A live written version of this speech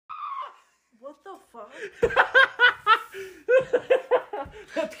fuck?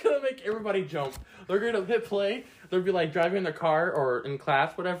 That's gonna make everybody jump. They're gonna hit play. They'll be like driving in their car or in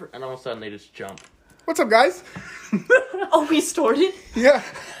class, whatever, and all of a sudden they just jump. What's up, guys? Oh, we started? Yeah.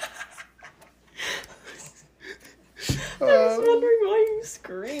 I was wondering why you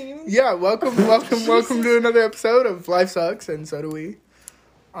screamed. Yeah, welcome to another episode of Life Sucks, and so do we.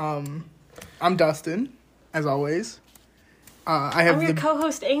 I'm Dustin, as always. I have I'm your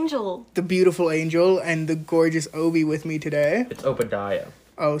co-host, Angel. the beautiful Angel and the gorgeous Obi with me today. It's Obadiah.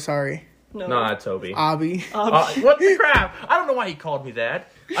 Oh, sorry. No. Nah, it's Obi. Abi. What the crap? I don't know why he called me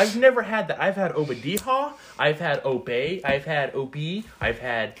that. I've never had that. I've had Obadiah. I've had Obey. I've had Obi. I've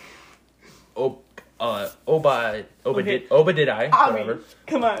had Obadiah. Whatever.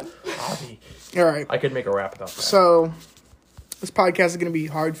 Come on. Abi. All right. I could make a rap about that. So, this podcast is going to be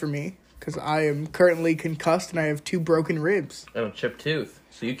hard for me because I am currently concussed and I have 2 broken ribs. And a chipped tooth.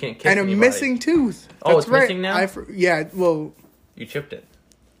 So you can't kiss And a anybody. missing tooth. Oh, That's it's missing now? Yeah, well, You chipped it.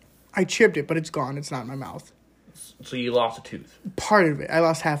 I chipped it, but it's gone. It's not in my mouth. So you lost a tooth. Part of it. I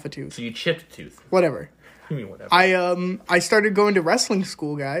lost half a tooth. So you chipped a tooth. Whatever. I mean, whatever. I started going to wrestling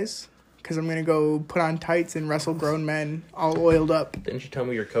school, guys, because I'm gonna go put on tights and wrestle grown men all oiled up. Didn't you tell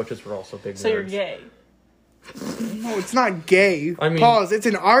me your coaches were also big So you're nerds? gay. No, it's not gay. I mean- Pause. It's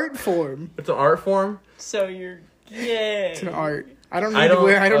an art form. It's an art form. So you're gay. It's an art. I don't I need to don't-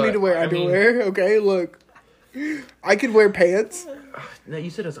 wear. I don't need to wear I mean- underwear. Okay, look. I could wear pants. No, you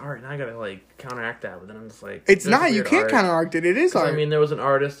said it's art, and I gotta like counteract that, but then I'm just like, It's this not. is You weird can't art. counteract it. It is 'Cause, art. I mean, there was an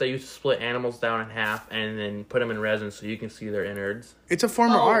artist that used to split animals down in half and then put them in resin so you can see their innards. It's a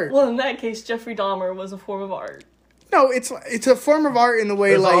form of art. Well, in that case, Jeffrey Dahmer was a form of art. No, it's a form of art in the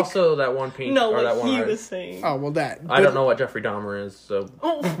way There's like. also that one paint No, or that what one he art. was saying. Oh well, that. I don't know what Jeffrey Dahmer is, so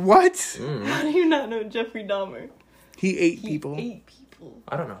Oh, What? how do you not know Jeffrey Dahmer? He ate He people. ate people.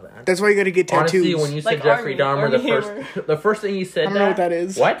 I don't know that. That's why you got to get tattoos. Honestly, when you said Like Jeffrey Armie Dahmer, the first thing you said, I don't know what that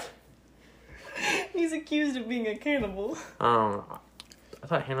is. What? He's accused of being a cannibal. I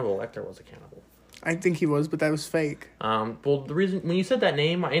thought Hannibal Lecter was a cannibal. I think he was, but that was fake. Well, the reason when you said that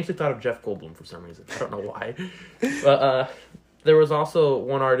name, I instantly thought of Jeff Goldblum for some reason. I don't know why. But there was also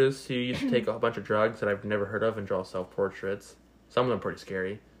one artist who used to take a bunch of drugs that I've never heard of and draw self-portraits. Some of them pretty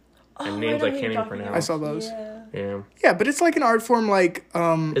scary. And names I can't even pronounce. I saw those. Yeah. Yeah. Yeah, but it's like an art form, like Is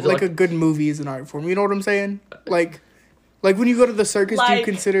it like like- a good movie is an art form. You know what I'm saying? Like when you go to the circus, do you Like,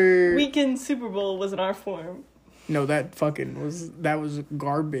 consider? Weekend Super Bowl was an art form. No, that was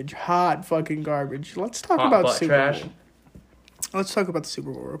garbage, hot fucking garbage. Let's talk Hot about butt Super trash. Bowl. Let's talk about the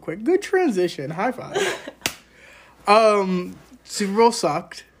Super Bowl real quick. Good transition. High five. Super Bowl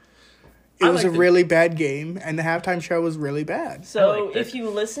sucked. It I was a liked it. really bad game, and the halftime show was really bad. So liked it. if you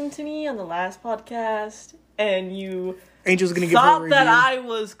listened to me on the last podcast and you Angel's gonna give her a thought review. that I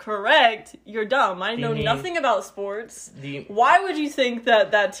was correct, you're dumb. I know mean- nothing about sports. The Why would you think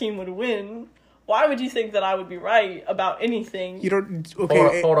that that team would win? Why would you think that I would be right about anything? You don't.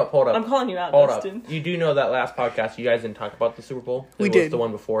 Okay. hold up. I'm calling you out, Hold Dustin. up. You do know that last podcast you guys didn't talk about the Super Bowl? We It did. was the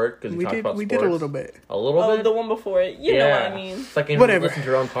one before it because we talked about We sports. did a little bit. A little Oh, bit? the one before it. You know what I mean. It's like when Whatever. you listen to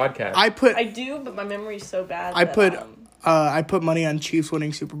your own podcast. I I do, but my memory's so bad. I put money on Chiefs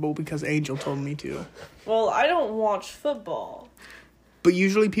winning Super Bowl because Angel told me to. Well, I don't watch football. But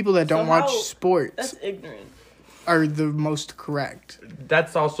usually people that don't So watch how- sports That's ignorant. are the most correct.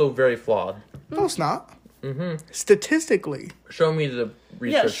 That's also very flawed. No, it's not. Mm-hmm. Statistically, Show me the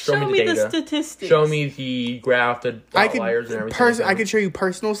Yeah, research. show me the the data. statistics. Show me the graph, the outliers, and everything. I could show you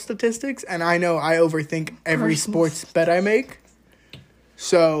personal statistics, and I know I overthink every Personal sports bet I make.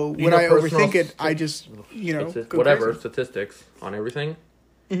 So You when know I personal overthink it, I just go whatever crazy. statistics on everything.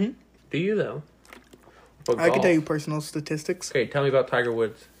 Mhm. Do you though? But I can golf. tell you personal statistics. Okay, tell me about Tiger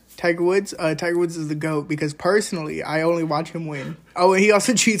Woods. Tiger Woods is the GOAT because personally, I only watch him win. Oh, and he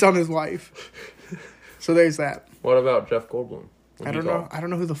also cheats on his wife. So there's that. What about Jeff Goldblum? I don't know. I don't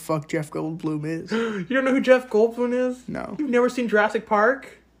know who the fuck Jeff Goldblum is. You don't know who Jeff Goldblum is? No. You've never seen Jurassic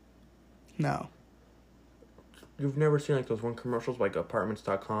Park? No. You've never seen like those one commercials like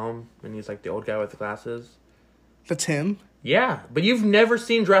Apartments.com and he's like the old guy with the glasses? That's him. Yeah, but you've never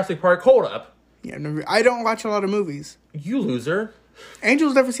seen Jurassic Park. Hold up. Yeah, I don't watch a lot of movies. You loser.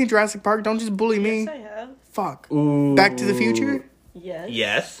 Angel's never seen Jurassic Park. Don't just bully me. Yes, I have. Fuck. Ooh. Back to the Future? Yes.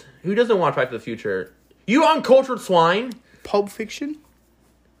 Yes. Who doesn't watch Back to the Future? You uncultured swine. Pulp Fiction?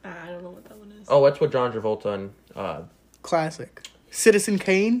 I don't know what that one is. Oh, that's what John Travolta and Classic. Citizen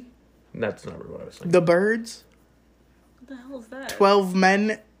Kane? that's not what I was thinking. The Birds? What the hell is that?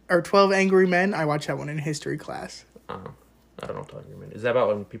 12 Angry Men? I watched that one in history class. I don't know what talking about. Is that about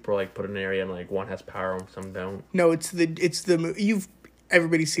when people are like put in an area and like one has power and some don't? No, it's the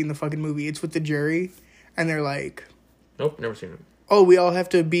everybody's seen the fucking movie. It's with the jury, and they're like, Nope, never seen it. "Oh, we all have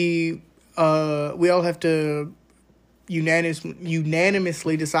to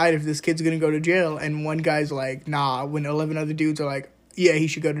unanimously decide if this kid's gonna go to jail." And one guy's like, "Nah." When 11 other dudes are like, "Yeah, he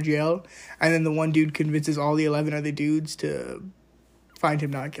should go to jail," and then the one dude convinces all the 11 other dudes to find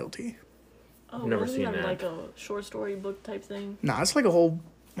him not guilty. Oh, Never wasn't seen that that. like a short story book type thing? Nah, it's like a whole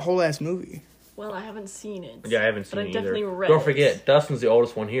ass movie. Well, I haven't seen it. Yeah, I haven't But seen I've it either. definitely read Don't it. forget, Dustin's the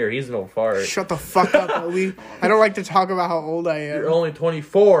oldest one here. He's an old fart. Shut the fuck up, Obi. I don't like to talk about how old I am. You're only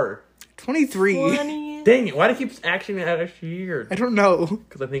 24. 23. 20. Dang it, why do you keep acting that extra year? I don't know.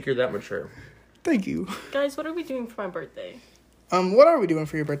 Because I think you're that mature. Thank you. Guys, what are we doing for my birthday? What are we doing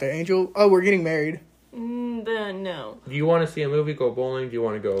for your birthday, Angel? Oh, we're getting married. No. Do you want to see a movie, go bowling? Do you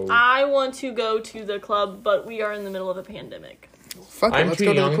want to go... I want to go to the club, but we are in the middle of a pandemic. Fuck it, I'm let's too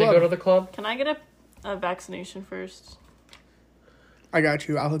go to young the to club. go to the club. Can I get a vaccination first? I got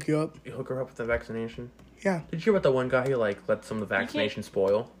you. I'll hook you up. You hook her up with the vaccination. Yeah. Did you hear about the one guy who, like, let some of the vaccination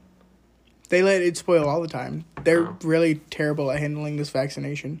spoil? They let it spoil all the time. They're Oh. really terrible at handling this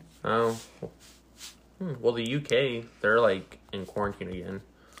vaccination. Oh. Well, the UK, they're, like, in quarantine again.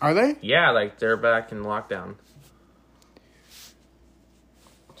 Are they? Yeah, like, they're back in lockdown.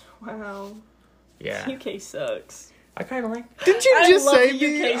 Wow. Yeah. UK sucks. I kind of like... Didn't you I just love say the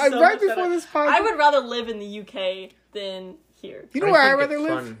me? UK I so right much before better. this podcast. I would rather live in the UK than here. You know where I'd think rather it's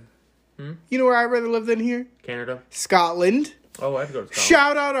live? fun. You know where I'd rather live than here? Canada. Scotland. Oh, I have to go to Scotland.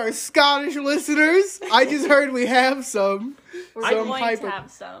 Shout out our Scottish listeners. I just heard we have some. We're Some going type to of-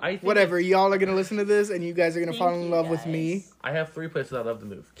 have some. I think Whatever. Y'all are going to listen to this and you guys are going to fall Thank in you, love with guys. me. I have 3 places I love to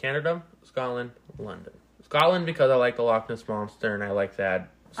move. Canada, Scotland, London. Scotland because I like the Loch Ness Monster and I like that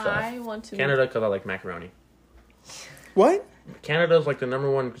stuff. I want to. Canada because I like macaroni. What? Canada's like the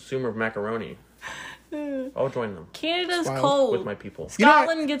 #1 consumer of macaroni. I'll join them Canada's Wild. cold. with my people. You know what?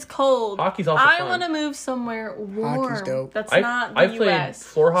 Scotland gets cold. Hockey's also I fun. want to move somewhere warm. Hockey's dope. That's I not the I played US.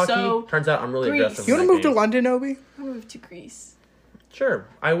 floor hockey. So, Turns out I'm really Greece. aggressive. You in want to that move to game. London, Obi? I move to Greece. Sure.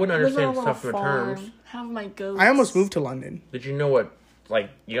 I wouldn't Live understand on a stuff from the farm, terms. Have my goats. I almost moved to London. Did you know what, like,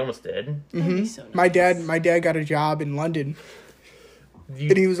 you almost did? That'd be so nice. My dad got a job in London. And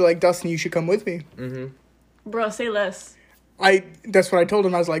You, he was like, Dustin, you should come with me. Bro, say less. That's what I told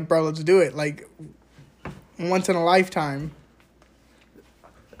him. I was like, bro, let's do it. Like, once in a lifetime.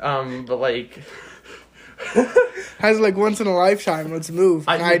 but like, I was like, once in a lifetime, let's move.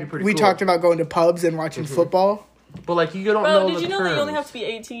 I And think it'd be pretty we cool. talked about going to pubs and watching football. but like, you don't Bro, know did the you know terms. that you only have to be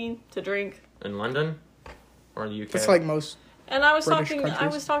 18 to drink? In London? Or the UK? It's like most. And I was British talking. I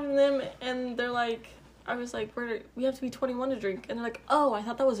countries. was talking to them, and they're like, I was like, we have to be 21 to drink, and they're like, oh, I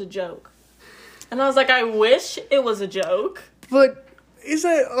thought that was a joke. And I was like, I wish it was a joke. But is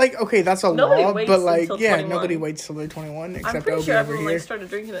that, like, okay, that's a Nobody law, waits but, like, until yeah, 21. nobody waits till they're 21, I'm except pretty Obi sure over everyone here. like started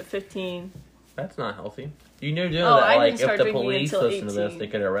drinking at 15. That's not healthy. You knew Oh, that, I like, didn't if start the drinking police until listen to this, 18. they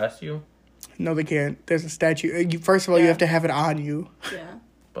could arrest you. No, they can't. There's a statute. First of all, you Yeah. have to have it on you. Yeah.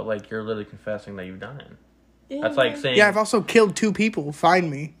 But, like, you're literally confessing that you've done it. Yeah. That's like saying... Yeah, I've also killed 2 people. Find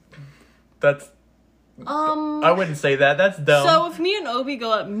me. That's... I wouldn't say that. That's dumb. So if me and Obi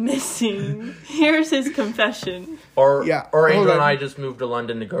go up missing, here's his confession. Or Yeah, or hold Angel and on. I just moved to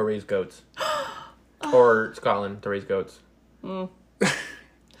London to go raise goats. Or Scotland to raise goats. They wanna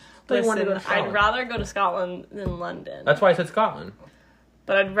Listen, go to I'd Scotland. rather go to Scotland than London. That's why I said Scotland.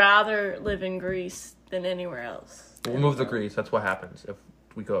 But I'd rather live in Greece than anywhere else. We'll move to Greece. That's what happens if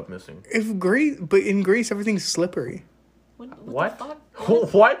we go up missing. But in Greece, everything's slippery. What? The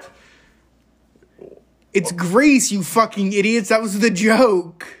fuck? What? It's Greece, you fucking idiots. That was the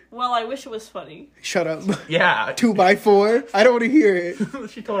joke. Well, I wish it was funny. Shut up. Yeah. 2x4. I don't want to hear it.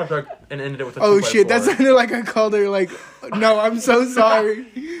 She told us and ended it with a Oh 2x4. shit, that sounded like I called her like, no, I'm so sorry.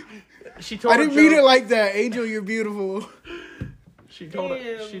 She told I didn't mean it like that. Angel, you're beautiful. She told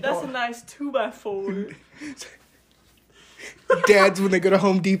Damn, She that's told a nice 2x4. Dads, when they go to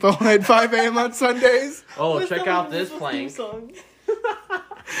Home Depot at 5 a.m. on Sundays. Oh, What's check the- out this what's the plank. theme song?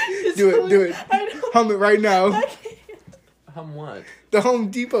 Do it. I don't- Hum it right now. I can't. What? The Home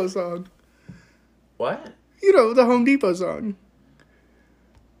Depot song. What? You know, the Home Depot song.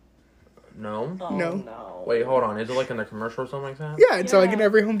 No. Oh, No. no. Wait, hold on. Is it like in the commercial or something like that? Yeah, it's like in Yeah.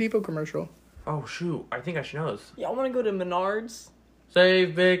 every Home Depot commercial. Oh shoot! I think I should know this. Yeah, I want to go to Menards.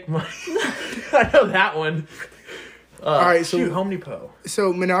 Save big money. I know that one. All right, so- shoot, Home Depot.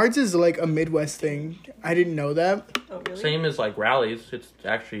 So Menards is like a Midwest thing. I didn't know that. Oh, really? Same as like Rallies. It's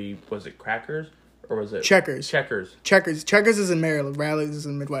actually, was it Crackers or was it Checkers. Checkers. Checkers is in Maryland. Rallies is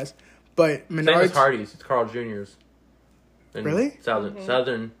in the Midwest. But Same as Menards. Hardee's. It's Carl Jr.'s. In Really?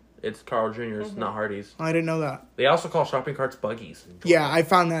 Southern It's Carl Jr.'s, not Hardee's. I didn't know that. They also call shopping carts buggies. in Georgia. Yeah, I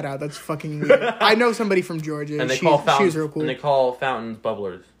found that out. That's fucking weird. I know somebody from Georgia. And they she call was fountains. real cool. And they call fountains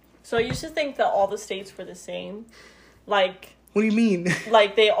bubblers. So I used to think that all the states were the same. Like What do you mean?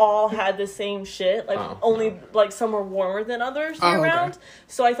 like they all had the same shit. Like Oh, only like some were warmer than others year okay. round.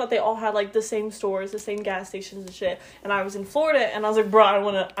 So I thought they all had like the same stores, the same gas stations and shit. And I was in Florida and I was like, bro, I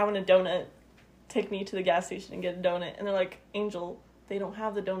want a donut. Take me to the gas station and get a donut. And they're like, Angel, they don't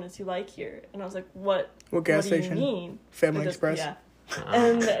have the donuts you like here. And I was like, what? What gas do you station? mean? Family They're Express. Yeah.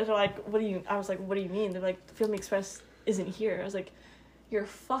 And they're like, what do you? I was like, what do you mean? They're like, the Family Express isn't here. I was like, you're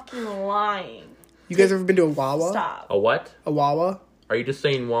fucking lying. You guys ever been to a Wawa? Stop. A what? A Wawa? Are you just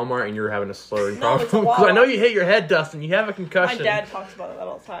saying Walmart and you're having a slurring No, problem? it's a 'Cause Wawa. I know you hit your head, Dustin. You have a My concussion. dad talks about that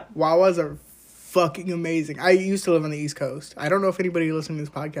all the time. Wawas are fucking amazing. I used to live on the East Coast. I don't know if anybody listening to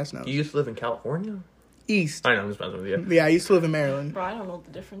this podcast knows. You used to live in California? East. I know, I'm just messing with you. Yeah, I used to live in Maryland. Bro, I don't know what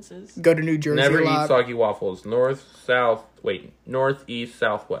the difference is. Go to New Jersey Never a eat lot. soggy waffles. North, east,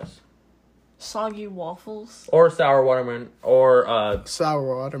 southwest. Soggy waffles. Or sour watermelon. Or, Sour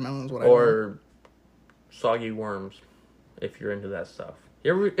watermelons, what I know. or soggy worms, if you're into that stuff.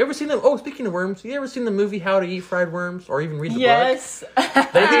 You ever seen them? Oh, speaking of worms, you ever seen the movie How to Eat Fried Worms? Or even read the book? Yes. They I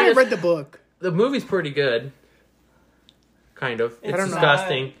think I just- read the book. The movie's pretty good. Kind of. It's I don't know.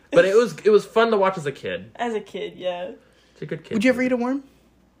 disgusting. But it was fun to watch as a kid. As a kid, yeah. It's a good kid. Would you ever eat a worm?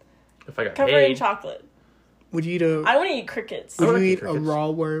 If I got Covered paid. in chocolate. Would you eat a I want to eat crickets. I would like you eat crickets. a raw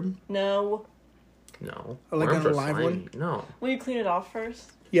worm? No. No. Like Worms a are live slimy. one? No. Will you clean it off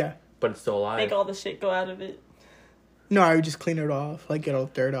first? Yeah. But it's still alive. Make all the shit go out of it. No, I would just clean it off, like get all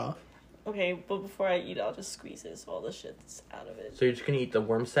the dirt off. Okay, but before I eat it, I'll just squeeze it so all the shit's out of it. So you're just gonna eat the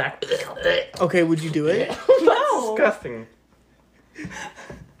worm sack? Okay, would you do it? That's No. disgusting.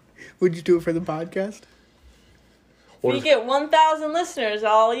 Would you do it for the podcast? Or If you get 1,000 listeners,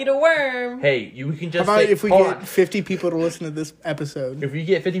 I'll eat a worm. hey, we can How just about say, if we hold get on. 50 people to listen to this episode? If you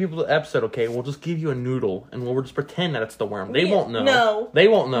get 50 people to the episode, okay, we'll just give you a noodle and we'll just pretend that it's the worm. They We- won't know. no. They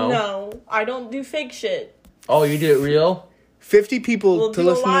won't know. No, I don't do fake shit. Oh, you do it real? 50 people We'll to do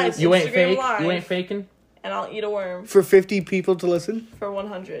a listen to live. this. You ain't Instagram fake? Live. You ain't faking? And I'll eat a worm For 50 people to listen? for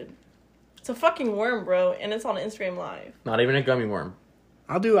 100. It's a fucking worm, bro, and it's on Instagram Live. Not even a gummy worm.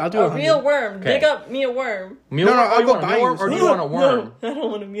 I'll do A 100. real worm. Okay. Dig up me a worm. Mealworm? No, Oh, I'll you go want a buy you mealworm or do you some. want a worm? No, I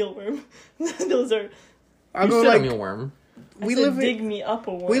don't want a mealworm. Those are. I'll You go said like a mealworm. we I said live dig in me up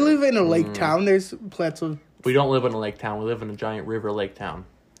a worm. we live in a lake Mm. town. There's plenty of We don't live in a lake town. We live in a giant river lake town.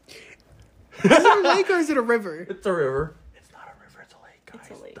 Is it a lake or is it a river? It's a river. It's not a river. It's a lake,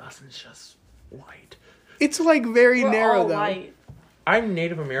 guys. It's a lake. Dustin's just white. It's like very We're narrow all though. white. I'm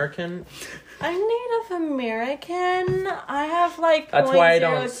Native American. I'm Native American. I have like That's why I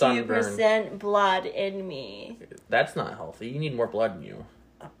don't 0.02% blood in me. That's not healthy. You need more blood in you.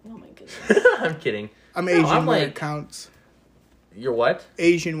 Oh my goodness. I'm kidding. I'm Asian I'm where like- it counts. You're what?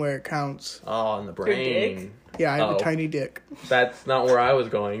 Asian where it counts. Oh, in the dick? brain. Yeah, I have Oh. a tiny dick. That's not where I was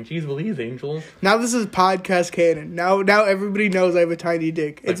going. Jeez Louise, Angel. Now this is podcast canon. Now everybody knows I have a tiny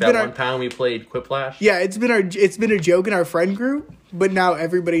dick. Like It's that been one our time we played Quiplash. yeah, it's been a joke in our friend group, but now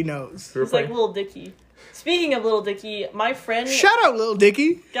everybody knows. We were It's like playing. Little Dicky. Speaking of Little Dicky, my friend Shout out, little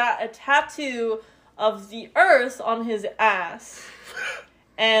Dicky. got a tattoo of the earth on his ass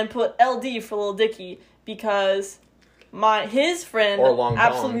and put LD for Little Dicky because his friend Or Long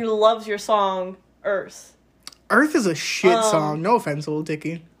absolutely loves your song Earth. Earth is a shit Um, song. No offense, little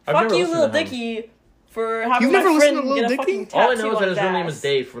Dicky. I've Fuck never you, listened Little to him. Dicky, for having You've my never listened friend to Lil get a Dicky? fucking tattoo All I know is on that his his real name ass. is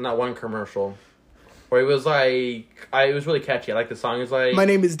Dave from that one commercial. Where he was like, it was really catchy. I like the song. He's like, My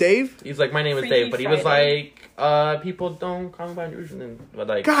name is Dave. he's like, my name is Freaky Dave, but he was Friday. like, people don't call me by username. But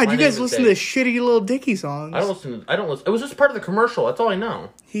like, God, my you name guys is listen to Dave. shitty little Dicky songs. I don't listen. It was just part of the commercial. That's all I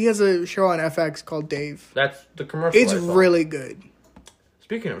know. He has a show on FX called Dave. That's the commercial. It's I saw. really good.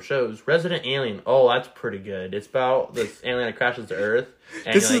 Speaking of shows, Resident Alien. Oh, that's pretty good. It's about this alien that crashes to Earth.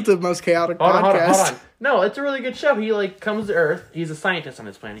 And This like, is the most chaotic hold on, podcast. hold on. No, it's a really good show. He like comes to Earth. He's a scientist on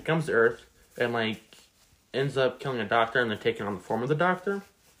this planet. He comes to Earth and like ends up killing a doctor and then taking on the form of the doctor.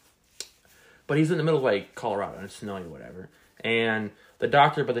 But he's in the middle of like Colorado and it's snowing or whatever. And the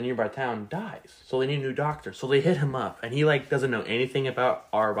doctor by the nearby town dies. So they need a new doctor. So they hit him up and he like doesn't know anything about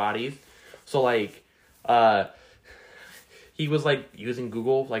our bodies. So like he was like using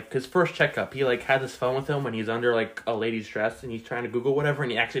Google, like his first checkup, he like had his phone with him when he's under like a lady's dress and he's trying to Google whatever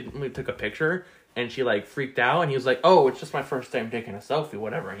and he accidentally took a picture and she like freaked out and he was like, oh, it's just my first time taking a selfie,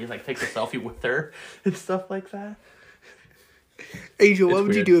 whatever. And he like takes a selfie with her and stuff like that. Angel, what It's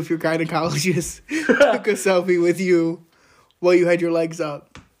would you weird. do if your gynecologist took a selfie with you while you had your legs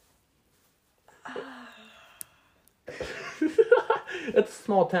up? It's a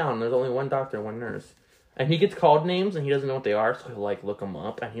small town. There's only one doctor and one nurse. And he gets called names and he doesn't know what they are, so he'll, like, look them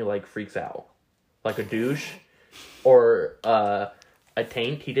up and he, like, freaks out. Like a douche or a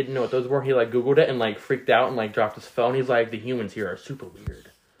taint. He didn't know what those were. He, like, Googled it and, like, freaked out and, like, dropped his phone. He's like, the humans here are super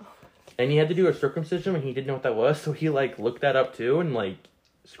weird. And he had to do a circumcision and he didn't know what that was, so he, like, looked that up, too, and, like,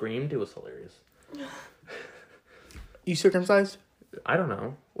 screamed. It was hilarious. You circumcised? I don't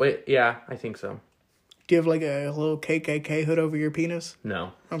know. Wait, yeah, I think so. Do you have like a little KKK hood over your penis?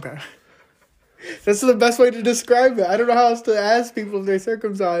 No. Okay. That's the best way to describe it. I don't know how else to ask people if they're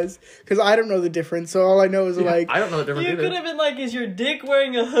circumcised. Because I don't know the difference. So all I know is like... I don't know the difference You either. could have been like, is your dick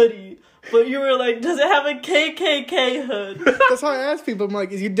wearing a hoodie? But you were like, does it have a KKK hood? That's how I ask people. I'm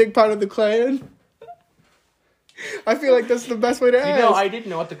like, is your dick part of the Klan? I feel like that's the best way to ask. You know, I didn't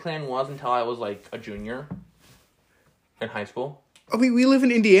know what the Klan was until I was, like, a junior in high school. I mean, we live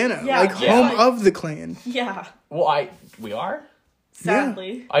in Indiana. Yeah, like, yeah. home of the Klan. Yeah, Well, we are?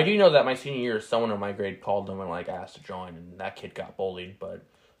 sadly. I do know that my senior year, someone in my grade called them and, like, asked to join, and that kid got bullied, but...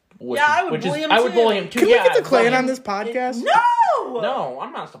 Yeah, I would bully him, I would too. bully him, too. Can yeah, we get the Klan bully on him. this podcast? No! No,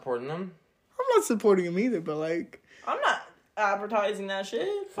 I'm not supporting them. I'm not supporting him either, but like... I'm not advertising that shit.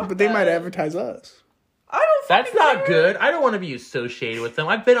 Fuck But they that. might advertise us. I don't That's fucking not care. good. I don't want to be associated with them.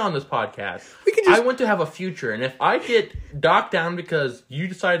 I've been on this podcast. We can just... I want to have a future, and if I get docked down because you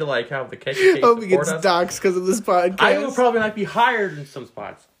decide to, like, have the KKK Oh, we get support us, doxxed because of this podcast. I will probably not be hired in some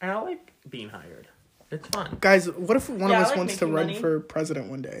spots. And I like being hired. It's fun. Guys, what if one Yeah, of I us like wants to making run money. for president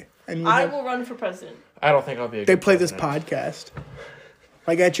one day? And we I have- will run for president. I don't think I'll be a they good play this president. podcast.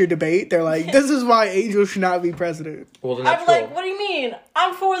 Like at your debate, they're like, this is why Angel should not be president. Well, then that's I'm cool. like, what do you mean?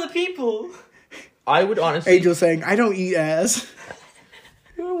 I'm for the people. I would honestly... Angel saying, I don't eat ass.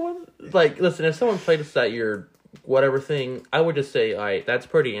 Like, listen, if someone played us at your whatever thing, I would just say, alright, that's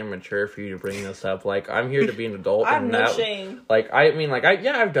pretty immature for you to bring this up. Like, I'm here to be an adult. I have and no that, shame. Like, I mean, like,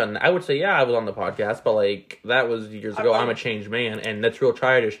 I've done that. I would say, yeah, I was on the podcast, but, like, that was years ago. I'm a changed man, and that's real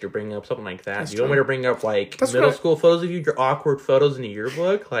childish to bring up something like that. That's You want me true. to bring up, like, That's middle what I- school photos of you, your awkward photos in the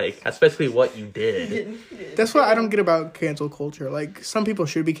yearbook? Like, especially what you did. That's what I don't get about cancel culture. Like, some people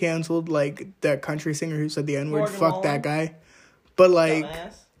should be canceled, like that country singer who said the N-word, Morgan fuck Wallen. that guy. But, like,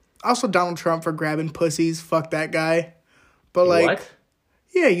 Dumbass. also Donald Trump for grabbing pussies, fuck that guy. But, like, What?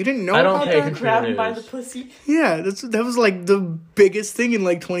 yeah, you didn't know I don't about pay that? attention. Grab him news. by the pussy. Yeah, that was, like, the biggest thing in,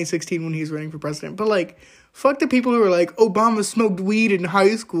 like, 2016 when he was running for president. But, like, fuck the people who were like, Obama smoked weed in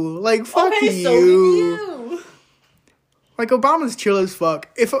high school. Like, fuck Okay, you. so did you. Like, Obama's chill as fuck.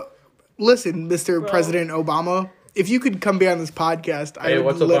 Listen, Mr. Bro. President Obama, if you could come be on this podcast, Hey, I would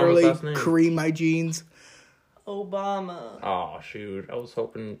what's Obama's literally last name? cream my jeans. Obama. Oh, shoot. I was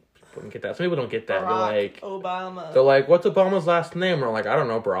hoping people wouldn't get that. Some people don't get that. Barack Obama. They're like, what's Obama's last name? We're like, I don't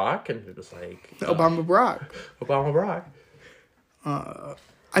know, Brock. And they're just like, Obama Barack. Obama Brock. I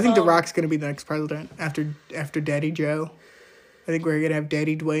think The Rock's going to be the next president after Daddy Joe. I think we're going to have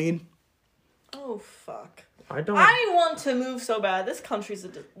Daddy Dwayne. Oh, fuck. I don't. I want to move so bad. This country's a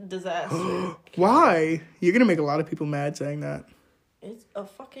disaster. Why? You're going to make a lot of people mad saying that. It's a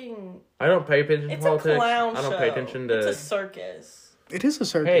fucking... I don't pay attention to It's politics. a clown I don't show. pay attention to. It's a circus. It is a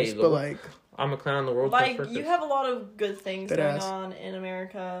circus, Hey, but like... I'm a clown in the world. Like, you have a lot of good things That going ass. on in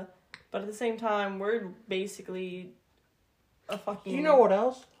America, but at the same time, we're basically a fucking... You know what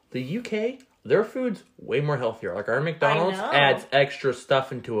else? The UK, their food's way more healthier. Like our McDonald's know. adds extra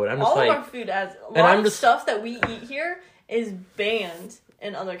stuff into it. I'm just All like, of our food adds... A and lot I'm of just- stuff that we eat here is banned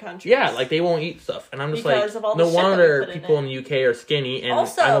in other countries. yeah, like they won't eat stuff, and I'm just Because like, of all the no shit that we wonder put in people it. in the UK are skinny, and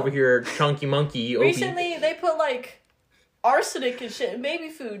Also, I'm over here chunky monkey. Obese. Recently, they put, like, arsenic and shit in baby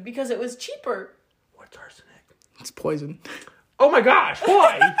food because it was cheaper. What's arsenic? It's poison. Oh my gosh!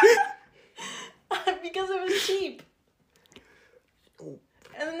 Why? Because it was cheap. And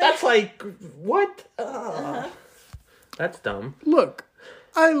then That's they... like what? That's dumb. Look,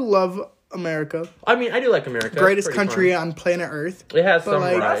 I love America. I mean, I do like America. It's Greatest pretty country fun. on planet Earth. It has but, some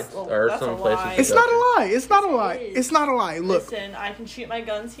like- rides That's a- or that's some a places. lie. to It's go not to. a lie. It's not a lie. is. It's not a lie. Look. Listen, I can shoot my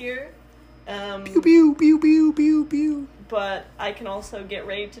guns here, Pew, pew, pew, pew, pew, pew. but I can also get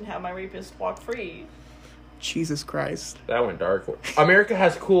raped and have my rapist walk free. Jesus Christ. That went dark. America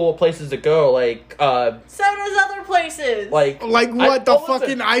has cool places to go, like So does other places. Like what? The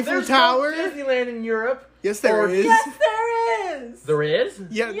fucking Eiffel there's no Tower? Disneyland in Europe. Yes, there Or- is. Yes, there is. There is?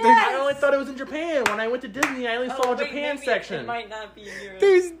 Yeah, Yes. I only thought it was in Japan. When I went to Disney, I only Oh, saw a wait, Japan maybe section. It might not be in Europe.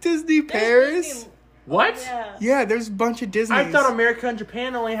 there's Disney There's Paris. Disney- What? Yeah. Yeah, there's a bunch of Disney. I thought America and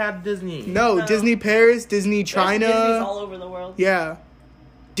Japan only had Disney. No, No. Disney Paris, Disney There's China. Disney's all over the world. Yeah.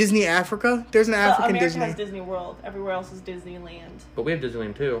 Disney Africa. There's an But African America Disney. has Disney World. Everywhere else is Disneyland. But we have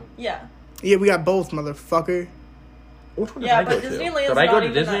Disneyland too. Yeah. Yeah, we got both, motherfucker. Which one did Yeah, I go but to? Disneyland's Did I go not to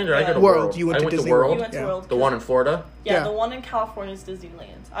even Disney or that did I go to good. World. World? You went I to went to Disney World. World. You went to Yeah. World. The one in Florida? Yeah, Yeah. the one in California is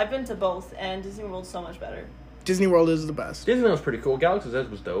Disneyland. I've been to both, and Disney World's so much better. Disney World is the best. Disneyland was pretty cool. Galaxy's Edge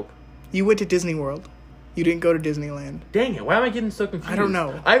was dope. You went to Disney World. You didn't go to Disneyland. Dang it, why am I getting so confused? I don't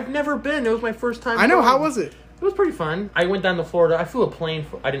know. I've never been. It was my first time I know. going. How was it? It was pretty fun. I went down to Florida. I flew a plane.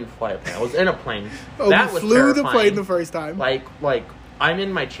 I didn't fly a plane. I was in a plane. Oh, that you was flew the terrifying. plane the first time. Like I'm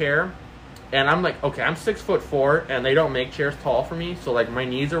in my chair, and I'm like, okay, I'm 6'4", and they don't make chairs tall for me. So like my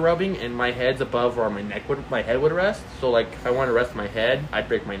knees are rubbing, and my head's above where my head would rest. So like if I wanted to rest my head, I'd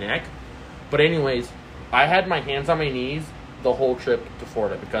break my neck. But anyways, I had my hands on my knees the whole trip to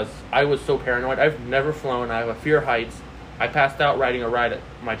Florida because I was so paranoid. I've never flown. I have a fear of heights. I passed out riding a ride at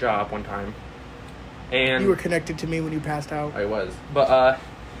my job one time. And You were connected to me when you passed out. I was. But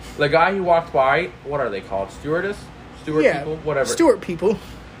the guy who walked by, what are they called? Steward people? Whatever. Stewart people.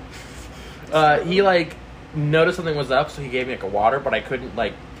 He like noticed something was up, so he gave me like a water, but I couldn't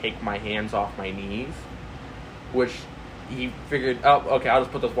like take my hands off my knees. Which he figured, oh, okay, I'll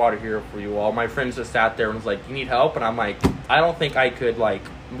just put this water here for you all. My friends just sat there and was like, you need help? And I'm like, I don't think I could like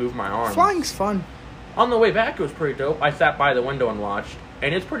move my arms. Flying's fun. On the way back, it was pretty dope. I sat by the window and watched,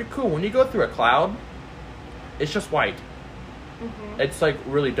 and it's pretty cool. When you go through a cloud, it's just white. Mm-hmm. It's like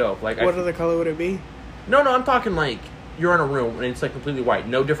really dope. Like What other color would it be? No, I'm talking like you're in a room and it's like completely white,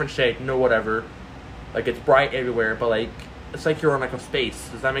 no different shade, no whatever. Like it's bright everywhere, but like it's like you're on like a space.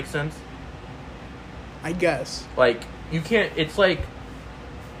 Does that make sense? I guess. Like you can't. It's like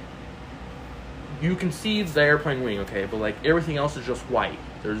you can see the airplane wing, okay, but like everything else is just white.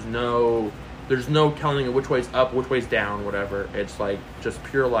 There's no telling you which way's up, which way's down, whatever. It's like just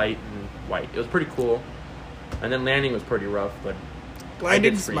pure light and white. It was pretty cool. And then landing was pretty rough, but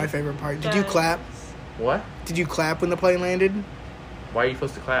Landing's freeze. my favorite part. Did you clap? What? Did you clap when the plane landed? Why are you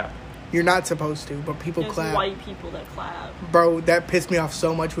supposed to clap? You're not supposed to, but people There's clap. white people that clap. Bro, that pissed me off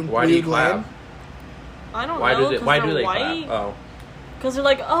so much when Why do we you would land. clap? I don't Why know. do they? Why do they white. clap? Oh, Because they're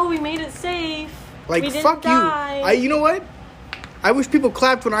like, oh, we made it safe. Like, we didn't fuck die. you. You know what? I wish people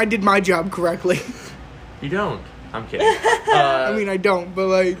clapped when I did my job correctly. you don't. I'm kidding. I mean, I don't, but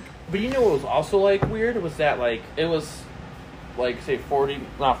like, But you know what was also like weird was that like it was like say 40,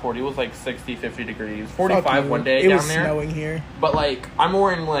 not 40, it was like 60, 50 degrees, fuck 45 you. one day it down was there. snowing here. But like I'm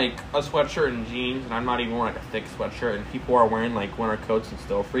wearing like a sweatshirt and jeans, and I'm not even wearing like a thick sweatshirt, and people are wearing like winter coats and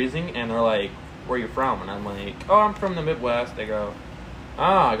still freezing, and they're like, "Where are you from?" And I'm like, "Oh, I'm from the Midwest." They go, "Oh,"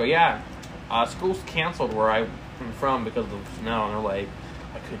 I go, "Yeah, school's canceled where I'm from because of snow," and they're like,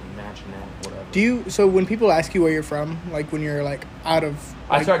 "I couldn't imagine that." Whatever. So when people ask you where you're from, like when you're like out of,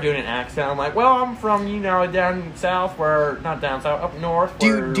 I like, start doing an accent. I'm like, well, I'm from, down south where, not down south, up north.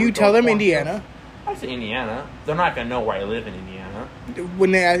 do you tell them Indiana? I say Indiana. They're not going to know where I live in Indiana.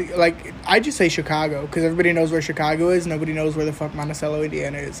 When they ask, like, I just say Chicago because everybody knows where Chicago is. Nobody knows where the fuck Monticello,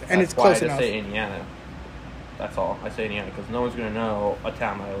 Indiana is, and That's it's why close I just enough. say Indiana. That's all. I say Indiana because no one's going to know a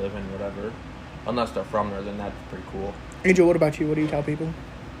town that I live in, whatever. Unless they're from there, then that's pretty cool. Angel, what about you? What do you tell people?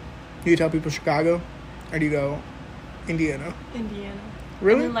 Do you tell people Chicago, or do you go Indiana? Indiana.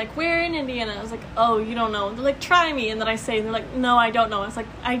 Really? And they're like, where in Indiana? I was like, oh, you don't know. They're like, try me. And then I say, and they're like, no, I don't know. I was like,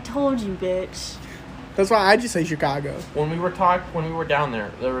 I told you, bitch. That's why I just say Chicago. When we were down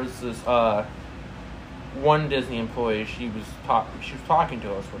there, there was this one Disney employee. She was talking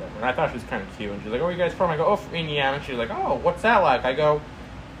to us, whatever, and I thought she was kind of cute. And she's like, "Oh, where are you guys from?" I go, "Oh, from Indiana." She's like, "Oh, what's that like?" I go,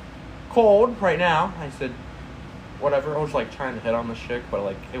 "Cold right now." I said, "Whatever." I was like trying to hit on this chick, but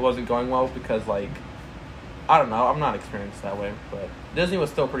like it wasn't going well because like I don't know. I'm not experienced that way, but Disney was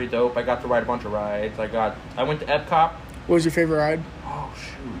still pretty dope. I got to ride a bunch of rides. I went to Epcot. What was your favorite ride? Oh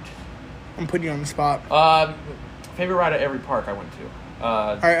shoot. I'm putting you on the spot. Favorite ride at every park I went to.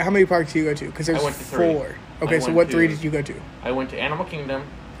 All right, how many parks do you go to? Because there's I went to 3. 4. Okay, I so went what to- 3 did you go to? I went to Animal Kingdom,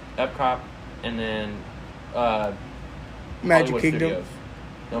 Epcot, and then Magic Hollywood Kingdom. Studios.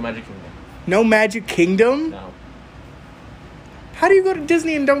 No Magic Kingdom. No Magic Kingdom? No. How do you go to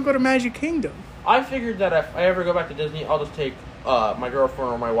Disney and don't go to Magic Kingdom? I figured that if I ever go back to Disney, I'll just take my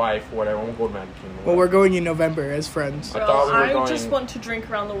girlfriend or my wife or whatever. I won't go to Magic Kingdom. Well, we're going in November as friends. I Bro, thought we were I going- just want to drink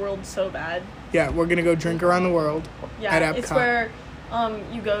around the world so bad. Yeah, we're gonna go drink around the world Yeah, at Epcot. it's where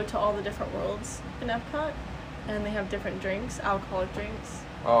you go to all the different worlds in Epcot, and they have different drinks, alcoholic drinks.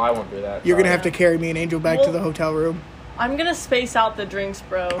 Oh, I won't do that. You're gonna Sorry. have to carry me and Angel back to Well- the hotel room. I'm gonna space out the drinks,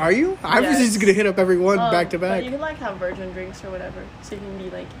 bro. Are you? I was Yes. just gonna hit up every one back to But back. you can like have virgin drinks or whatever, so you can be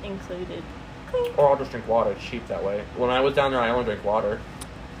like included. Or I'll just drink water. It's cheap that way. When I was down there, I only drank water.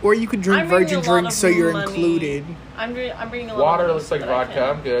 Or you could drink I'm bringing virgin a lot drinks of so you're money. included. I'm bringing a lot Water of money looks so like that I vodka.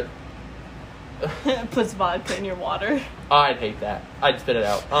 I'm good. can- Puts vodka in your water. I'd hate that. I'd spit it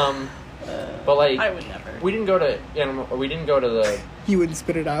out. But like, I would never. we didn't go to we didn't go to the You wouldn't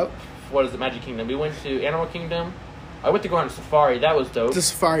spit it out. what is it, Magic Kingdom. We went to Animal Kingdom. I went to go on a safari. That was dope. The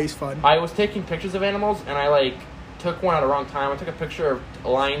safari's fun. I was taking pictures of animals, and I like took one at the wrong time. I took a picture of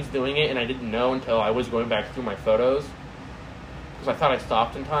lions doing it, and I didn't know until I was going back through my photos because I thought I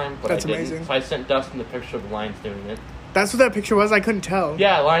stopped in time, but That's I didn't. amazing. So I sent Dustin the picture of the lions doing it. That's what that picture was. I couldn't tell.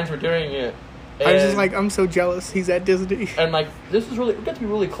 Yeah, lions were doing it. I was just And- like, I'm so jealous. He's at Disney. and like this is really we got to be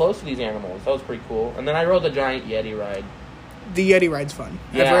really close to these animals. That was pretty cool. And then I rode the giant Yeti ride. The Yeti ride's fun.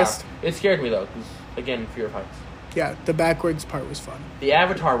 Yeah, Everest. it scared me though, because again, fear of heights. Yeah, the backwards part was fun. The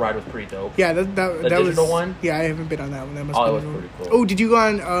Avatar ride was pretty dope. Yeah, that The that was digital one? Yeah, I haven't been on that one. That must Oh, have it been was the one. pretty cool. Oh, did you go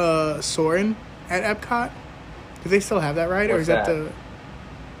on Soarin' at Epcot? Do they still have that ride, or What's is that that? the?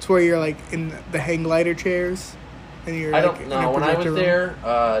 It's where you're like in the hang glider chairs, and you're. I like, don't in a know. When I was projector room.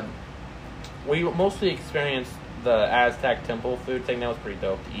 there, we mostly experienced the Aztec temple food thing. That was pretty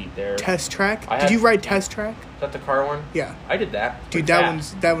dope to eat there. Test Track. I Did had- you ride Test Track? Is that the car one? Yeah, I did that. It's dude, pretty that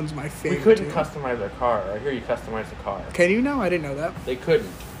fast. one's my We favorite. couldn't too. customize our car. I hear you customize the car. Can you now? I didn't know that. They couldn't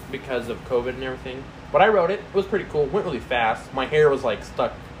because of COVID and everything. But I rode it. It was pretty cool. Went really fast. My hair was like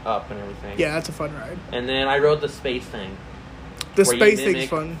stuck up and everything. Yeah, that's a fun ride. And then I rode the space thing. The where space you thing's mimic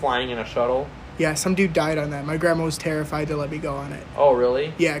fun. Flying in a shuttle. Yeah, some dude died on that. My grandma was terrified to let me go on it. Oh,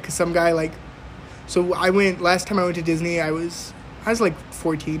 really? Yeah, because some guy like, so I went last time I went to Disney. I was like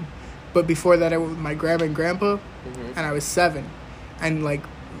 14, but before that I went with my grandma and grandpa, Mm-hmm. and I was 7, and like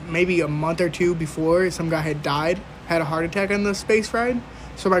maybe a month or two before, some guy had died, had a heart attack on the space ride.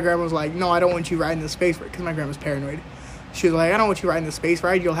 So my grandma was like, "No, I don't want you riding the space ride," because my grandma's paranoid. She was like, "I don't want you riding the space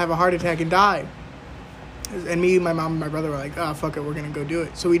ride. You'll have a heart attack and die." And me, my mom, and my brother were like, "Oh, fuck it, we're gonna go do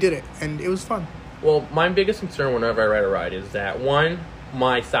it." So we did it, and it was fun. Well, my biggest concern whenever I ride a ride is that, one,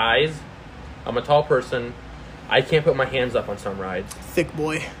 my size. I'm a tall person. I can't put my hands up on some rides. Thick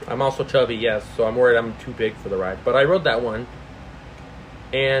boy. I'm also chubby, yes, so I'm worried I'm too big for the ride. But I rode that one,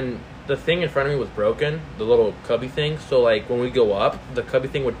 and the thing in front of me was broken, the little cubby thing. So, like, when we go up, the cubby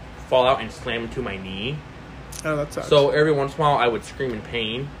thing would fall out and slam into my knee. Oh, that sucks. So every once in a while, I would scream in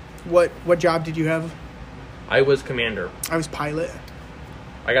pain. what job did you have? I was commander. I was pilot.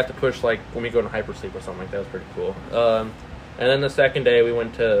 I got to push, like, when we go to hypersleep or something like that. It was pretty cool. And then the second day, we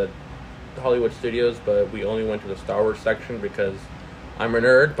went to Hollywood Studios, but we only went to the Star Wars section because I'm a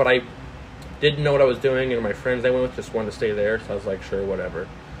nerd, but I didn't know what I was doing, and my friends I went with just wanted to stay there, so I was like, sure, whatever.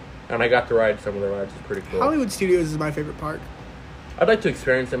 And I got to ride some of the rides. It's pretty cool. Hollywood Studios is my favorite park. I'd like to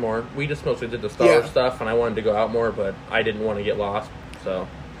experience it more. We just mostly did the Star Yeah. Wars stuff, and I wanted to go out more, but I didn't want to get lost, so.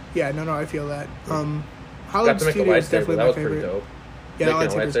 Yeah, no, I feel that. Got Hollywood to make a Studios is lightsaber. definitely That my was pretty favorite. dope. Yeah, that Making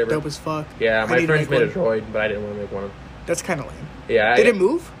a lightsaber's lightsaber. dope as fuck. Yeah, I my need to friends make made a one. droid, but I didn't want to make one. That's kind of lame. Yeah. Did it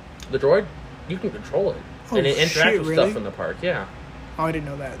move? The droid? You can control it. Oh, and it interacts shit, with really? stuff in the park, yeah. Oh, I didn't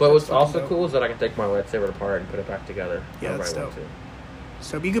know that. But That's what's fucking also dope. cool is that I can take my lightsaber apart and put it back together. Yeah, whenever that's I want dope. to.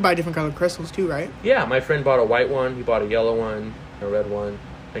 So you could buy different colored crystals too, right? Yeah, my friend bought a white one, he bought a yellow one, a red one,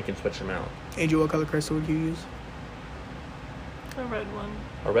 and can switch them out. Angel, what color crystal would you use? A red one.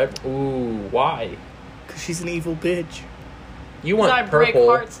 A red? Ooh, why? Because she's an evil bitch. You 'Cause want I break purple.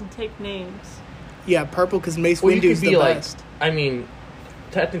 hearts and take names. Yeah, purple because Mace Well, you Windu's could be the like, best. I mean,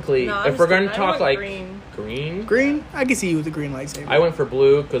 technically, No, I'm if just we're going to kidding. I talk want like green, Green? I can see you with a green lightsaber. I went for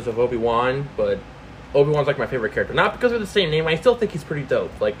blue because of Obi-Wan, but Obi-Wan's like my favorite character. Not because of the same name, I still think he's pretty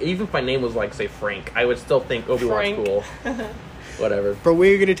dope. Like, even if my name was like, say, Frank, I would still think Obi-Wan's Frank. cool. Whatever. Bro,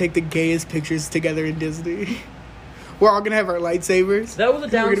 we're gonna take the gayest pictures together in Disney. We're all gonna have our lightsabers. That was a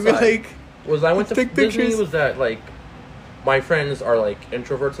We're downside. gonna be like, Was I went to Take Disney pictures. was that like my friends are like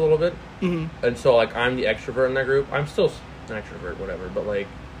introverts a little bit, and so like I'm the extrovert in that group. I'm still an extrovert, whatever, but like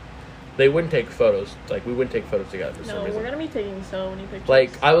they wouldn't take photos. Like we wouldn't take photos together for some No, reason. we're gonna be taking so many pictures.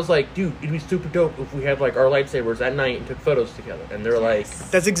 Like I was like, dude, it'd be super dope if we had like our lightsabers at night and took photos together. And they're like,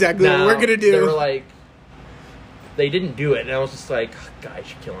 that's exactly no. what we're gonna do. They were like, they didn't do it, and I was just like, guys,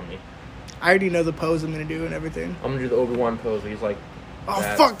 you're killing me. I already know the pose I'm gonna do and everything. I'm gonna do the Obi-Wan pose. He's like, Oh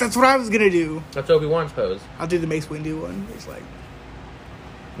that. fuck, that's what I was gonna do. That's Obi-Wan's pose. I'll do the Mace Windu one. It's like,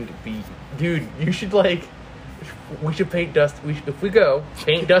 Dude, you should like. We should paint Dust. If we go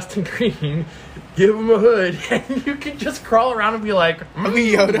paint Dustin green, give him a hood, and you can just crawl around and be like, I'll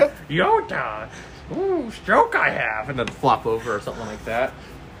be Yoda. Yoda, ooh, stroke I have, and then flop over or something like that.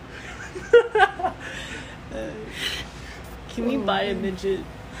 can we buy a midget?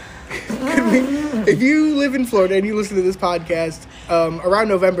 If you live in Florida and you listen to this podcast, around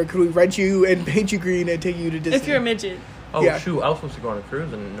November, could we rent you and paint you green and take you to Disney? If you're a midget. Oh Yeah. shoot! I was supposed to go on a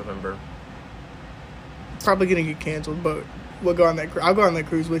cruise in November. Probably gonna get canceled, but we'll go on that. I'll go on that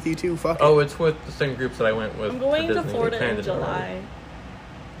cruise with you too. Fuck it. Oh, it's with the same groups that I went with. I'm going for to Disney. Florida They in planned it already. July.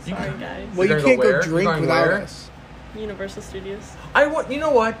 Sorry, guys. Well, You're you gonna can't go go where? drink You're going without where? us. Universal Studios. You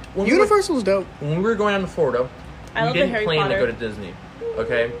know what? Universal's dope. When we were going down to Florida, I we love the didn't Harry plan Potter. to go to Disney.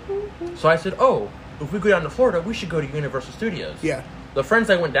 Okay? So I said, oh, if we go down to Florida, we should go to Universal Studios. Yeah. The friends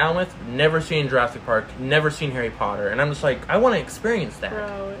I went down with, never seen Jurassic Park, never seen Harry Potter. And I'm just like, I want to experience that.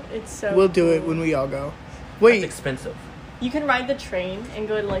 Bro, it's so We'll do it cool. when we all go. It's Wait, expensive. You can ride the train and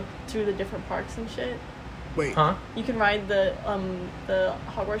go to, like, through the different parks and shit. wait. Huh? You can ride the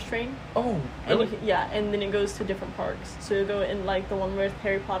Hogwarts train. Oh, And really? you can, yeah, and then it goes to different parks. So you go in, like, the one with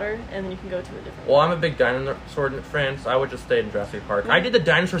Harry Potter, and then you can go to a different Well, park. I'm a big dinosaur fan, so I would just stay in Jurassic Park. I did the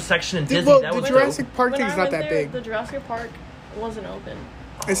dinosaur section in Disney. Well, That the was Jurassic dope. Park When thing's I not went that there, big. The Jurassic Park wasn't open.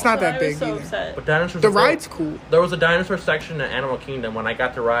 It's not So that I big was so either. upset. But dinosaurs. The are dope. ride's cool. There was a dinosaur section at Animal Kingdom when I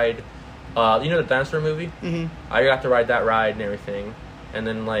got to ride. You know the dinosaur movie? hmm I got to ride that ride and everything, and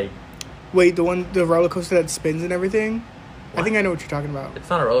then like Wait, the roller coaster that spins and everything? I What? think I know what you're talking about. it's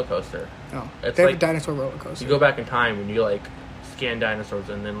not a roller coaster. No, It's they have like- a dinosaur roller coaster. You go back in time and you like scan dinosaurs,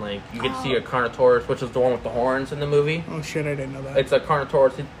 and then like you get to see a Carnotaurus, which is the one with the horns in the movie. Oh shit, I didn't know that. It's a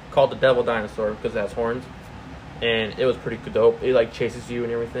Carnotaurus called the Devil Dinosaur because it has horns, and it was pretty dope. It like chases you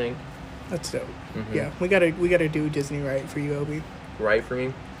and everything. That's dope. Mhm. Yeah, we gotta do Disney right for you, Obi. Right for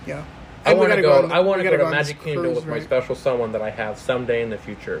me. Yeah. I And we want to gotta go. on the- I want we to gotta go to on this Magic Kingdom cruise, with my right? special someone that I have someday in the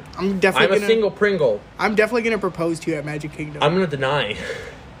future. I'm definitely I'm a gonna. single Pringle. I'm definitely gonna propose to you at Magic Kingdom. I'm gonna deny.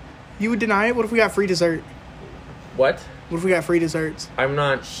 You would deny it? What if we got free dessert? What? What if we got free desserts? I'm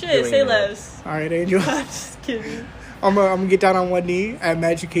not. Shit, doing say that. less. All right, Angel. I'm just kidding. I'm gonna get down on one knee at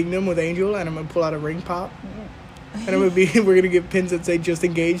Magic Kingdom with Angel, and I'm gonna pull out a ring pop, and we're gonna get pins that say "Just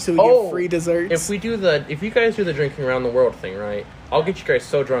Engaged" so we Oh, get free desserts. If you guys do the drinking around the world thing, right? I'll get you guys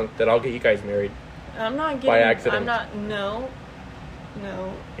so drunk that I'll get you guys married. I'm not getting. By accident. I'm not. No.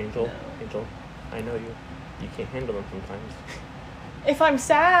 Angel, No. Angel, I know you. You can't handle them sometimes. If I'm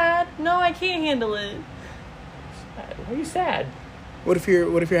sad, no, I can't handle it. Why are you sad? What if you're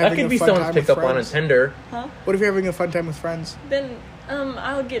That having could a be fun someone time to pick with up on a friends? Tinder. Huh? What if you're having a fun time with friends? Then,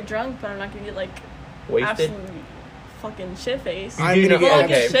 I'll get drunk, but I'm not gonna get like Wasted. absolutely fucking shit faced. You I'm do gonna know- get- Well, I'll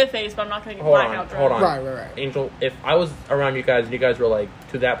okay. get shit faced, but I'm not gonna get Hold on, blackout hold drunk. on. Right. Angel, if I was around you guys and you guys were like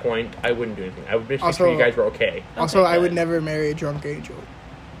to that point, I wouldn't do anything. I would make Also- sure you guys were okay. Also, Okay, I would good. never marry a drunk Angel.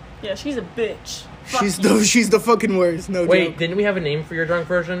 Yeah, she's a bitch. Fuck She's you. the fucking worst. No Wait, joke. didn't we have a name for your drunk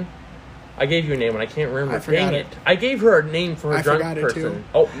version? I gave you a name and I can't remember. I forgot Dang it. it! I gave her a name for her I drunk forgot it, person. too.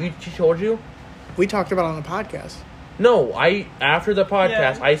 Oh, she told you? We talked about it on the podcast. No, after the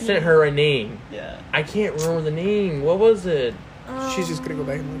podcast, Yeah, I sent yeah. her a name. Yeah. I can't remember the name. What was it? She's just gonna go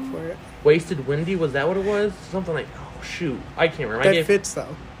back and look for it. Wasted Windy? Was that what it was? Something like, oh shoot, I can't remember. That fits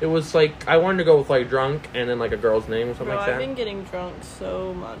though. It was like I wanted to go with like drunk and then like a girl's name or something Bro, like I've that. been getting drunk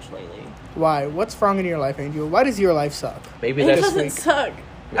so much lately. Why? What's wrong in your life, Angel? Why does your life suck? Maybe It that's doesn't week. suck.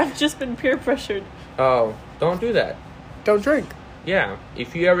 I've just been peer pressured. oh, don't do that. Don't drink. Yeah,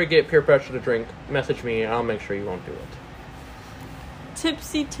 if you ever get peer pressure to drink, message me and I'll make sure you won't do it.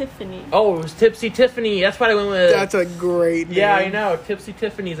 Tipsy Tiffany. Oh, it was Tipsy Tiffany. That's what I went with. That's a great name. Yeah, I know. Tipsy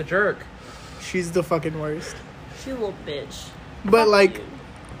Tiffany's a jerk. She's the fucking worst. She's a little bitch. But Fuck like, you.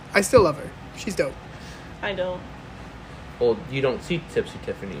 I still love her. She's dope. I don't. Well, you don't see Tipsy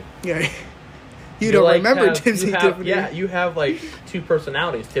Tiffany. Yeah. You don't like, remember have- Tipsy you have- Tiffany. Yeah, you have like two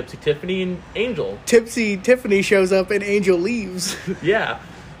personalities, Tipsy Tiffany and Angel. Tipsy Tiffany shows up and Angel leaves. Yeah.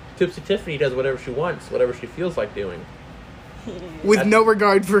 Tipsy Tiffany does whatever she wants, whatever she feels like doing. With That's- no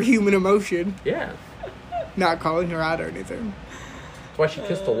regard for human emotion. Yeah. Not calling her out or anything. That's why she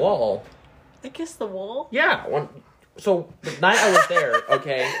kissed the wall. I kissed the wall? Yeah. So the night I was there,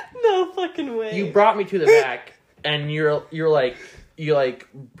 okay, No fucking way. you brought me to the back, and you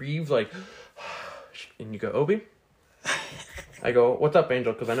breathe like, and you go, Obi. I go, what's up,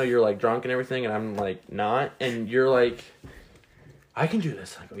 Angel? Because I know you're like drunk and everything, and I'm like not, and you're like, I can do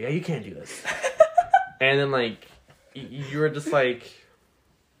this. I go, yeah, you can do this. And then like, you were just like,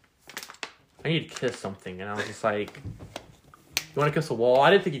 I need to kiss something, and I was just like, you want to kiss the wall?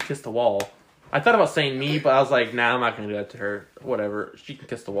 I didn't think you kissed the wall. I thought about saying me, but I was like, nah, I'm not going to do that to her. Whatever. She can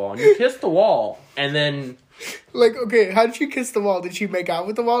kiss the wall. And you kissed the wall. And then, Like, okay, how did she kiss the wall? Did she make out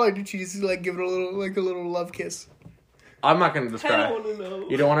with the wall, or did she just like give it a little love kiss? I'm not going to I describe. don't want to know.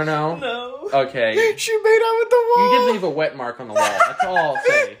 You don't want to know? No. Okay. She made out with the wall. You did leave a wet mark on the wall. That's all I'll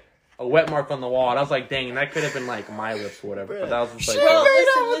say. A wet mark on the wall. And I was like, dang, that could have been like my lips or whatever. But that was just like, Bro, made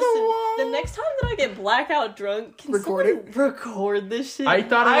out listen, with the listen. wall. The next time that I get blackout drunk, can Record someone record this shit? I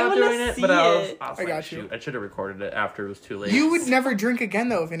thought about wanna doing it, see but I was I like, got you. shoot, I should have recorded it after it was too late. You would never drink again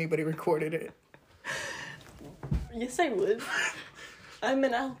though if anybody recorded it. Yes, I would. I'm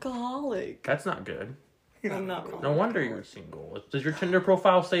an alcoholic. That's not good. I'm not wrong. No wonder you're single. Does your Tinder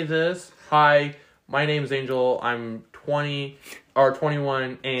profile say this? Hi, my name's Angel. I'm 20 or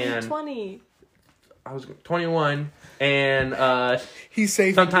 21 and 20. I was 21 and He's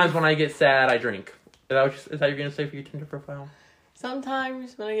safe. sometimes when I get sad, I drink. Is that what you're gonna say for your Tinder profile?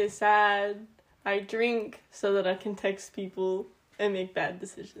 Sometimes when I get sad, I drink so that I can text people and make bad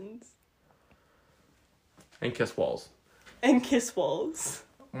decisions. And kiss walls. And kiss walls.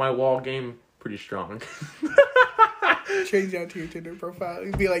 My wall game pretty strong. Change that to your Tinder profile.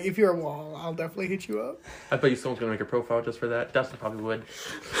 You'd be like, if you're a wall, I'll definitely hit you up. I bet you someone's gonna make a profile just for that. Dustin probably would.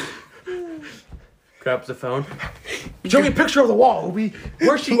 Grabs the phone. Show me a picture of the wall.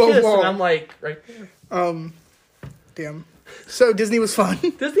 Where's she What kiss? wall? And I'm like, right there. Damn. So Disney was fun.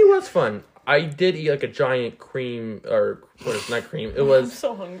 Disney was fun. I did eat like a giant cream, or what is not cream? It I'm was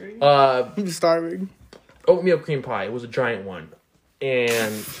so hungry. I'm starving. oatmeal cream pie. It was a giant one,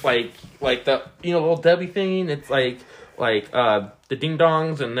 and like the little Debbie thing. It's like the ding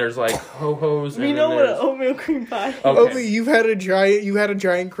dongs, and there's like ho hos. We know what an oatmeal cream pie is. Okay. Okay, you had a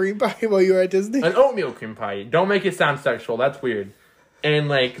giant cream pie while you were at Disney. An oatmeal cream pie. Don't make it sound sexual. That's weird. And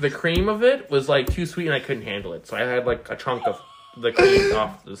like the cream of it was like too sweet, and I couldn't handle it. So I had like a chunk of the cream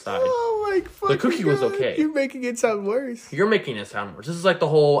off the side. Oh my fucking cookie was God. okay. You're making it sound worse. You're making it sound worse. This is like the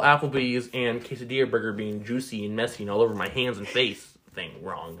whole Applebee's and quesadilla burger being juicy and messy and all over my hands and face thing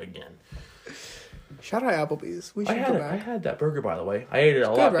wrong again. Shout out Applebee's. We should I go had back. that burger, by the way. I ate it a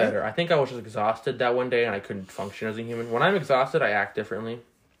It's lot good, right? better. I think I was just exhausted that one day and I couldn't function as a human. When I'm exhausted, I act differently.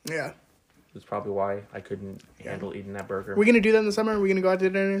 Yeah. That's probably why I couldn't handle eating that burger. We gonna do that in the summer? Are we gonna go out to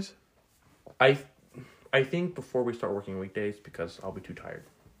dinners? I think before we start working weekdays because I'll be too tired.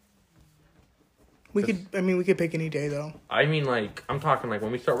 We could pick any day though. I mean, like, I'm talking like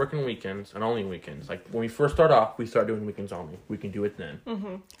when we start working weekends and only weekends. Like, when we first start off, we start doing weekends only. We can do it then.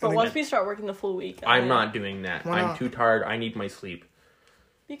 But once we start working the full week, I'm not doing that. Why I'm not? too tired. I need my sleep.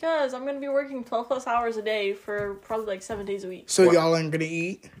 Because I'm going to be working 12 plus hours a day for probably like 7 days a week. So What? y'all aren't gonna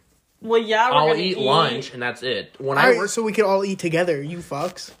eat? Well, yeah, we're I'll going to eat lunch and that's it. When I Alright, work, so we could all eat together, you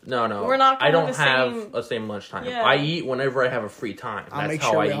fucks. no, We're not I gonna don't have have the a same lunchtime. Yeah. I eat whenever I have a free time. I'll That's make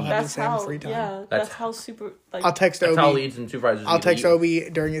how sure I we all eat. have- That's the same how, free time. yeah, That's- that's how super, like, I'll text That's Obi. how leads and supervisors. I'll need to text eat. Obi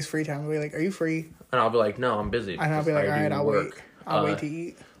during his free time. I'll be like, "Are you free?" and I'll be like, "No, I'm busy." And I'll be because like, I "All right, do I'll work." wait. I'll wait to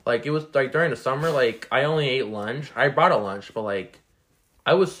eat." Like, it was like during the summer, like I only ate lunch. I brought a lunch, but like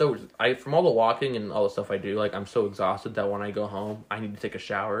I was from all the walking and all the stuff I do, like I'm so exhausted that when I go home, I need to take a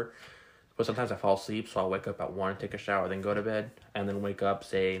shower. But sometimes I fall asleep, so I'll wake up at 1, take a shower, then go to bed, and then wake up,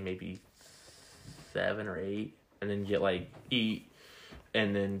 say maybe 7 or 8, and then eat,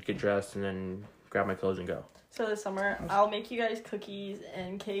 and then get dressed, and then grab my clothes and go. so this summer, I'll make you guys cookies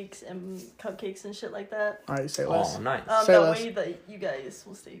and cakes and cupcakes and shit like that. All right, say less. Oh, nice. Say That less. way that you guys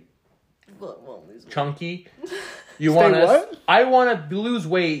won't lose weight. Chunky. You Say want what? I want to lose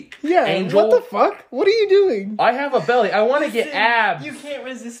weight. Yeah. Angel. What the fuck? What are you doing? I have a belly. I want to get Listen, abs. You can't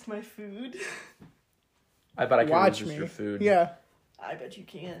resist my food. I bet I can Watch resist me. your food. Yeah. I bet you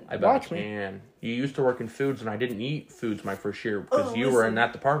can. I bet Watch I me. can. You used to work in foods, and I didn't eat foods my first year because Oh, you were in listen.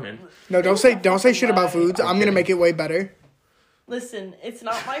 that department. No, don't say shit about foods. I'm I'm gonna kidding. make it way better. Listen, it's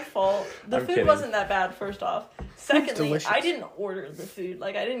not my fault. The I'm food kidding. wasn't that bad, first off. Secondly, delicious. I didn't order the food.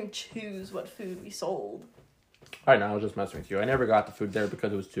 Like, I didn't choose what food we sold. I know, I was just messing with you. I never got the food there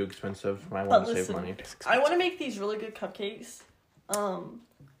because it was too expensive, and I wanted to save listen, money. I want to make these really good cupcakes.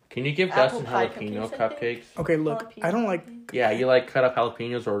 Can you give Apple Dustin pie jalapeno cupcakes, I think. cupcakes? Okay, look. Jalapeno I don't like. cupcake. Yeah, you like cut up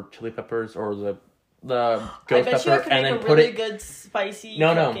jalapenos or chili peppers or the I ghost bet you I pepper could and make then a put really it. good spicy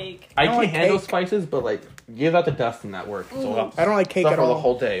No, no. cupcake. I don't can't like handle cake. spices, but like give that to Dustin that work. So I don't like cake stuff at for the all.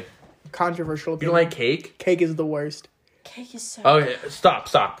 whole day. Controversial. You don't opinion. like cake? Cake is the worst. Cake is so Okay,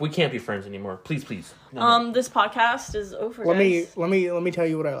 stop. We can't be friends anymore. Please. No. This podcast is over, Let guys. me tell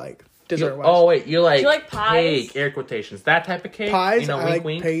you what I like. Dessert wise. Oh wait, you like, Do you like pies? cake? Air quotations. That type of cake. Pies. You know, I wink, like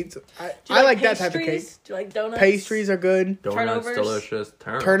wink. pastries. Do you I like that type of pastries? cake. Do you like donuts? Pastries are good. Donuts, Turnovers? delicious.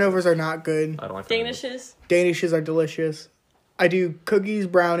 Turnovers are not good. I don't like turnovers. Danishes? Danishes are delicious. I do cookies,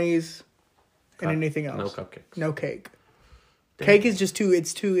 brownies, and anything No else. cupcakes. No cake. Damn. Cake is just too.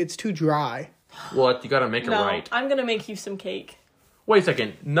 It's too dry. What? You gotta make it No, right. I'm gonna make you some cake. Wait a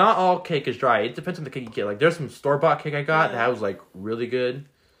second. Not all cake is dry. It depends on the cake you get. Like, there's some store-bought cake I got Yeah. that was, like, really good.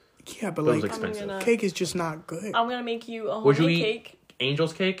 Yeah, but But it was like expensive. cake is just not good. I'm gonna make you a Would you homemade eat cake.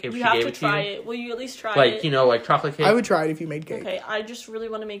 Angel's cake if You she have gave to it to try you? it. Will you at least try Like, it? you know, like chocolate cake? I would try it if you made cake. Okay, I just really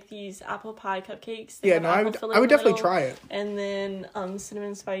want to make these apple pie cupcakes. They Yeah, have no, apple filling I would in the definitely middle, try it. And then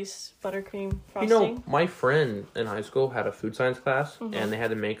cinnamon spice buttercream You frosting. know, my friend in high school had a food science class, Mm-hmm. and they had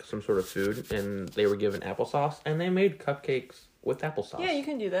to make some sort of food, and they were given applesauce, and they made cupcakes with applesauce. Yeah, you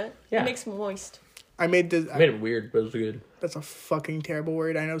can do that. Yeah. It makes moist. I made this. I made it weird, but it was good. That's a fucking terrible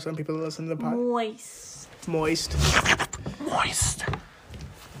word. I know some people that listen to the pod. Moist. Moist. Moist.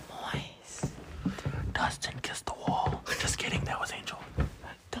 Dustin kissed the wall. Just kidding, that was Angel.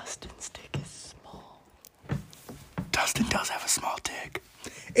 Dustin's dick is small. Dustin does have a small dick.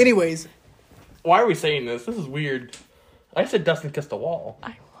 Anyways. Why are we saying this? This is weird. I said Dustin kissed the wall.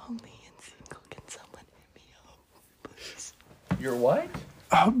 I'm lonely and single. Can someone hit me up, please? You're what?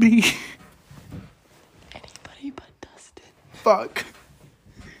 I'll be. Anybody but Dustin Fuck.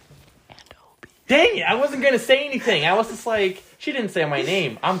 and Obi. Dang it, I wasn't going to say anything. I was just like, she didn't say my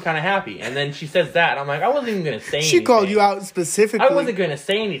name. I'm kind of happy. And then she says that. I'm like, I wasn't even going to say anything. She called you out specifically. I wasn't going to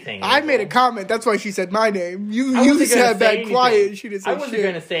say anything. I made a comment. That's why she said my name. You I wasn't gonna said say that anything. quiet. She didn't say I wasn't shit.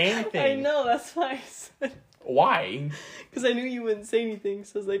 going to say anything. I know, that's why I said. Why? Because I knew you wouldn't say anything,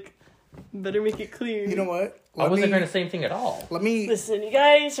 so I was like, better make it clear. You know what? I wasn't going to say anything at all. Let me. Listen, you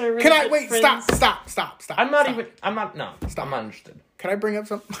guys are really Can I good wait? friends. Stop. I'm not stop. even, I'm not, no. Stop. I'm not interested. Can I bring up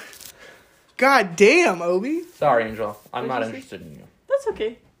something? God damn, Obi. Sorry, Angel. I'm not What'd you interested in you. That's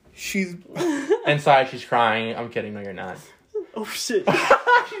okay. She's. Inside, she's crying. I'm kidding. No, you're not. Oh, shit.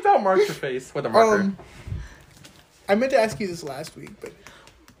 She's outmarked her face with a marker. I meant to ask you this last week, but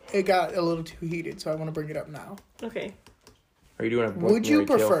it got a little too heated, so I want to bring it up now. Okay. Are you doing a Would you Mary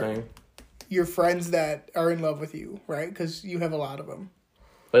Kay prefer- thing? Your friends that are in love with you, right? Because you have a lot of them.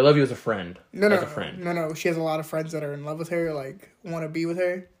 I love you as a friend. No, as a friend. No. She has a lot of friends that are in love with her, like want to be with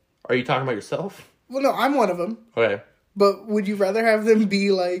her. Are you talking about yourself? Well, no, I'm one of them. Okay. But would you rather have them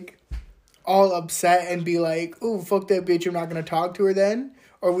be like all upset and be like, "Oh, fuck that bitch, I'm not gonna talk to her then,"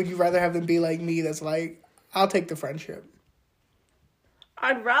 or would you rather have them be like me, that's like, "I'll take the friendship."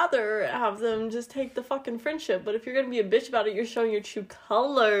 I'd rather have them just take the fucking friendship, but if you're gonna be a bitch about it, you're showing your true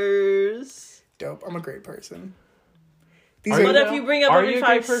colors. Dope. I'm a great person. These Are are you But if you bring up Are every you a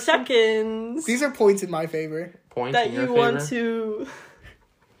 5 good person? seconds these are points in my favor. Points that in your you want favor? to...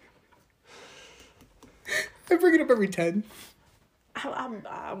 I bring it up every 10.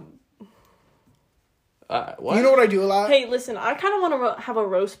 What? You know what I do a lot? Hey, listen, I kind of want to have a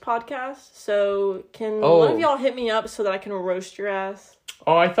roast podcast, so can Oh. one of y'all hit me up so that I can roast your ass?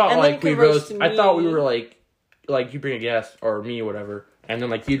 Oh, I thought And then like we you can roast roast. I thought we me. were like you bring a guest or me or whatever, and then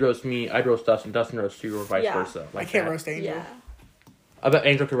like you'd roast me, I'd roast Dustin, Dustin roast you, or vice Yeah. versa. I Like can't that. roast Angel. Yeah. I bet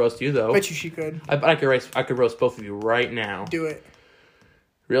Angel could roast you though. Bet you she could. I bet I could roast both of you right now. Do it.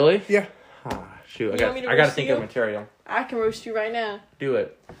 Really? Yeah. Ah, shoot, You want me to I gotta roast think you? of material. I can roast you right now. Do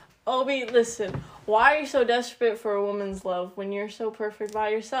it. Obi, listen. Why are you so desperate for a woman's love when you're so perfect by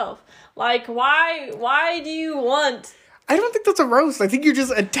yourself? Like, why do you want... I don't think that's a roast. I think you're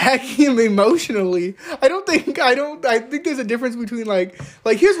just attacking him emotionally. I think there's a difference between like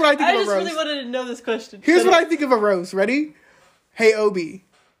here's what I think I of just a roast. really wanted to know this question. Here's what I think of a roast. Ready? Hey, Obi.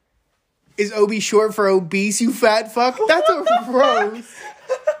 Is Obi short for obese, you fat fuck? That's a roast.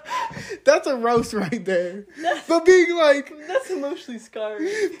 That's a roast right there. But being like, That's emotionally scarring.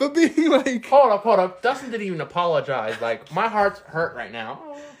 Hold up. Dustin didn't even apologize. Like, my heart's hurt right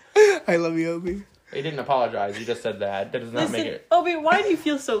now. I love you, Obi. He didn't apologize. He just said that. That does not make Listen, it. Obi, why do you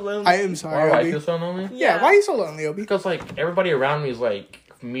feel so lonely? I am Why sorry, do I Obi. feel so lonely? Yeah, why are you so lonely, Obi? Because, like, everybody around me is, like,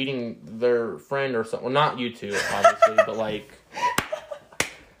 meeting their friend or something. Well, not you two, obviously, but, like,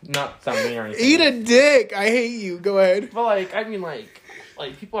 not something or anything. Eat a dick. I hate you. Go ahead. But, like, I mean, like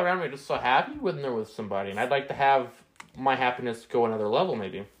people around me are just so happy when they're with somebody. And I'd like to have my happiness go another level,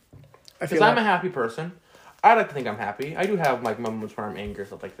 maybe. I Because feel I'm a happy person. I like to think I'm happy. I do have, like, moments where I'm angry or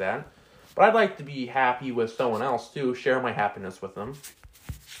stuff like that. But I'd like to be happy with someone else, too. Share my happiness with them.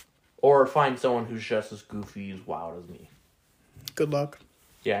 Or find someone who's just as goofy, as wild as me. good luck.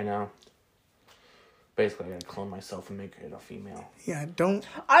 Yeah, I know. Basically, I gotta clone myself and make it a female. Yeah, don't.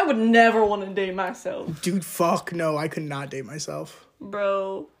 I would never want to date myself. Dude, fuck. No, I could not date myself.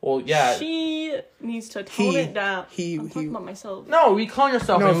 Bro. Well, yeah. She needs to tone it down. I'm talking he- about myself. No, you clone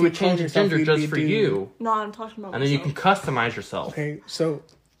yourself No, and if we you would clone change the yourself, gender you'd just be a for dude. you. No, I'm talking about And then you myself. can customize yourself. Okay, so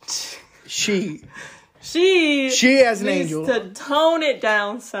she She as an needs angel. to tone it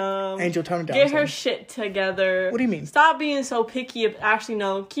down some. Angel, tone it down. Get her son. shit together. What do you mean? Stop being so picky. Actually,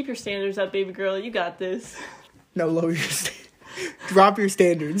 no. Keep your standards up, baby girl. You got this. No, lower your drop your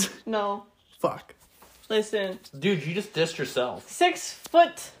standards. No. Fuck. Listen. Dude, you just dissed yourself. 6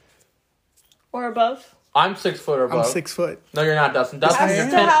 foot or above. I'm 6 foot or above. I'm 6 foot. No, you're not, Dustin. Dustin, Has you're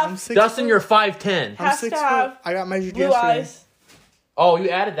to 10. have I'm 6 Dustin, foot. you're 5'10". I'm has 6 to foot. have I got measured blue yesterday. eyes. Oh, you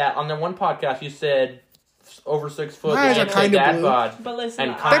added that. On the one podcast, you said over 6 foot. My eyes and are say kinda dad blue. bod. But listen,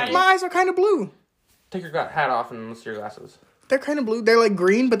 And My eyes are kind of blue. Take your hat off and let's see your glasses. They're kind of blue. They're like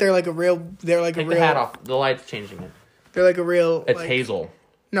green, but they're like a real. They're like Take a the real. hat off. The light's changing it. They're like a real. It's like, hazel.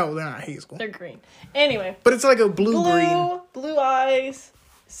 No, they're not hazel. They're green. Anyway. But it's like a blue-green. Blue eyes,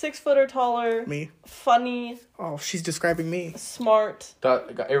 6 foot or taller. Me. Funny. Oh, she's describing me. Smart.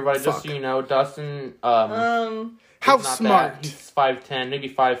 Everybody, just Fuck. so you know, Dustin. How is not smart? that. He's 5'10", maybe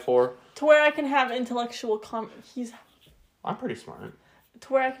 5'4". To where I can have intellectual I'm pretty smart.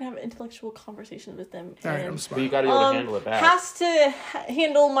 to where I can have intellectual conversations with them. All right, and, I'm But smart. you got to be able to handle it back. has to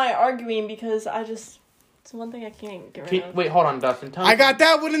handle my arguing because it's one thing I can't get rid of. Wait, hold on, Dustin. Tell me, I got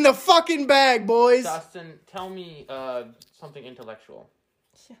that one in the fucking bag, boys. Dustin, tell me something intellectual.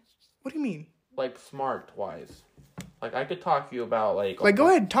 What do you mean? Like, smart-wise. Like, I could talk to you about, like... Go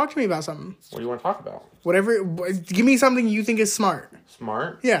ahead, talk to me about something. What do you want to talk about? Whatever. Give me something you think is smart.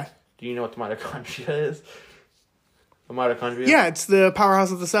 Smart? Yeah. Do you know what the mitochondria is? The mitochondria? Yeah, it's the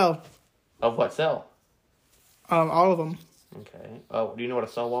powerhouse of the cell. Of what cell? All of them. Okay. Oh, do you know what a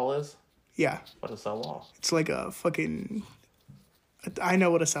cell wall is? Yeah. What's a cell wall? It's like a fucking... I know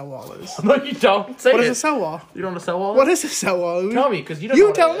what a cell wall is. No, you don't. Say What it. is a cell wall? You know what a cell wall is? What is a cell wall? Tell me, because you don't know You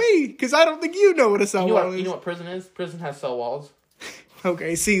what tell it is. me, because I don't think you know what a cell wall is. You know what prison is? Prison has cell walls.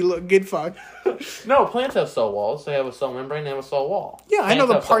 Okay, see, look, get fucked. No, plants have cell walls. They have a cell membrane, they have a cell wall. Yeah, I know Plants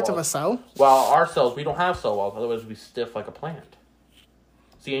the have cell parts of a walls. cell. Well, our cells, we don't have cell walls. Otherwise, we'd be stiff like a plant.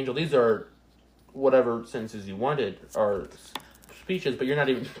 See, Angel, these are whatever sentences you wanted, or speeches, but you're not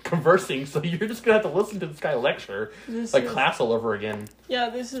even conversing, so you're just going to have to listen to this guy lecture, class all over again. Yeah,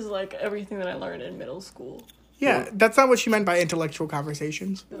 this is like everything that I learned in middle school. Yeah, that's not what she meant by intellectual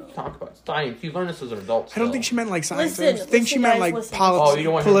conversations. Talk about science. You learn this as an adult. I don't still. think she meant like science. Listen, I think she listen, meant guys, like listen. Oh, you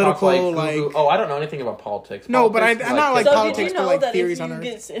don't want political, him to talk like, like... oh, I don't know anything about politics. No, but Politics, I'm not like So politics, did you but know like that theories if on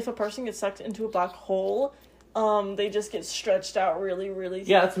Earth. if a person gets sucked into a black hole, they just get stretched out really, really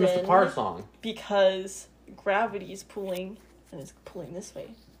Yeah, that's a thin Mr. Parr song. because gravity is pulling and it's pulling this way.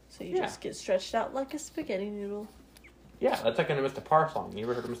 So you just get stretched out like a spaghetti noodle. Yeah, that's like in a Mr. Parr song. You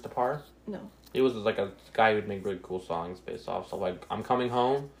ever heard of Mr. Parr? No. He was like a guy who'd make really cool songs based off. So like, I'm Coming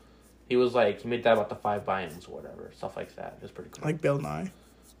Home. He was like, he made that about the 5 biomes or whatever. Stuff like that. It was pretty cool. Like Bill Nye.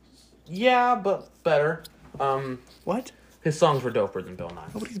 Yeah, but better. What? His songs were doper than Bill Nye.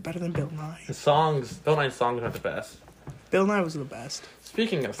 Nobody's better than Bill Nye. Bill Nye's songs aren't the best. Bill Nye was the best.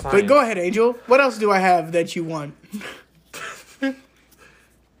 Speaking of science. But go ahead, Angel. What else do I have that you want?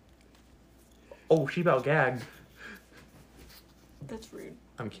 Oh, she about gagged. That's rude.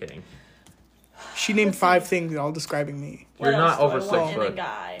 I'm kidding. She named 5 things, all describing me. You're What not else do over I 6 want in a foot.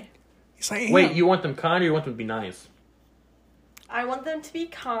 guy? Yes, I am. Wait, you want them kind or you want them to be nice? I want them to be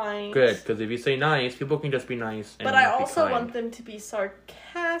kind. Good, because if you say nice, people can just be nice. And But I not be also kind. want them to be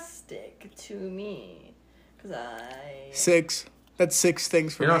sarcastic to me. Because 6. That's 6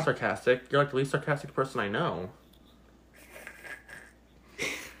 things for You're me. not sarcastic. You're like the least sarcastic person I know.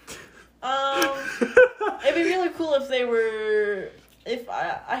 It'd be really cool if they were... If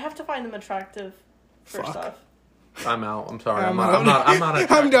I have to find them attractive, first Fuck. off. I'm out. I'm sorry. I'm I'm not an I'm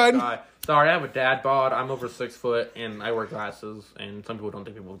attractive done. guy. Sorry, I have a dad bod. I'm over 6 foot, and I wear glasses. And some people don't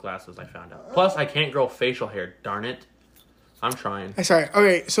think people with glasses. I found out. Plus, I can't grow facial hair. Darn it. I'm trying. Sorry.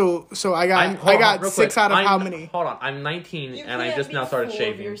 Okay, so I got Hold on, real 6 quick. out of I'm- how many? Hold on. I'm 19, You and I can't just be now started full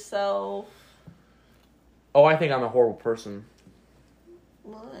shaving. Of yourself. Oh, I think I'm a horrible person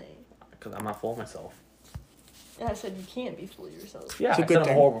Why? because I'm not full of myself. Yeah, I said you can't be full of yourself. Yeah, It's a I good said I'm a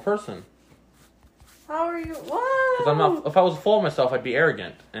thing. horrible person. How are you? What? Because I'm not. If I was full of myself, I'd be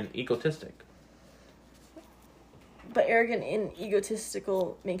arrogant and egotistic. But arrogant and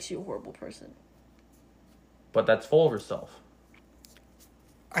egotistical makes you a horrible person. But that's full of yourself.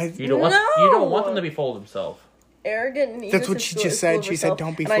 You don't No! want. You don't want them to be full of themselves. Arrogant and That's what she egotistical just is said. full of She said, yourself,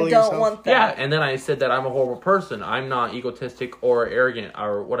 "Don't be and full I of don't yourself." want that. Yeah, and then I said that I'm a horrible person. I'm not egotistic or arrogant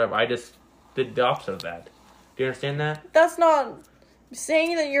or whatever. I just did the opposite of that. Do you understand that? That's not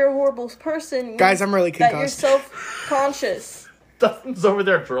saying that you're a horrible person. Guys, I'm really that you're concussed. self-conscious. Dustin's over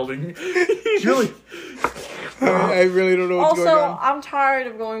there drilling. He's really. I really don't know what's Also, going on. I'm tired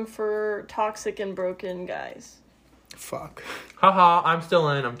of going for toxic and broken guys. Fuck. Haha, I'm still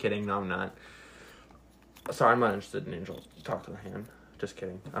in. I'm kidding. No, I'm not. Sorry, I'm not interested in Angel. Talk to the hand. Just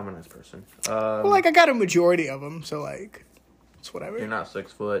kidding. I'm a nice person. Well, like, I got a majority of them, so, like, it's whatever. You're not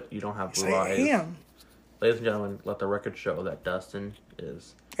 6 foot. You don't have Yes, blue I eyes. am. Ladies and gentlemen, let the record show that Dustin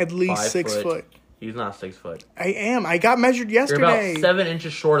is At least 5 6 foot. He's not 6 foot. I am. I got measured You're yesterday. about 7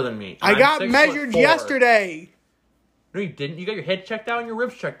 inches shorter than me. I I'm got 6'4". measured yesterday. No, you didn't. You got your head checked out and your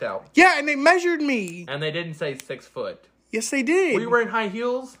ribs checked out. Yeah, and they measured me. And they didn't say 6 foot. Yes, they did. Were you wearing high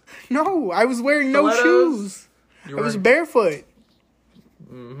heels? No, I was wearing no Stilettos? shoes. You I was wearing- barefoot.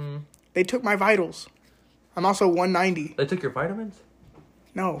 Mm-hmm. They took my vitals. I'm also 190. They took your vitamins?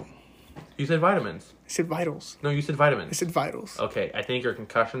 No. You said vitamins. I said vitals. No, you said I vitamins. said vitals. Okay, I think your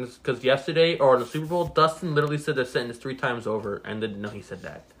concussions. Because yesterday, or the Super Bowl, Dustin literally said the sentence 3 times over and didn't know he said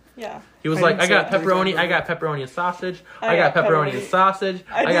that. Yeah. He was I like, didn't I got say it 3 pepperoni, times I got pepperoni and sausage, I got pepperoni and sausage,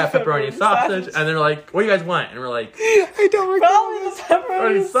 I got pepperoni and sausage. And they're like, what do you guys want? And we're like, I don't remember Probably this. the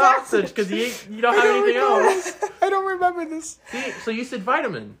pepperoni and sausage. because you don't have anything else. I don't remember this. See, so you said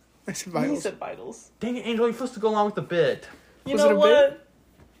vitamin. I said He vitals. said vitals. Dang it, Angel, you're supposed to go along with the bit. You Was know it a what?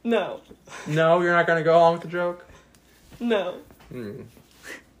 No. No, you're not going to go along with the joke? No.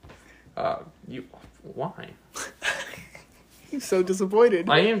 Why? I'm so disappointed.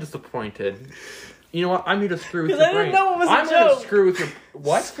 I am disappointed. You know what? I'm here to screw with your 'Cause I brain. didn't know it was a I'm here to joke. screw with your...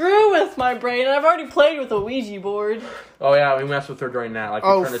 What? Screw with my brain. I've already played with a Ouija board. Oh, yeah, we messed with her during that. Like, we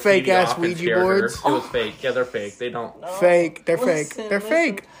Oh, turned the fake TV ass off and Ouija scared her. boards. It was fake. Yeah, they're fake. They don't... No. Fake. They're fake. Listen, They're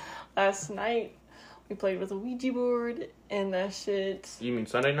fake. Last night, we played with a Ouija board, and that shit. You mean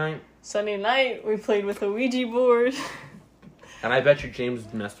Sunday night? Sunday night, we played with a Ouija board. And I bet you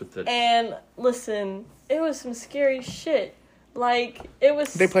James messed with it. And listen, it was some scary shit. Like, it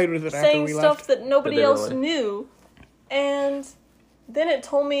was They played with it after saying we stuff left. that nobody Did they else really? knew. And then it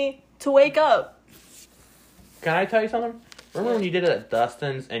told me to wake up. Can I tell you something? Remember when you did it at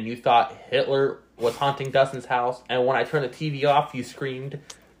Dustin's and you thought Hitler was haunting Dustin's house? And when I turned the TV off, you screamed?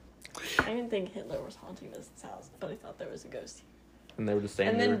 I didn't think Hitler was haunting this house, but I thought there was a ghost. And they were just saying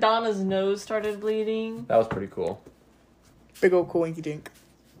And then Donna's nose started bleeding. that was pretty cool. Big old coinky dink.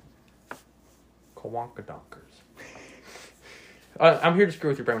 Kawankadonkers. I'm here to screw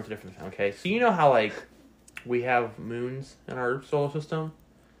with your brain with a different thing, okay? So you know how, like, we have moons in our solar system?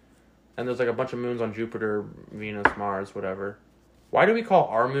 And there's, like, a bunch of moons on Jupiter, Venus, Mars, whatever. Why do we call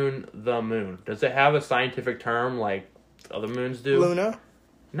our moon the moon? Does it have a scientific term like other moons do? Luna?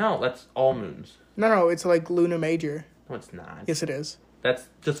 No, that's all moons. No, it's like Luna Major. No, it's not. Yes, it is. That's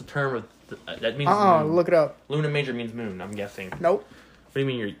just a term of... that means moon. Look it up. Luna Major means moon, I'm guessing. Nope. What do you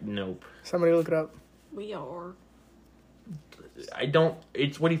mean you're... Nope. Somebody look it up. We are. I don't...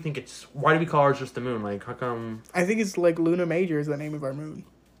 It's... What do you think it's... Why do we call ours just the moon? Like, how come... I think it's like Luna Major is the name of our moon.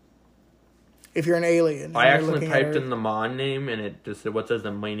 If you're an alien. I and you're actually looking at typed Earth. in the Mon name, and it just said, what does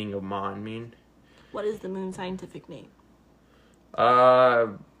the meaning of Mon mean? What is the moon's scientific name?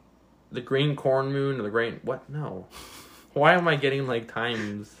 The green corn moon, or the green... What? No. Why am I getting, like,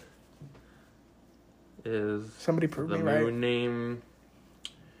 times? Is... Somebody prove the me moon right. name...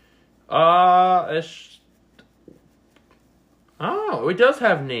 Oh, it does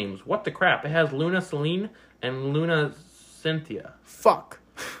have names. What the crap? It has Luna Celine and Luna Cynthia. Fuck.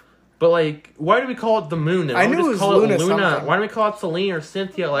 But, like, why do we call it the moon? Then? I Why don't knew we it just was call Luna it Luna. something. Why don't we call it Celine or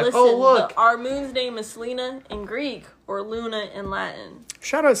Cynthia? Like, Listen, oh, look. our moon's name is Selena in Greek or Luna in Latin.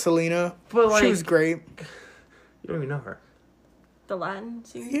 Shout out Selena. But, like, She was great. You don't even know her. The Latin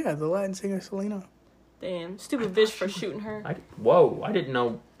singer? Yeah, the Latin singer Selena. Damn. Stupid bitch for shooting her. Whoa, I didn't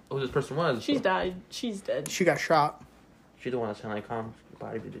know who this person was. She's died. She's dead. She got shot. She's the one that sang like Con.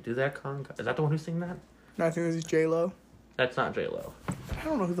 Body, did you do that, Con? Is that the one who sang that? No, I think it was J-Lo. That's not J-Lo. I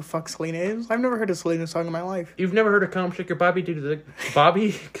don't know who the fuck Selena is. I've never heard a Selena song in my life. You've never heard of Come Shake Your Bobby do the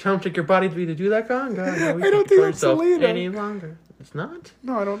Bobby? Come Shake Your Body to do that, Con? God, no, we I don't can't think control that's yourself Selena. any longer. It's not?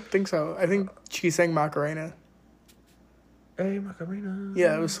 No, I don't think so. I think she sang Macarena. Hey, Macarena.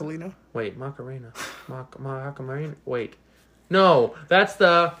 Yeah, it was Selena. Wait, Macarena. Macarena. Wait. No, that's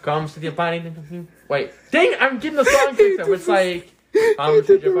the Come Shake Your Body. Wait. Dang, I'm getting the song mixed up. It's like... Come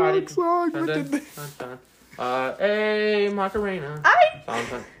Shake Your Body. Song, Dun, what dun, did they- dun, dun. Hey, Macarena. I.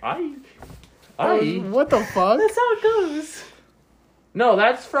 What the fuck? That's how it goes. No,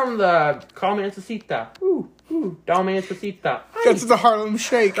 that's from the Dame Espacita. Dame Espacita. That's the Harlem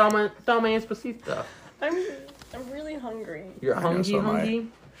Shake. Dame Espacita. I'm really hungry. You're I know, so am I. hungry?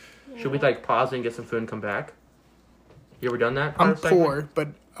 Should we, like, pause and get some food and come back? You ever done that? I'm for a segment? poor, but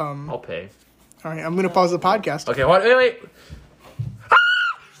I'll pay. all right, I'm gonna pause the podcast. Okay, wait.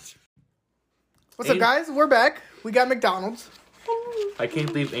 What's up, guys? We're back. We got McDonald's. I can't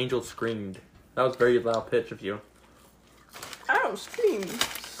believe Angel screamed. That was very loud pitch of you. I don't scream.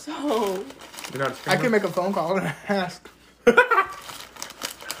 So. You're not I screaming? can make a phone call and ask.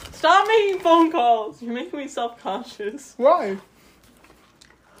 Stop making phone calls. You're making me self-conscious. Why?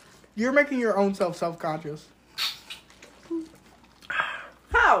 You're making your own self-conscious.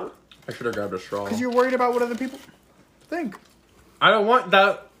 How? I should have grabbed a straw. Because you're worried about what other people think. I don't want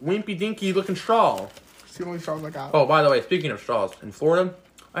that wimpy dinky looking straw. It's the only straws I got. Oh, by the way, speaking of straws, in Florida,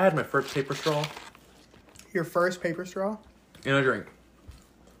 I had my first paper straw Your first paper straw? in a drink.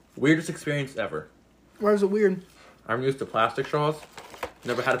 Weirdest experience ever. Why was it weird? I'm used to plastic straws.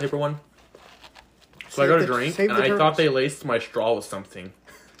 Never had a paper one. So I got a drink, save and the I turds. thought they laced my straw with something.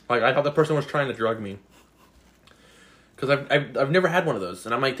 Like, I thought the person was trying to drug me. Because I've never had one of those.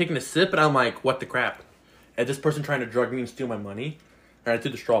 And I'm, like, taking a sip, and I'm like, what the crap? And this person trying to drug me and steal my money? And I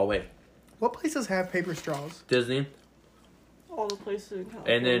threw the straw away. What places have paper straws? Disney. All the places in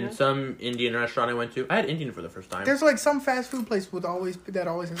California. And then some Indian restaurant I went to. I had Indian for the first time. There's like some fast food place that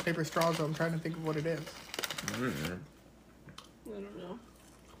always has paper straws. So I'm trying to think of what it is. Mm-hmm. I don't know.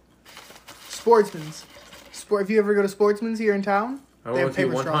 Sportsman's. If you ever go to Sportsman's here in town, I they have went to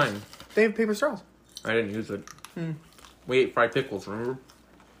paper one straws. time. They have paper straws. I didn't use it. Hmm. We ate fried pickles, remember?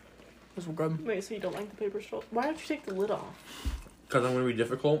 Those were good. Wait, so you don't like the paper straw? Why don't you take the lid off? Because I'm going to be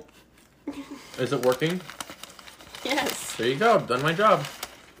difficult. Is it working? Yes. There you go. I've done my job.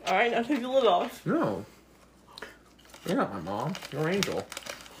 Alright, now take the lid off. No. You're not my mom. You're an angel.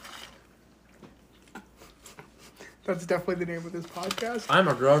 That's definitely the name of this podcast. I'm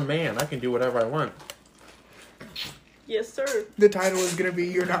a grown man. I can do whatever I want. Yes, sir. The title is gonna be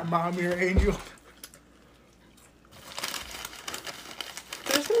 "You're Not Mom, You're an Angel."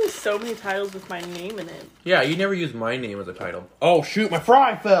 There's gonna be so many titles with my name in it. Yeah, you never use my name as a title. Oh, shoot. My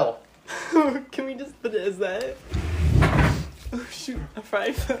fry fell. Can we just put it as that? Oh, shoot. A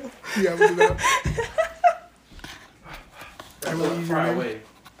fry fell. Yeah, we'll do that. I will use your Fry name. away.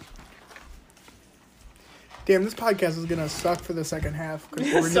 Damn, this podcast is gonna suck for the second half because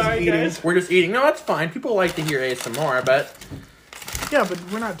we're just Sorry, eating. guys. We're just eating. No, that's fine. People like to hear ASMR, I bet. Yeah, but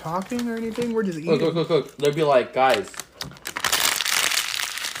we're not talking or anything. We're just eating. Look. They'll be like, guys.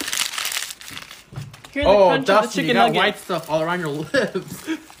 Hear the Oh, crunch of the Dustin, you chicken got nugget. white stuff all around your lips.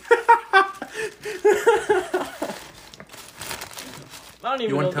 I don't even You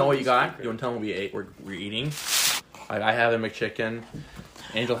know want to tell what that you got? secret. You want to tell them what we ate? We're eating. I have a McChicken.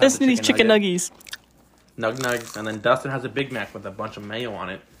 Angel has Listen a to these chicken nugget. nuggies. Nugs. And then Dustin has a Big Mac with a bunch of mayo on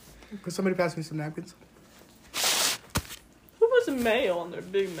it. Could somebody pass me some napkins? Who puts mayo on their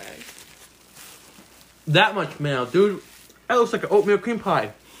Big Mac? That much mayo. Dude, that looks like an oatmeal cream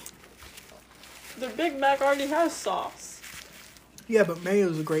pie. Their Big Mac already has sauce. Yeah, but mayo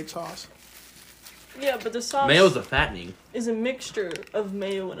is a great sauce. Yeah, but the sauce Mayo's a fattening. is a mixture of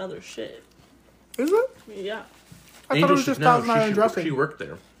mayo and other shit. Is it? Yeah. I Angel thought it was should just know. Thousand Island She dressing. worked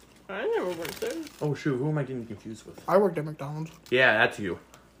there. I never worked there. Oh, shoot. Who am I getting confused with? I worked at McDonald's. Yeah, that's you.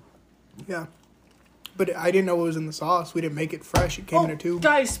 Yeah. But I didn't know it was in the sauce. We didn't make it fresh. It came in a tube.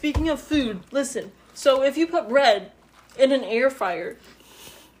 Guys, speaking of food, listen. So if you put bread in an air fryer,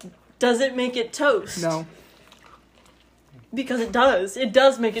 does it make it toast? No. Because it does. It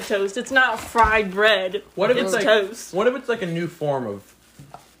does make it toast. It's not fried bread. What if it's it's like toast? What if it's like a new form of,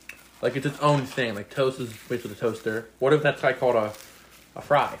 like it's its own thing? Like toast is mixed with a toaster. What if that's like called a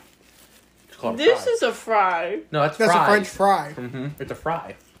fry? It's called a This fry. is a fry. No, that's That's fries. a French fry. Mm-hmm. It's a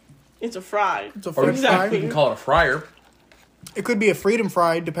fry. It's a fry. It's a Or French Exactly. you can fry. call it a fryer. It could be a freedom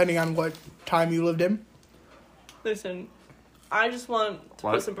fry, depending on what time you lived in. Listen, I just want to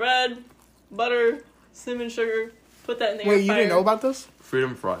What? put some bread, butter, cinnamon sugar, put that in the air Wait, you fryer. didn't know about this?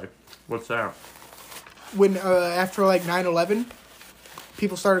 Freedom fry. What's that? When after like 9/11,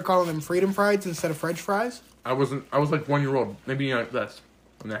 people started calling them freedom fries instead of French fries. I was like 1 year old, maybe less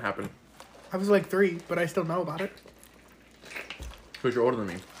when that happened. I was like 3, but I still know about it. Because you're older than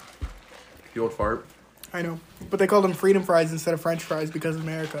me. You old fart. I know, but they called them freedom fries instead of French fries because of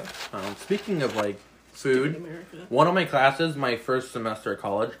America. Speaking of like In food, America. one of my classes, my first semester at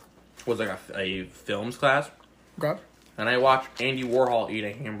college, was like a films class, Okay. and I watched Andy Warhol eat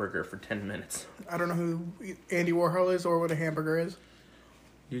a hamburger for 10 minutes. I don't know who Andy Warhol is or what a hamburger is.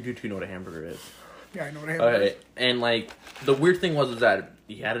 You do too know what a hamburger is. Yeah, I know what a hamburger Okay, and like the weird thing was that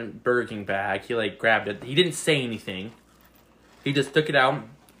he had a Burger King bag. He like grabbed it. He didn't say anything. He just took it out,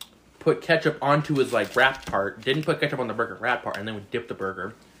 put ketchup onto his like wrap part. Didn't put ketchup on the burger wrap part, and then would dip the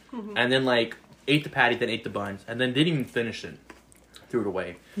burger, and then like ate the patty, then ate the buns, and then didn't even finish it. Threw it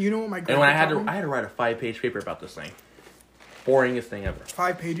away. is. You know what my And grandpa when I had taught me? to write a 5-page paper about this thing. Boringest thing ever.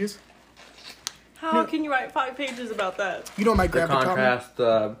 5 pages. How can you write 5 pages about that? You know what my The grandpa taught me? contrast,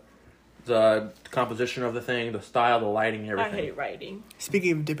 the composition of the thing, the style, the lighting, everything. I hate writing.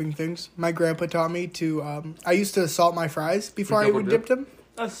 Speaking of dipping things, my grandpa taught me to. I used to salt my fries before I Double would dip? dip them.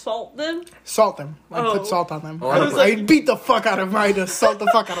 Assault them? Salt them. I'd Oh. put salt on them. Oh, I was I'd like- beat the fuck out of mine to salt the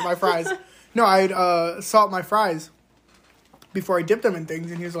fuck out of my fries. No, I'd salt my fries before I dip them in things,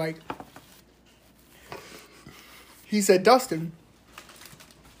 and he was like, he said, Dustin,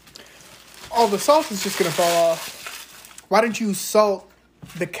 all the salt is just gonna fall off. Why don't you salt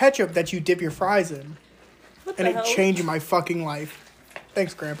the ketchup that you dip your fries in? What And the it hell? changed my fucking life.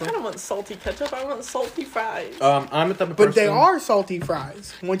 Thanks, Grandpa. I don't want salty ketchup. I want salty fries. I'm the type of person. But they are salty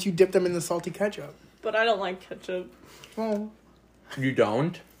fries once you dip them in the salty ketchup. But I don't like ketchup. Well, You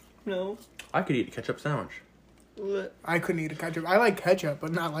don't? No. I could eat a ketchup sandwich. Blech. I couldn't eat a ketchup. I like ketchup,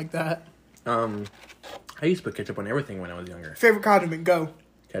 but not like that. I used to put ketchup on everything when I was younger. Favorite condiment, go.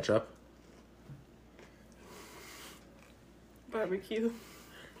 Ketchup. Barbecue.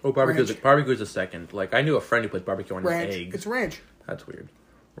 Oh, barbecue's Ranch. barbecue's a second. Like, I knew a friend who put barbecue on Ranch. his eggs. It's ranch. That's weird.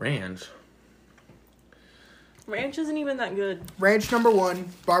 Ranch. Ranch isn't even that good. Ranch number 1,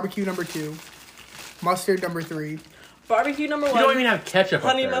 barbecue number 2, mustard number 3. Barbecue number You 1. don't even have ketchup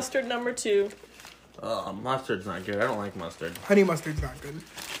Honey up there. mustard number 2. Mustard's not good. I don't like mustard. Honey mustard's not good.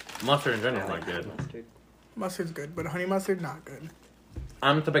 Mustard in general is not good. Mustard. Mustard's good, but honey mustard not good.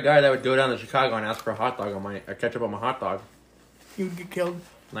 I'm the type of guy that would go down to Chicago and ask for a hot dog on my ketchup on my hot dog, You would get killed.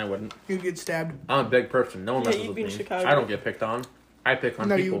 and I wouldn't. You'd get stabbed. I'm a big person. No one Yeah, messes you'd with be in me. Chicago. I don't get picked on. I pick on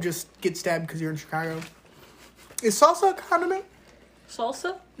No, people. you would just get stabbed because you're in Chicago. Is salsa a condiment?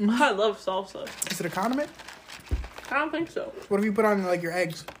 Salsa? Mm-hmm. I love salsa. Is it a condiment? I don't think so. What if you put on, like, your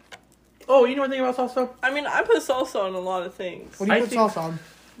eggs? Oh, you know one thing about salsa? I mean, I put salsa on a lot of things. What do you I put think- salsa on?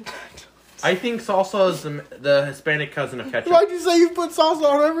 I think salsa is the Hispanic cousin of ketchup. Why'd you say you put salsa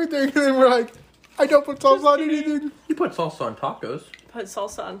on everything? And then we're like, I don't put salsa on anything. You put salsa on tacos. Put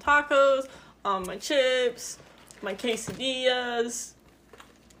salsa on tacos, on my chips, my quesadillas.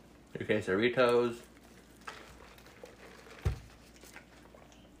 Your quesaritos.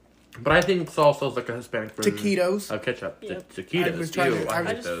 But I think salsa is like a Hispanic version Taquitos. of ketchup. Yep. Taquitos. I was trying Ew, to- I I I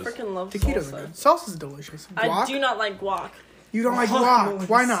hate just those. freaking love Taquitos salsa. are good. Salsa's delicious. I Guac? do not like guac. You don't like Oh, guac.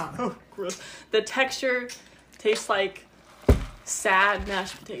 Why it's not? so gross. The texture tastes like sad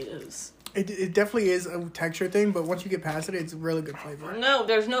mashed potatoes. It definitely is a texture thing, but once you get past it, it's a really good flavor. No,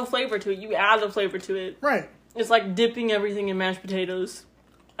 there's no flavor to it. You add the flavor to it. Right. It's like dipping everything in mashed potatoes.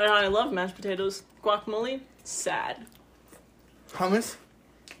 And I love mashed potatoes. Guacamole, sad. Hummus?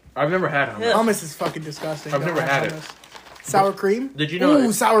 I've never had hummus. Yeah. Hummus is fucking disgusting. I've Don't never have had it. hummus. Sour cream? Did you know?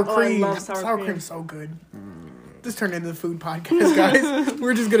 Ooh, sour Oh, I cream. love sour cream. cream's so good. This turned into the food podcast, guys.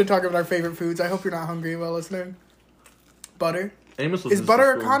 We're just going to talk about our favorite foods. I hope you're not hungry while listening. Butter. Amos Is listens butter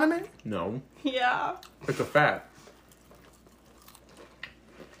to a food. condiment? No. Yeah. It's a fat.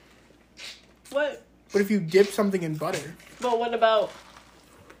 What? What if you dip something in butter? But what about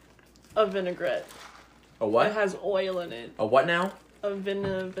a vinaigrette? A It what? has oil in it. A what now? A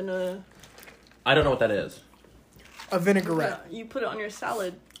I don't know what that is. A vinaigrette. You put it on your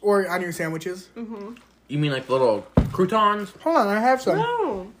salad. Or on your sandwiches. Mm-hmm. You mean like little croutons? Hold on, I have some.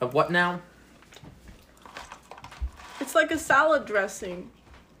 No. Of what now? It's like a salad dressing,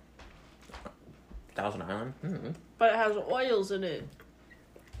 Thousand Island? but it has oils in it.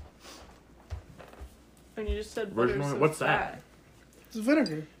 And you just said butter. Original- So what's fat. that? It's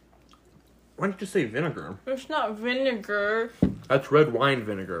vinegar. Why didn't you say vinegar? It's not vinegar. That's red wine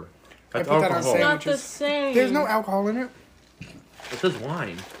vinegar. That's I put that on alcohol. It's not Sandwiches. the same. There's no alcohol in it. It says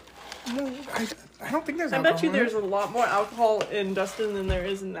wine. No, I don't think there's I alcohol bet you in there's it. a lot more alcohol in Dustin than there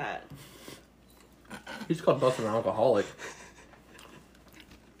is in that. He's called Dustin an alcoholic.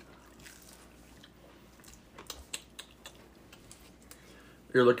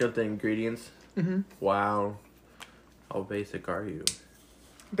 You're looking at the ingredients? Mm-hmm. Wow. How basic are you?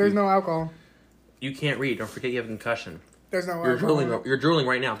 There's no alcohol. You can't read. Don't forget you have a concussion. There's no You're alcohol. drooling. You're drooling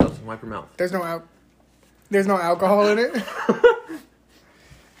right now. Dustin, wipe your mouth. There's no alcohol in it.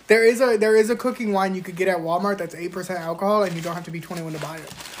 There is a cooking wine you could get at Walmart that's 8% alcohol, and you don't have to be 21 to buy it.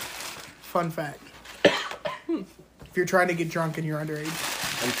 Fun fact. If you're trying to get drunk and you're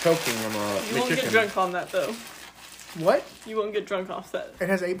underage. I'm choking on You won't get drunk on that though. What? You won't get drunk off that. It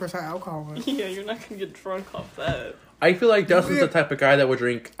has 8% alcohol in it. Yeah, you're not gonna get drunk off that. I feel like Dustin's could the type of guy that would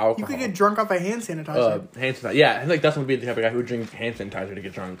drink alcohol. You could get drunk off a hand sanitizer. hand sanitizer. Yeah, I feel like Dustin would be the type of guy who would drink hand sanitizer to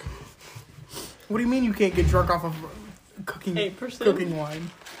get drunk. What do you mean you can't get drunk off of cooking 8%? wine?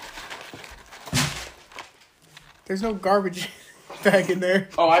 There's no garbage bag in there.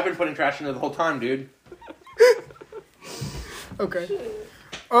 Oh, I've been putting trash in there the whole time, dude. Okay.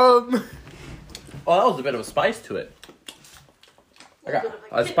 Oh, that was a bit of a spice to it. I got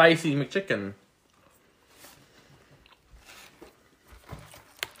a spicy McChicken.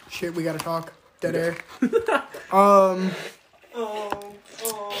 Shit, we gotta talk. Dead air.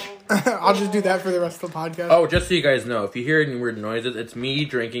 I'll just do that for the rest of the podcast. Oh, just so you guys know, if you hear any weird noises, it's me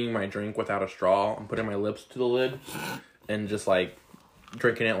drinking my drink without a straw. I'm putting my lips to the lid and just like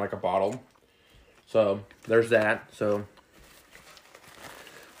drinking it like a bottle. So there's that. So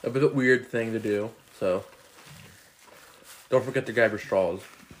a bit weird thing to do. So don't forget to grab your straws.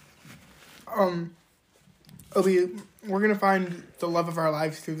 Obi, we're gonna find the love of our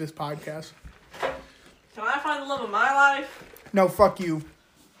lives through this podcast. Can I find the love of my life? No, fuck you.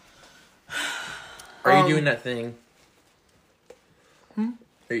 Are you doing that thing?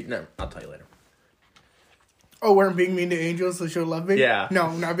 Are Hey, no, I'll tell you later. Oh, where I'm being mean to Angel so she'll love me? Yeah. No,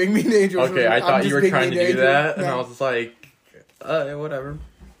 I'm not being mean to Angel. Okay, I thought you were trying to do Angel. that, and No. I was just like, whatever.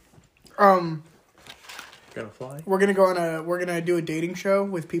 Gonna fly? We're gonna do a dating show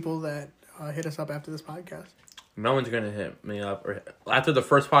with people that hit us up after this podcast. No one's gonna hit me up. Or after the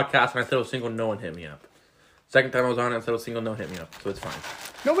first podcast, when I said I was single, no one hit me up. Second time I was on it, I said I was single, no one hit me up. So it's fine.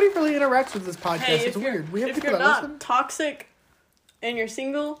 Nobody really interacts with this podcast. Hey, It's weird. We have if people you're that not listen. toxic and you're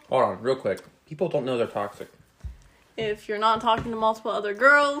single, Hold on, real quick. People don't know they're toxic. if you're not talking to multiple other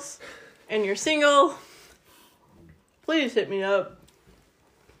girls and you're single, please hit me up.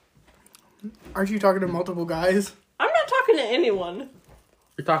 Aren't you talking to multiple guys? I'm not talking to anyone.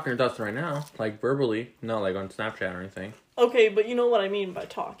 You're talking to Dustin right now, like verbally, not like on Snapchat or anything. Okay, but you know what I mean by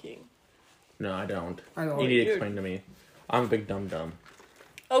talking. No, I don't. I don't. You need to You're- explain to me. I'm a big dum-dum.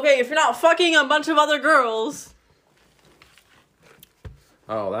 Okay, if you're not fucking a bunch of other girls.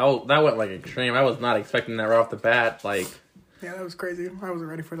 Oh, that went like extreme. I was not expecting that right off the bat. Like, Yeah, that was crazy. I wasn't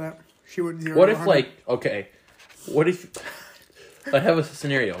ready for that. She went 0 what to if 100. like, okay, what if I have a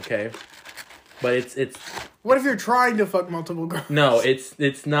scenario, okay? But it's What if you're trying to fuck multiple girls? no,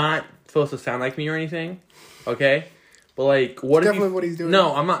 it's not supposed to sound like me or anything, okay? But like, what if Definitely you, what he's doing.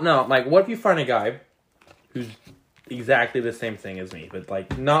 No, I'm not. No, like, what if you find a guy who's exactly the same thing as me, but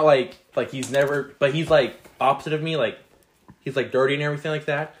like not like he's never, but he's like opposite of me, like he's like dirty and everything like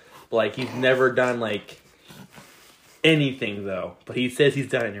that, but like he's never done like anything though, but he says he's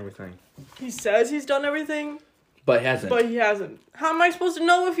done everything, He says he's done everything, but hasn't. but he hasn't. How am I supposed to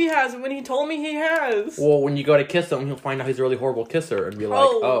know if he hasn't when he told me he has? Well, when you go to kiss him, he'll find out he's a really horrible kisser and be like,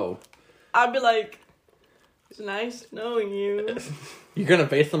 oh. I'd be like, it's nice knowing you. You're gonna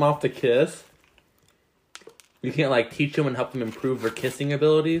base them off the kiss? You can't like teach them and help them improve their kissing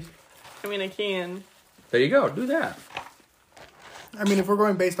abilities? I mean, I can. There you go, do that. I mean, if we're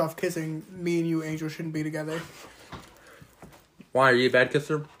going based off kissing, me and you, Angel, shouldn't be together. Why, are you a bad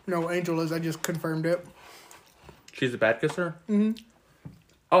kisser? No, Angel is. I just confirmed it. She's a bad kisser? Mm-hmm.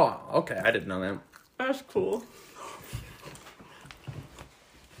 Oh, okay, I didn't know that. That's cool.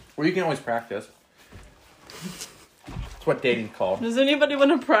 Well, you can always practice. That's what dating's called. Does anybody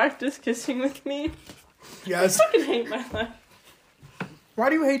want to practice kissing with me? Yes. I fucking hate my life. Why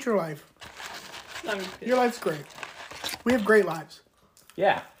do you hate your life? I'm kidding. Your life's great. We have great lives.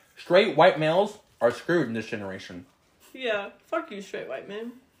 Yeah, straight white males are screwed in this generation. Yeah, fuck you, straight white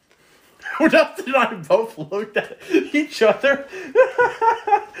man. Dustin and I both looked at each other.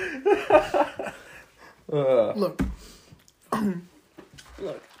 Look,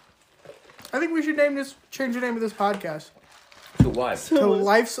 Look. I think we should change the name of this podcast To what? to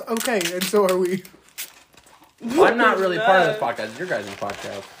Life's Okay, and so are we. I'm not really part of this podcast. It's your guys'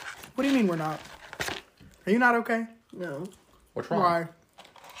 podcast. What do you mean we're not? Are you not okay? No. What's wrong? Why?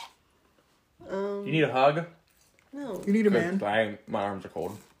 You need a hug? No. You need a Good. man. My arms are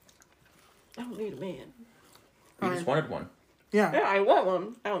cold. I don't need a man. You just wanted one. Yeah. Yeah, I want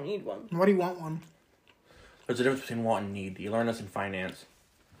one. I don't need one. Why do you want one? There's a difference between want and need. You learn this in finance.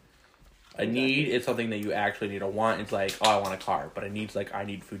 A need is something that you actually need. A want is like, oh, I want a car. But a need's like, I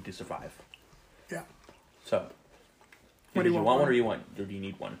need food to survive. Yeah. So, What do do you you want want? one or do you want? Or do you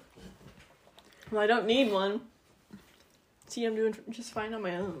need one? Well, I don't need one. See, I'm doing just fine on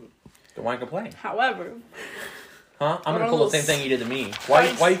my own. Then why complain? However, Huh? I'm I gonna want pull a the same little thing you did to me.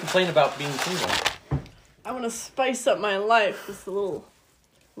 Why spice. you complain about being single? I want to spice up my life with a little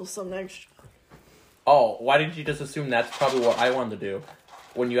something extra. Oh, why didn't you just assume that's probably what I wanted to do?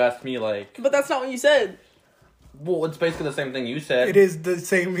 When you asked me, like, But that's not what you said. well, it's basically the same thing you said. It is the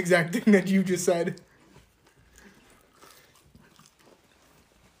same exact thing that you just said.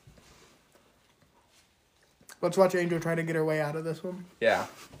 Let's watch Angel try to get her way out of this one. Yeah.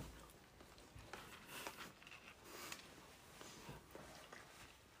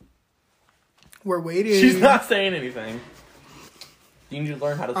 We're waiting. She's not saying anything. You need to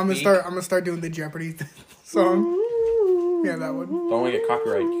learn how to speak. I'm gonna start doing the Jeopardy song. Yeah, that one. Don't want to get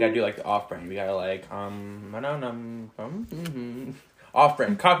copyright. You gotta do like the off-brand. You gotta like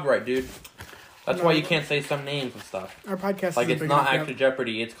off-brand copyright, dude. That's why you can't say some names and stuff. Our podcast Like isn't it's big not enough actually yet.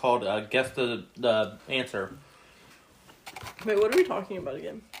 Jeopardy. It's called guess the answer. Wait, what are we talking about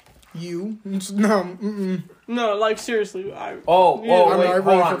again? You? No. Mm-mm. No, like seriously, Oh, Yeah, wait, I really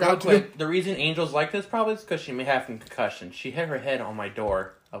hold on, forgot real to. quick. The reason Angel's like this probably is because she may have some concussion. She hit her head on my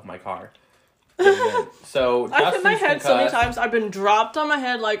door of my car. So I've hit my Dustin's head so many concussed. times. I've been dropped on my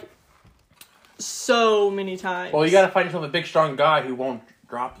head like so many times. Well, you gotta find yourself a big, strong guy who won't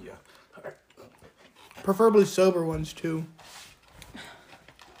drop you. Preferably sober ones too.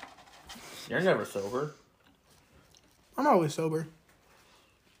 You're never sober. I'm always sober.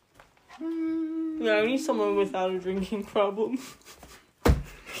 No, I need someone without a drinking problem.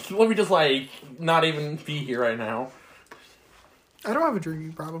 Let me just, like, not even be here right now. I don't have a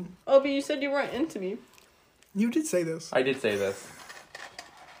drinking problem. Oh, but you said you weren't into me. You did say this. I did say this.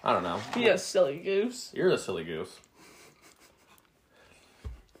 I don't know. You silly goose. You're the silly goose.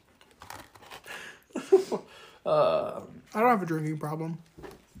 I don't have a drinking problem.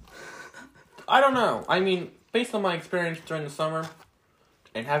 I don't know. I mean, based on my experience during the summer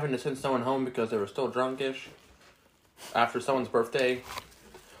and having to send someone home because they were still drunkish after someone's birthday,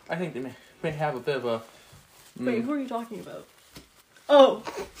 I think they may have a bit of a... Wait, who are you talking about? Oh.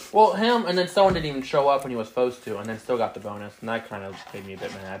 Well, him, and then someone didn't even show up when he was supposed to, and then still got the bonus, and that kind of made me a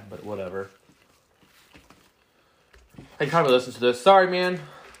bit mad, but whatever. He probably listens to this. Sorry, man.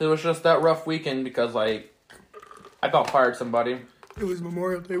 It was just that rough weekend because, like, I about fired somebody. It was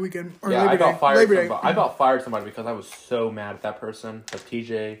Memorial Day weekend. Or Yeah, Labor I Day. about fired Labor somebody. Day. I about fired somebody because I was so mad at that person. But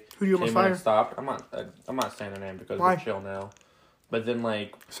TJ Who do you almost came in and fire? stopped. I'm not saying their name because Why? we're chill now. But then,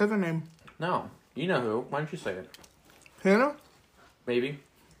 like, Say their name. no, you know who? Why don't you say it? Hannah? Maybe.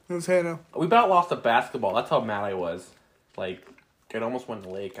 It was Hannah. We about lost a basketball. That's how mad I was. Like, it almost went in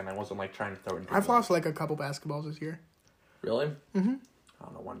the lake, and I wasn't, like, trying to throw it into I've the- lost like a couple basketballs this year. Really? Mm-hmm. Oh,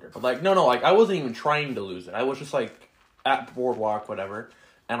 no wonder. But, like, no, like, I wasn't even trying to lose it. I was just, like, at the boardwalk, whatever,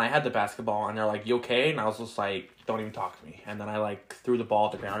 and I had the basketball, and they're like, you okay? And I was just like, don't even talk to me. And then I, like, threw the ball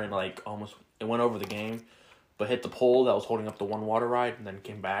at the ground, and, like, almost, it went over the game, but hit the pole that was holding up the one water ride, and then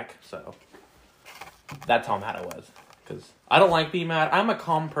came back, so that's how mad I was. Because I don't like being mad. I'm a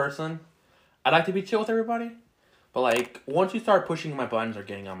calm person. I like to be chill with everybody. But, like, once you start pushing my buttons or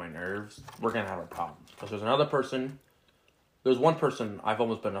getting on my nerves, we're going to have a problem. Because there's one person I've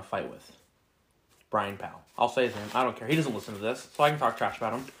almost been in a fight with. Brian Powell. I'll say his name. I don't care. He doesn't listen to this, so I can talk trash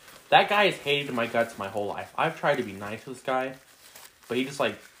about him. That guy has hated my guts my whole life. I've tried to be nice to this guy, but he just,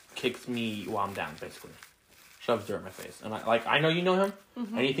 like, kicks me while I'm down, basically. Shoves dirt in my face. And, I know you know him,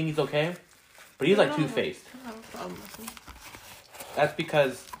 and you think he's okay, but he's, like, two-faced. I don't have a problem with him. That's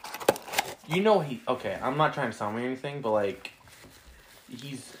because, you know okay, I'm not trying to sound me or anything, but, like,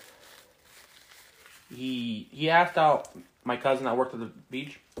 he asked out my cousin that worked at the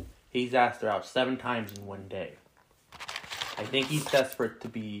beach. He's asked her out 7 times in one day. I think he's desperate to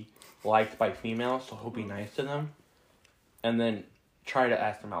be liked by females, so he'll be nice to them. And then try to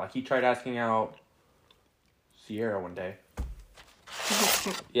ask them out. Like, he tried asking out Sierra one day.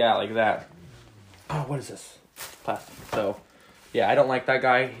 Yeah, like that. Oh, what is this? Plastic. So, yeah, I don't like that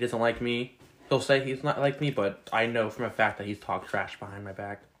guy. He doesn't like me. He'll say he's not like me, but I know from a fact that he's talked trash behind my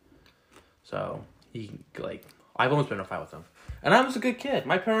back. So, I've almost been in a fight with him. And I was a good kid.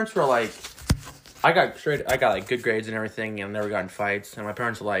 My parents were like, I got like good grades and everything, and never got in fights. And my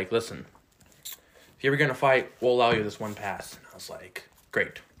parents were like, listen, if you're ever gonna fight, we'll allow you this one pass. And I was like,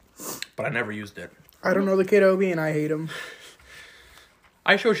 great. But I never used it. I don't know the kid Obi, and I hate him.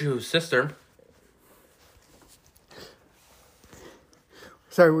 I showed you his sister.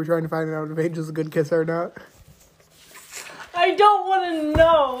 Sorry, we're trying to find out if Angel's a good kisser or not. I don't want to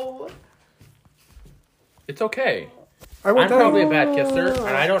know. It's okay. I won't I'm tell probably you. a bad kisser,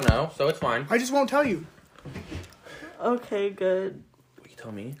 and I don't know, so it's fine. I just won't tell you. Okay, good. Will you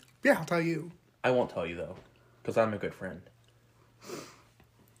tell me? Yeah, I'll tell you. I won't tell you, though, because I'm a good friend.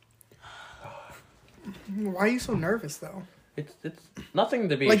 Why are you so nervous, though? It's nothing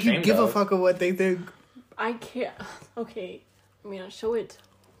to be Like, ashamed you give of. a fuck of what they think. I care. Okay, I mean, I show it,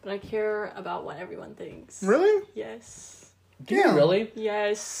 but I care about what everyone thinks. Really? Yes. Do Yeah. you really?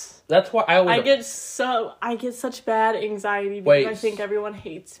 Yes. That's why I always... I get such bad anxiety because Wait. I think everyone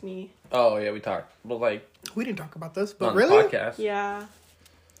hates me. Oh, yeah, we talked. But, like, We didn't talk about this, but on really? the podcast. Yeah.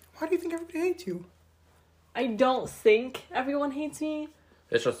 Why do you think everybody hates you? I don't think everyone hates me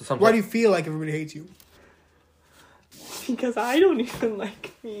It's just something... Why do you feel like everybody hates you? because I don't even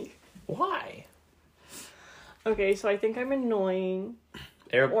like me. Why? Okay, so I think I'm annoying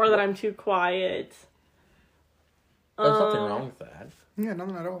There's or that I'm too quiet. nothing wrong with that. Yeah,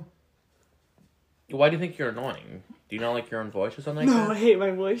 nothing at all. Why do you think you're annoying? Do you not like your own voice or something No, like I that? hate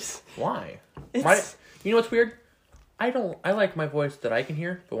my voice. Why? It's You know what's weird? I like my voice that I can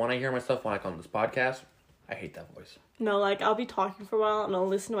hear, but when I hear myself like on this podcast, I hate that voice. no, like I'll be talking for a while and I'll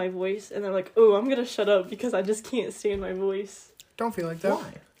listen to my voice and they're like, "Oh, I'm gonna shut up because I just can't stand my voice." Don't feel like that.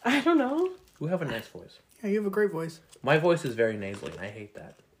 Why? I don't know. You have a nice voice. Yeah, you have a great voice. My voice is very nasally, and I hate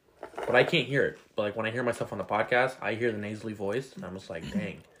that. But I can't hear it. But like when I hear myself on the podcast, I hear the nasally voice, and I'm just like,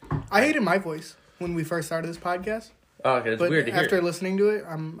 dang. I hated my voice when we first started this podcast. Oh, okay, it's But weird to hear. after listening to it,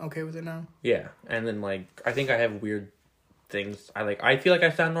 I'm okay with it now. Yeah, and then like I think I have weird things. I feel like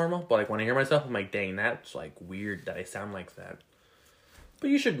I sound normal, but like when I hear myself, I'm like, dang, that's like weird that I sound like that. But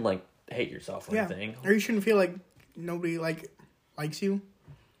you should like hate yourself or Yeah. anything. Or you shouldn't feel like nobody likes you.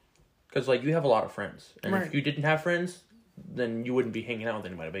 Because like you have a lot of friends, and Right. if you didn't have friends, then you wouldn't be hanging out with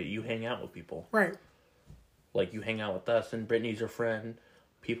anybody. But you hang out with people. Right. Like you hang out with us, and Brittany's your friend.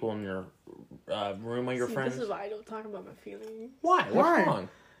 People in your room are your friends. This is why I don't talk about my feelings. Why? What's Why? wrong?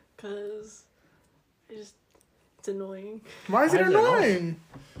 Because it's annoying. Why is Why it is it annoying? annoying?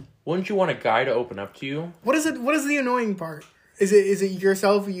 Wouldn't you want a guy to open up to you? What is it? What is the annoying part? Is it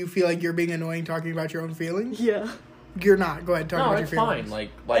yourself? You feel like you're being annoying talking about your own feelings? Yeah. You're not. Go ahead, talk No, about your it's feelings. fine.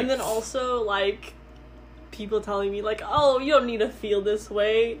 Like, And then also, like, people telling me, like, oh, you don't need to feel this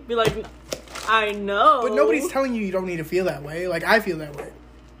way. Be like, I know. But nobody's telling you don't need to feel that way. Like, I feel that way.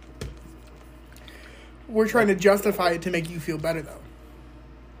 We're trying to justify it to make you feel better, though.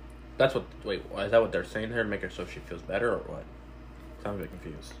 that's what. Wait, is that what they're saying here to make her so she feels better, or what? I'm a bit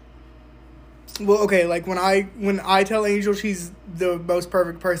confused. Well, okay, like when I tell Angel she's the most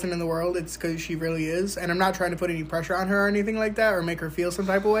perfect person in the world, it's because she really is, and I'm not trying to put any pressure on her or anything like that, or make her feel some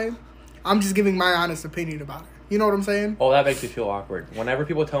type of way. I'm just giving my honest opinion about her. You know what I'm saying? Oh, that makes me feel awkward. Whenever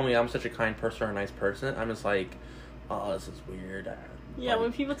people tell me I'm such a kind person or a nice person, I'm just like, oh, this is weird. Yeah,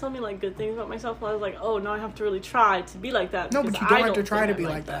 when people tell me, like, good things about myself, I was like, oh, now I have to really try to be like that. No, but because you I don't have to think try to I'm be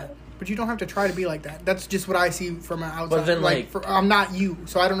like that. But you don't have to try to be like that. That's just what I see from an outside. But then, I'm not you,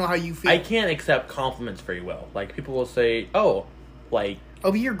 so I don't know how you feel. I can't accept compliments very well. Like, people will say, oh, like, Oh,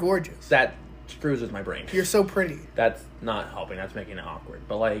 but you're gorgeous. that screws with my brain. You're so pretty. That's not helping. That's making it awkward.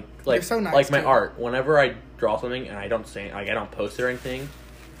 But like You're so nice, like my too. art. Whenever I draw something and I don't say, like, I don't post it or anything,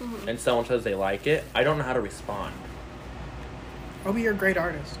 and someone says they like it, I don't know how to respond. Oh, but you're a great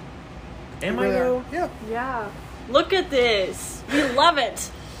artist. Am You I really are. though? Yeah. Yeah. Look at this. We love it.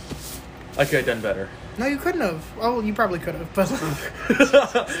 I could have done better. No, you couldn't have. Oh, well, you probably could have, but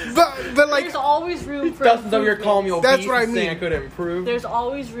but like There's always room for Dustin's over here calling me improvement. obese That's what I and saying mean. I could improve. There's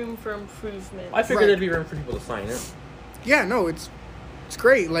always room for improvement. I figured Right. there'd be room for people to sign it. yeah, no, it's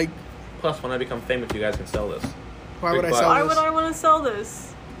great. Like, Plus, when I become famous, you guys can sell this. why Big would I butt. sell Why this? would I want to sell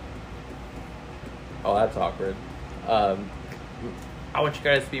this? Oh, that's awkward. I want you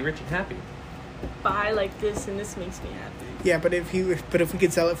guys to be rich and happy. Buy like this and this makes me happy. Yeah, but if we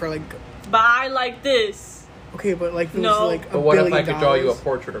could sell it for like, Buy like this. okay, but like if it was No. like But $1 what if billion. I could draw you a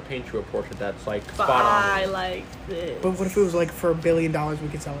portrait or paint you a portrait that's like spot Buy on? like this. But what if it was like for $1 billion we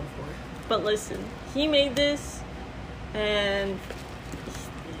could sell it for? But listen, he made this, and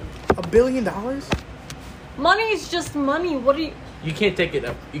 $1 billion? money is just money. What do you? You can't take it.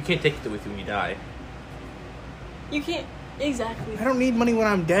 You can't take it with you when you die. You can't exactly. I don't need money when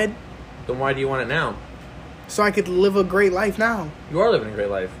I'm dead, Then why do you want it now? so I could live a great life now. You are living a great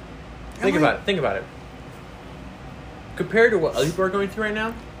life. Think Am I? about it. Think about it. Compared to what other people are going through right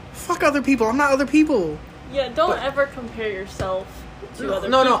now. Fuck other people. I'm not other people. Yeah, don't But- ever compare yourself to other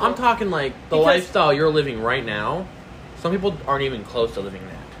No, people. I'm talking like the Because- lifestyle you're living right now. Some people aren't even close to living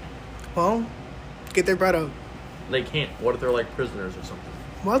that. Well, get their bread up. They can't. What if they're like prisoners or something?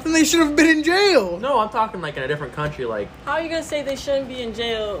 Well, then they should have been in jail. No, I'm talking like in a different country. Like, How are you gonna say they shouldn't be in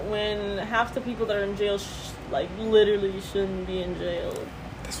jail when half the people that are in jail, like, literally shouldn't be in jail?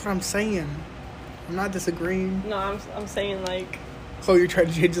 That's what I'm saying. I'm not disagreeing. No, I'm saying, like, Oh, you're trying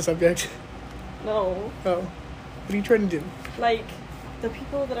to change the subject? no, Oh. What are you trying to do? like, the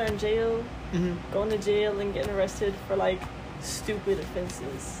people that are in jail, Mm-hmm. going to jail and getting arrested for, like, stupid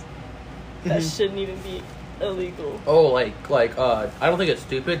offenses that shouldn't even be illegal. oh, like, I don't think it's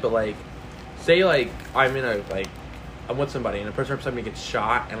stupid, but like, say like I'm with somebody and the person beside me gets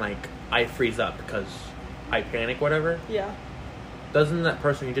shot and like I freeze up because I panic, whatever. Yeah. Doesn't that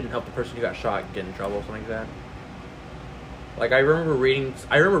person who didn't help the person who got shot get in trouble or something like that? Like I remember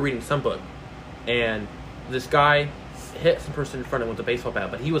reading some book, and this guy hit some person in front of him with a baseball bat,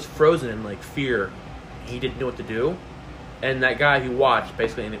 but he was frozen in like fear. He didn't know what to do, and that guy who watched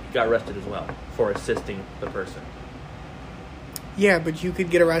basically got arrested as well for assisting the person. Yeah, but you could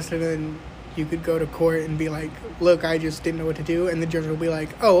get arrested and you could go to court and be like, look, I just didn't know what to do. And the judge will be like,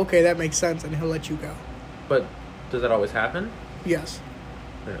 oh, okay, that makes sense. And he'll let you go. But does that always happen? Yes.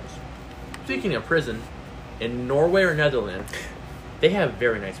 Who knows? Speaking of prison, in Norway or Netherlands, they have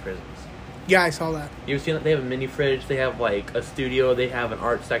very nice prisons. Yeah, I saw that. You've seen that they have a mini fridge, they have like a studio, they have an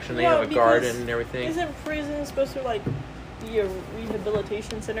art section, they Yeah, have a because garden and everything. Isn't prison supposed to, like, be a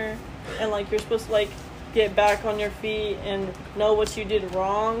rehabilitation center? And, like, you're supposed to, like, get back on your feet and know what you did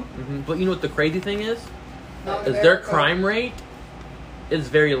wrong? But you know what the crazy thing is their crime rate is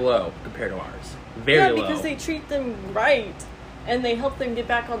very low compared to ours. Very yeah, low. because they treat them right. And they help them get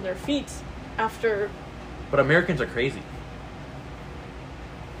back on their feet after... But Americans are crazy.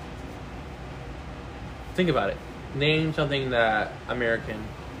 Think about it. Name something that American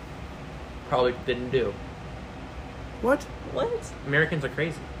probably didn't do. What? What? Americans are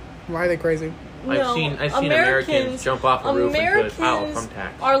crazy. Why are they crazy? I've seen Americans jump off a roof into a pile of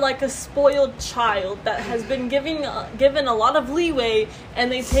thumbtacks. Are like a spoiled child that has been given a lot of leeway, and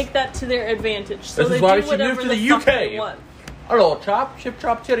they take that to their advantage. So This they is why do we should move whatever to the the fuck UK. they want. Hello, chip,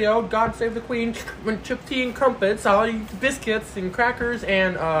 chop, cheerio, God save the queen, and chip tea and crumpets, I'll eat biscuits and crackers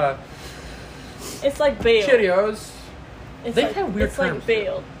and, It's like bail. Cheerios. It's They like, have weird it's like terms,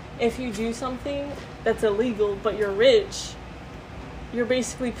 bail. If you do something that's illegal, but you're rich, you're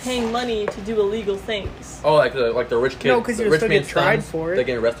basically paying money to do illegal things. Oh, like the rich kid, No, 'cause the you'll rich still get man's tried sons, for it. they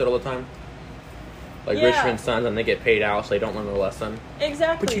get arrested all the time. Like Yeah. rich man's sons, and they get paid out, so they don't learn their lesson.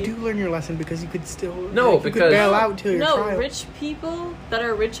 Exactly. But you do learn your lesson because you could still No, you because- could bail out till your no, trial. rich people that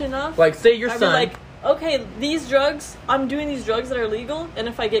are rich enough. Like, say your I'd be son. like, okay, these drugs, I'm doing these drugs that are legal, and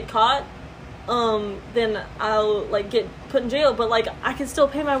if I get caught, then I'll like get put in jail. But like, I can still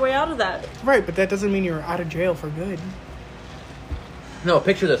pay my way out of that. Right, but that doesn't mean you're out of jail for good. No,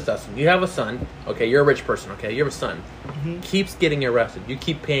 picture this, Dustin. You have a son. Okay, you're a rich person. Okay, you have a son. Mm-hmm. Keeps getting arrested. You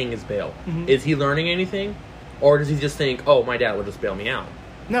keep paying his bail. Is he learning anything, or does he just think, "Oh, my dad will just bail me out"?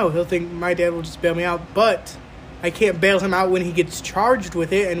 No, he'll think my dad will just bail me out, but I can't bail him out when he gets charged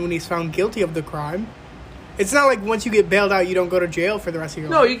with it and when he's found guilty of the crime. It's not like once you get bailed out, you don't go to jail for the rest of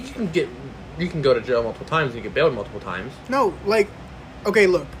your No, life. you can go to jail multiple times and you get bailed multiple times. No, like, okay,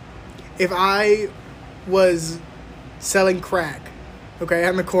 look. If I was selling crack, okay,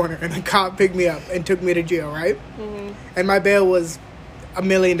 on the corner, and a cop picked me up and took me to jail, right? Mm-hmm. And my bail was $1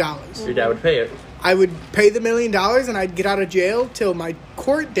 million. Your dad would pay it. I would pay the $1 million and I'd get out of jail till my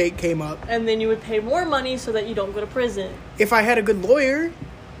court date came up. And then you would pay more money so that you don't go to prison. If I had a good lawyer,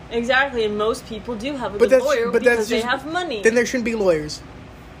 Exactly, and most people do have a But good that's- lawyer but that's because they just- have money. then there shouldn't be lawyers.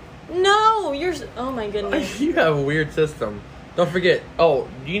 No, oh my goodness. You have a weird system. Don't forget. Oh,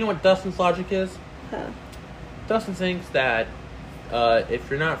 do you know what Dustin's logic is? Huh. Dustin thinks that if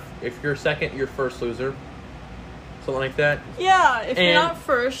you're second, you're first loser. Something like that. Yeah, if you're And- not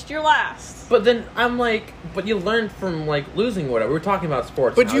first, you're last. But then I'm like, but you learn from like losing or whatever. We're talking about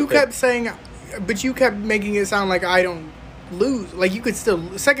sports. But now, you okay? kept saying, but you kept making it sound like I don't lose. Like you could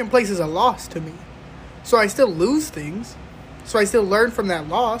still, second place is a loss to me. So I still lose things. So I still learn from that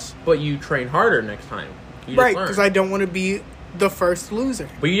loss. But you train harder next time. You just Right, learn. because I don't want to be the first loser.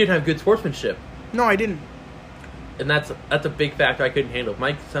 But you didn't have good sportsmanship. No, I didn't. And that's a big factor I couldn't handle. If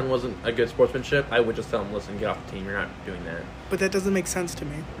my son wasn't a good sportsmanship, I would just tell him, listen, get off the team. You're not doing that. But that doesn't make sense to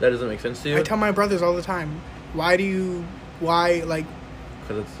me. That doesn't make sense to you? I tell my brothers all the time, like, Because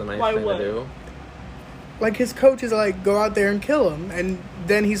it's a nice Why thing what? to do. like his coach is like, go out there and kill him. And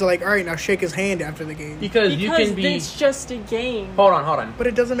then he's like, all right, now shake his hand after the game. Because you can be... it's just a game. Hold on. But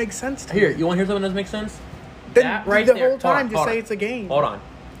it doesn't make sense to Here, me. you want to hear something that doesn't make sense? Then that right the there. whole time Hold just on. say it's a game. Hold on.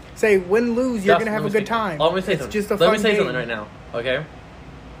 Say win, lose, you're Dustin, gonna have a let me good say- time. Let me say it's something. just a Let fun me say game. something right now, okay?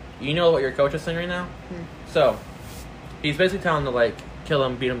 You know what your coach is saying right now? So, he's basically telling them to, like, kill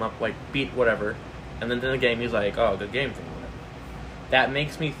him, beat him up, like, beat whatever. And then in the game, he's like, oh, good game for me. Whatever. That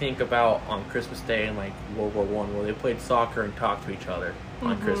makes me think about on Christmas Day in, like, World War I, where they played soccer and talked to each other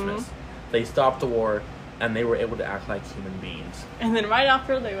on Christmas. They stopped the war, and they were able to act like human beings. And then right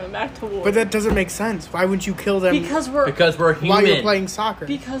after, they went back to war. But that doesn't make sense. Why wouldn't you kill them because we're human. while you're playing soccer?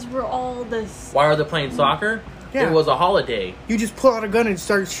 because we're all this. Why are they playing soccer? Yeah. It was a holiday. You just pull out a gun and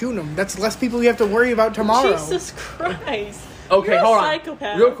start shooting them. That's less people you have to worry about tomorrow. Jesus Christ. Okay, You're hold a on.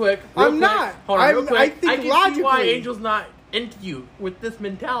 psychopath. Real quick. I'm not. Hold on, real quick. I think can see logically. why Angel's not into you with this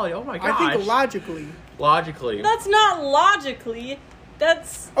mentality. Oh my gosh. I think logically. Logically. That's not logically.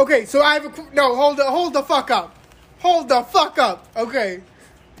 That's Okay, so I have no. Hold the fuck up. Hold the fuck up. Okay,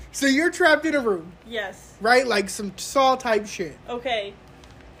 so you're trapped in a room, yes. right? Like some Saw type shit, Okay.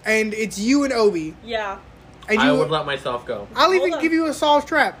 and it's you and Obi, Yeah. and I you. would let myself go. I'll Hold even on. give you a Saw's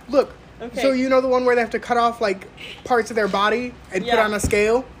trap. Look. Okay. So you know the one where they have to cut off like parts of their body and put Yeah. on a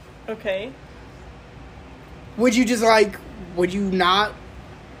scale? Okay. Would you just like? Would you not?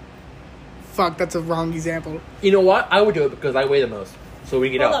 Fuck, that's a wrong example. You know what? I would do it because I weigh the most. So we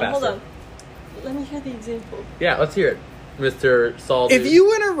can get out faster. Hold on. Let me hear the example. Yeah, let's hear it. Mr. Saul. If dude.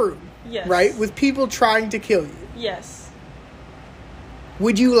 you in a room, Yes. right, with people trying to kill you, Yes.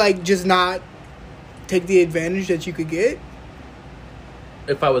 would you like just not take the advantage that you could get?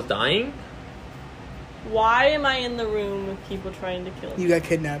 If I was dying? Why am I in the room with people trying to kill me? You got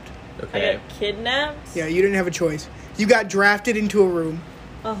kidnapped. I Okay. got kidnapped? Yeah, you didn't have a choice. You got drafted into a room.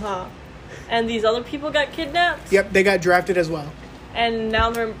 Uh-huh. And these other people got kidnapped? Yep, they got drafted as well. And now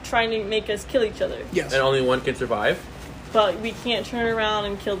they're trying to make us kill each other. Yes. And only one can survive? But we can't turn around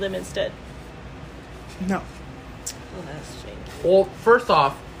and kill them instead. No. Oh, that's strange. Well, first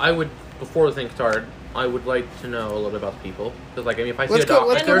off, I would before the thing started, I would like to know a little bit about the people. Because, like, I mean, if I see Let's a doctor...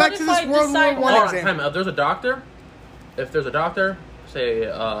 go. Let's go back to this World War One Hold on, example. time out. If there's a doctor, say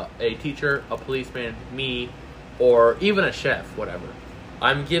a teacher, a policeman, me, or even a chef, whatever,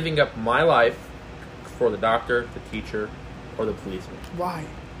 I'm giving up my life for the doctor, the teacher, or the policeman. Why?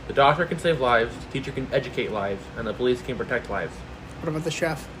 The doctor can save lives, the teacher can educate lives, and the police can protect lives. What about the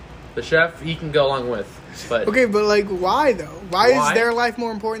chef? The chef, he can go along with, but Okay, but like, why though? Why Why? is their life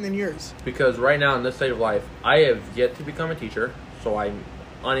more important than yours? because right now in this state of life, I have yet to become a teacher, so I'm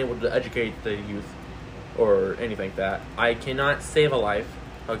unable to educate the youth or anything like that. I cannot save a life,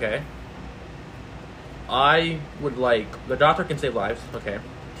 okay? I would like, the doctor can save lives, okay?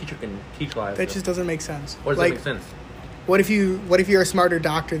 Teacher can teach lives. That just doesn't make sense. What does like, that make sense? What if you're a smarter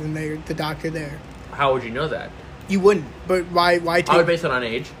doctor than the doctor there? How would you know that? You wouldn't. But why I would take? base it on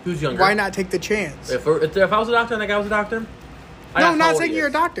age. Who's younger? Why not take the chance? If I was a doctor and that guy was a doctor, I'd No, ask I'm how not old saying he you're a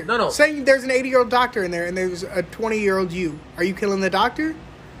is. doctor. No. Saying there's an 80-year-old doctor in there and there's a 20-year-old you. Are you killing the doctor?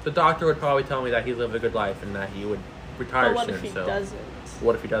 The doctor would probably tell me that he lived a good life and that he would retire But what soon. if he so doesn't?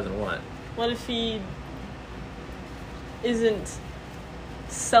 what if he doesn't want? What if he isn't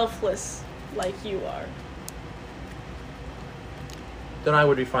selfless like you are? Then I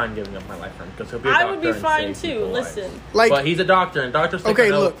would be fine giving up my life for him because he'll be a I doctor would be and fine save too. people's lives. Listen, Like, But he's a doctor, and doctors take okay,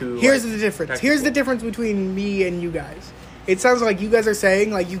 an oath look. to, Here's like, the difference. protect Here's the people. difference between me and you guys. It sounds like you guys are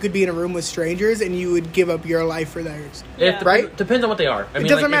saying like you could be in a room with strangers and you would give up your life for theirs. Yeah. It Right? depends on what they are. I mean,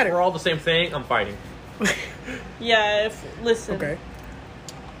 doesn't like, matter. If we're all the same thing, I'm fighting. yeah. Listen, Okay.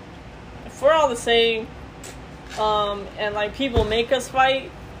 if we're all the same, and like people make us fight,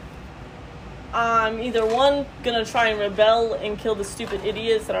 I'm either one gonna try and rebel and kill the stupid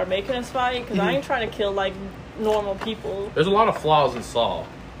idiots that are making us fight because I ain't trying to kill like normal people. There's a lot of flaws in Saul.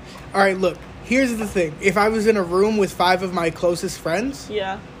 All right, look. Here's the thing. If I was in a room with 5 of my closest friends,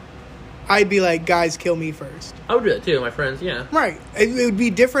 Yeah. I'd be like, guys, kill me first. I would do that too, my friends. Yeah. Right. It would be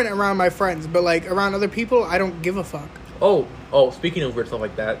different around my friends, but like around other people, I don't give a fuck. Oh. Speaking of weird stuff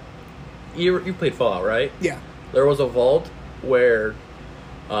like that, you played Fallout, right? Yeah. There was a vault where,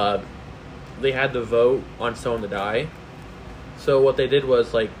 they had to vote on someone to die. So what they did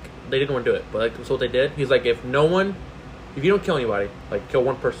was like they didn't want to do it, but like so what they did, he's like, if you don't kill anybody, like kill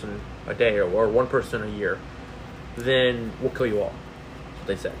one person a day or one person a year, then we'll kill you all. That's what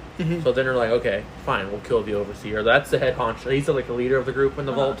they said. Mhm. So then they're like, okay, fine, we'll kill the overseer. That's the head honcho. He's like the leader of the group in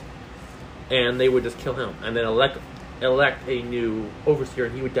the vault, and they would just kill him and then elect a new overseer,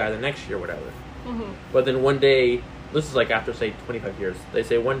 and he would die the next year, or whatever. Mm-hmm. But then one day, this is like after say 25 years, they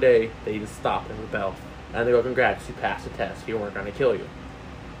say one day they just stop and rebel, and they go, congrats, you passed the test. We weren't going to kill you.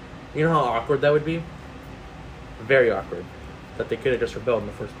 You know how awkward that would be? Very awkward. That they could have just rebelled in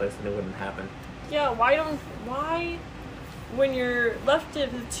the first place and it wouldn't happen. Yeah, why, when you're left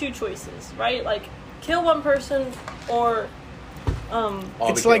with 2 choices, right? Like, kill one person or, All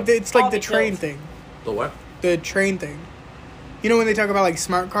It's be like killed. the All be train killed. thing. The what? The train thing. You know when they talk about like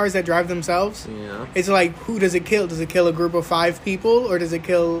smart cars that drive themselves? Yeah. It's like, who does it kill? Does it kill a group of 5 people or does it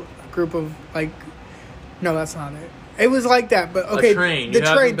kill a group of like? No, that's not it. It was like that, but okay. A train. The You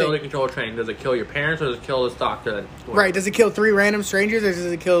have the train ability thing. to control a train. Does it kill your parents or does it kill this doctor? That Right? Does it kill 3 random strangers or does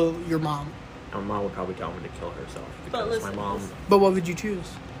it kill your mom? My mom would probably tell me to kill herself But because listen, my mom. listen. But what would you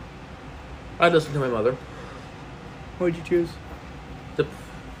choose? I'd listen to my mother. What would you choose?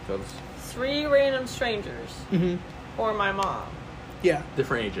 Because 3 random strangers Mm-hmm. or my mom. Yeah.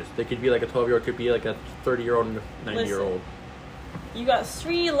 different ages. They could be like a 12-year-old, could be like a 30-year-old and a 90-year-old. You got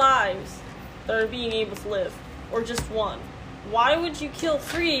 3 lives that are being able to live, or just 1. Why would you kill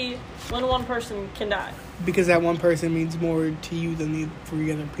 3 when 1 person can die? Because that one person means more to you than the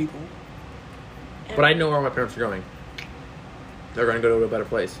 3 other people. But I know where my parents are going. They're going to go to a better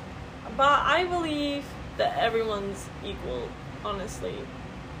place. But I believe that everyone's equal, honestly.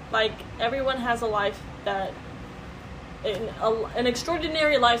 Like, everyone has a life that... An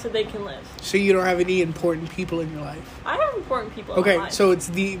extraordinary life that they can live. So you don't have any important people in your life. I have important people in my Okay, life. so it's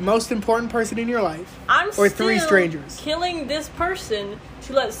the most important person in your life. I'm or 3 still strangers. killing this person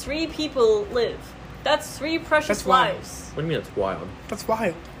to let 3 people live. That's 3 precious That's wild. lives. What do you mean it's wild? That's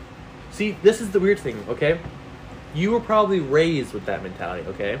wild. See, this is the weird thing, okay? You were probably raised with that mentality,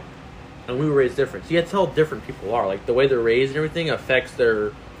 okay? And we were raised different. See, that's how different people are. Like, the way they're raised and everything affects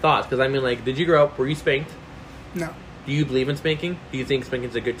their thoughts. Because, I mean, like, did you grow up, were you spanked? No. Do you believe in spanking? Do you think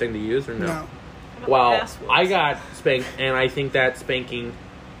spanking's a good thing to use or no? No. Well, Ass whooped. I got spanked, and I think that spanking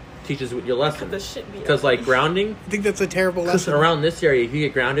teaches you your lesson. The shit beat Because, out like, of me. grounding, I think that's a terrible because lesson. around this area, if you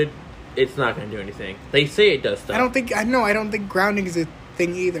get grounded, it's not going to do anything. They say it does stuff. I don't think grounding is a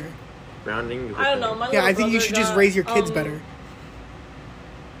thing either. Grounding is a I don't thing. know. My Yeah, little I think you brother should just got, raise your kids better.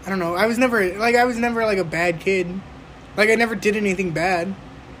 I don't know. I was never like a bad kid. Like, I never did anything bad.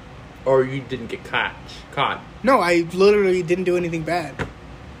 Or you didn't get caught. No, I literally didn't do anything bad.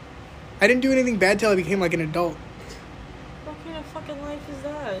 I didn't do anything bad till I became like an adult. What kind of fucking life is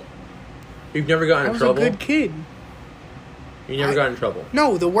that? You've never gotten I in was trouble? a good kid. You never got in trouble?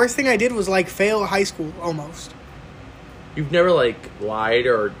 No, the worst thing I did was like fail high school almost. You've never like lied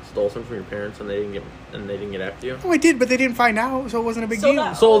or stole something from your parents and they didn't get after you? Oh, I did, but they didn't find out, so it wasn't a big So deal.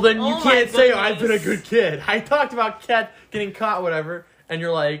 that- So then you Oh my can't say I've been a goodness. good kid. I talked about getting caught, whatever, and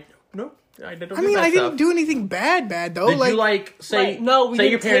you're like, nope, I didn't. I mean, I didn't do anything bad though. Did you like say Like, no, we say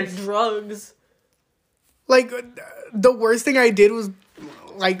didn't your parents? take drugs. like the worst thing I did was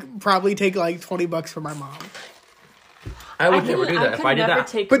like probably take like $20 from my mom. I would never do that. could If I did never that,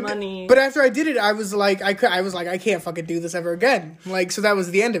 take But money. but after I did it, I was like I can't fucking do this ever again. Like, so that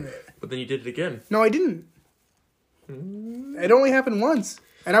was the end of it. but then you did it again. No, I didn't. It only happened once,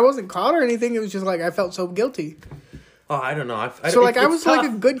 and I wasn't caught or anything. It was just like I felt so guilty. Oh, I don't know. So like I it's was like a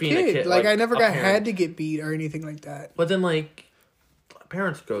tough good being kid. Like I never a got parent. had to get beat or anything like that. But then like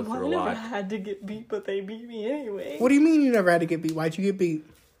parents go Well, through I a never lot. had to get beat, but they beat me anyway. What do you mean you never had to get beat? Why'd you get beat?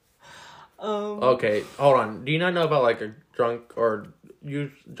 Okay, hold on. Do you not know about like a drunk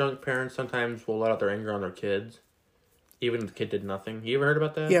parents sometimes will let out their anger on their kids, even if the kid did nothing? You ever heard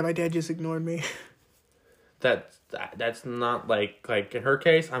about that? Yeah, my dad just ignored me. That's not like in her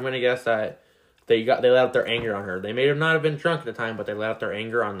case. I'm gonna guess that they let out their anger on her. They may have not have been drunk at the time, but they let out their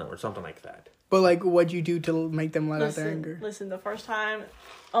anger on them or something like that. But like, what'd you do to make them let out their anger? Listen, the first time,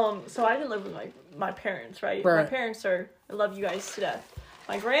 so I didn't live with my parents, right? Right. My parents I love you guys to death.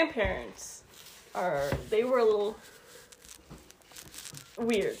 My grandparents they were a little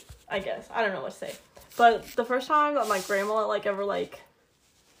weird, I guess. I don't know what to say. But the first time that my grandma, ever,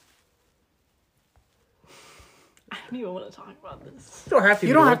 I don't even want to talk about this. You don't have to.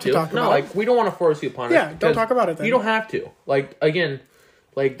 You don't have to talk no, about we don't want to force you upon it. Yeah, don't because talk about it then. You don't have to. Again,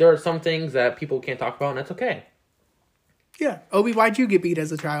 there are some things that people can't talk about, and that's okay. Yeah. Obi, why'd you get beat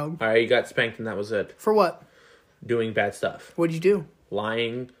as a child? All right, you got spanked, and that was it. For what? Doing bad stuff. What'd you do?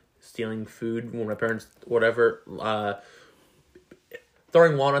 Lying, stealing food when my parents, whatever,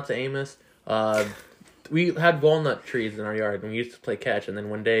 throwing walnuts at Amos. We had walnut trees in our yard, and we used to play catch, and then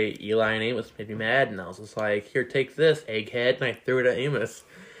one day, Eli and Amos made me mad, and I was just like, here, take this, egghead, and I threw it at Amos.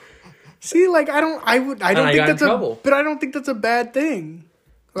 See, I don't think that's trouble. but I don't think that's a bad thing.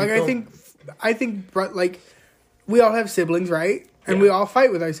 I think, we all have siblings, right? And Yeah. we all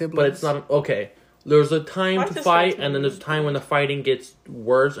fight with our siblings. But it's not, okay, there's a time My to sister fight, told and then me. there's a time when the fighting gets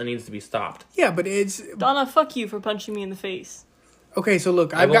worse and needs to be stopped. Yeah, but it's Donna, fuck you for punching me in the face. okay. So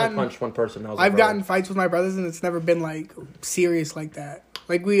look, I've only punched one person. That was I've gotten fights with my brothers, and it's never been serious like that.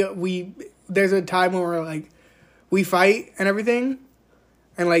 Like we there's a time when we're we fight and everything,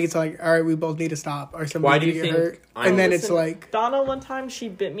 and it's all right, we both need to stop, or Why somebody's do you gonna get think hurt, I'm- and then Listen, it's Donna, one time she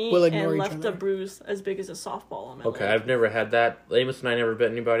bit me We'll ignore and each left other. a bruise as big as a softball on my Okay, leg. I've never had that. Amos and I never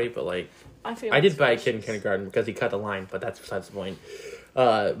bit anybody, but I I did bite a kid in kindergarten because he cut the line, but that's besides the point.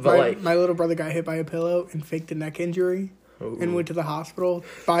 But my little brother got hit by a pillow and faked a neck injury Ooh. and went to the hospital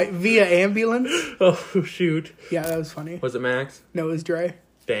via ambulance. Oh shoot, Yeah, that was funny. was it Max? No, it was Dre.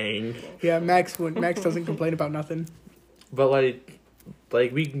 Dang. Yeah, Max doesn't complain about nothing.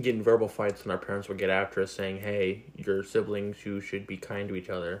 But we can get in verbal fights, and our parents will get after us saying, "Hey, your siblings, you should be kind to each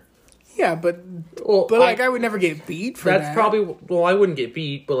other." Yeah, but Well, I would never get beat for that. that's probably I wouldn't get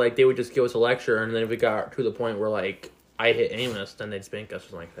beat, but they would just give us a lecture, and then if it got to the point where I hit Amos, then they'd spank us or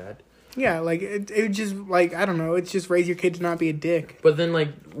something like that. Yeah, it would just I don't know. It's just raise your kid to not be a dick. But then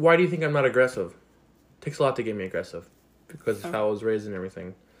why do you think I'm not aggressive? It takes a lot to get me aggressive because of how I was raised and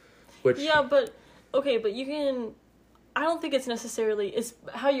everything. Which Yeah, but okay, but you can. I don't think it's necessarily it's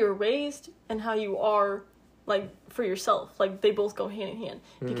how you're raised and how you are for yourself. They both go hand in hand.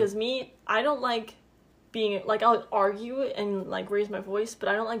 Because me, I don't like being I'll argue and raise my voice, but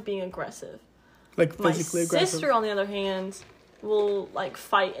I don't like being aggressive. Physically My aggressive. sister, on the other hand, will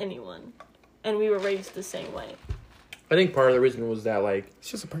fight anyone, and we were raised the same way. I think part of the reason was that It's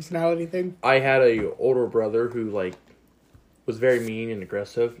just a personality thing. I had a older brother who was very mean and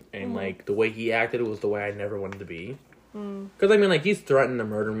aggressive, and the way he acted was the way I never wanted to be. Because he's threatened to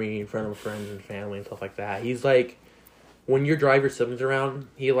murder me in front of friends and family and stuff like that. He's when you drive your siblings around,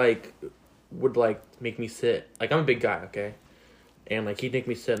 he would make me sit. I'm a big guy, okay, and he'd make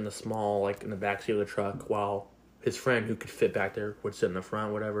me sit in the small in the back seat of the truck while his friend who could fit back there would sit in the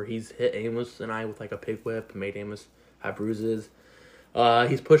front. Whatever. He's hit Amos and I with a pig whip and made Amos have bruises.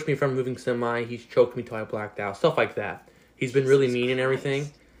 He's pushed me from moving semi. He's choked me till I blacked out. Stuff like that. He's been really mean and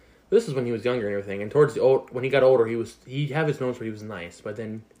everything. This is when he was younger and everything. And when he got older, he'd have his moments where he was nice, but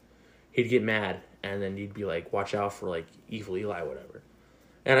then he'd get mad, and then he'd be like, "Watch out for like evil Eli, whatever."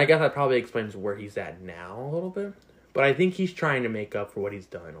 And I guess that probably explains where he's at now a little bit. But I think he's trying to make up for what he's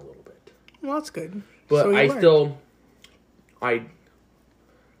done a little bit. Well, that's good. But So he I learned. still,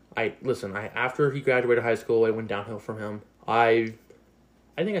 listen. After he graduated high school, it went downhill from him. I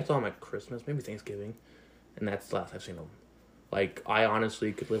think I saw him at Christmas, maybe Thanksgiving, and that's the last I've seen him. Like, I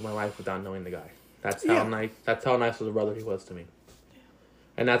honestly could live my life without knowing the guy. That's how nice. That's how nice of a brother he was to me.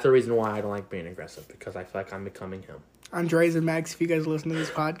 And that's the reason why I don't like being aggressive, because I feel like I'm becoming him. Andres and Max, if you guys listen to this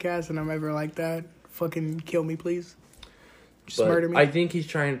podcast and I'm ever like that, fucking kill me, please. Just But murder me. I think he's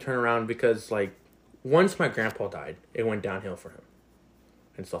trying to turn around because, like, once my grandpa died, it went downhill for him.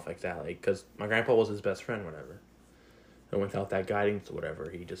 And stuff like that. Like, because my grandpa was his best friend, whatever. And without that guidance or whatever,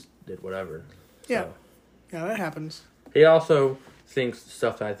 he just did whatever. Yeah. So, Yeah, that happens. he also thinks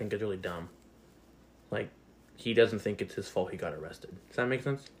stuff that I think is really dumb. Like, he doesn't think it's his fault he got arrested. Does that make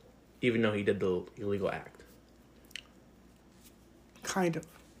sense? Even though he did the illegal act. Kind of.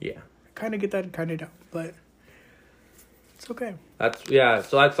 Yeah. Kind of get that, kind of don't. But it's okay.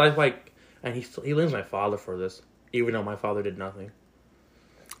 So that's like, and he blames my father for this, even though my father did nothing.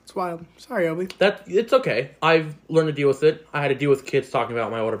 It's wild. Sorry, Obi. It's okay. I've learned to deal with it. I had to deal with kids talking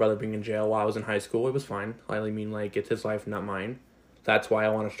about my older brother being in jail while I was in high school. It was fine. I mean, like, it's his life, not mine. That's why I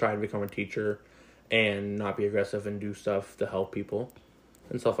want to try to become a teacher and not be aggressive and do stuff to help people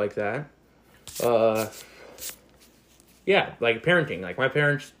and stuff like that. Yeah, like parenting. Like, my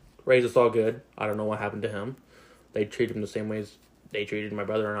parents raised us all good. I don't know what happened to him. They treated him the same way as they treated my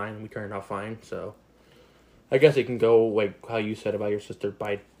brother and I, and we turned out fine, so I guess it can go like how you said about your sister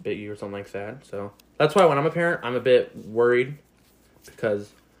bit you or something like that. So that's why when I'm a parent, I'm a bit worried because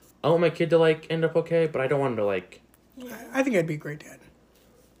I want my kid to like end up okay, but I don't want him to like. I think I'd be a great dad.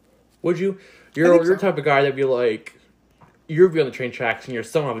 Would you? I You're think the so. type of guy that'd be like, you'll be on the train tracks and your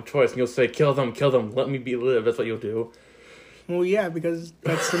son will have a choice and you'll say, kill them, let me live. That's what you'll do. Well, yeah, because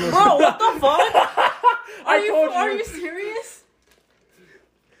that's the most... Bro, what the fuck? told Are you. you serious?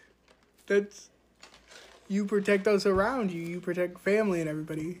 That's... You protect those around you. You protect family and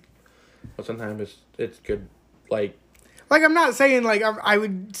everybody. But sometimes it's good, like. Like, I'm not saying, like, I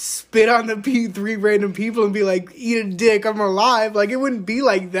would spit on the three random people and be like, eat a dick, I'm alive. Like, it wouldn't be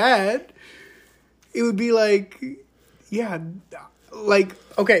like that. It would be like, yeah, like,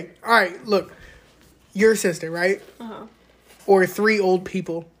 okay, all right, look. Your sister, right? Uh-huh. Or three old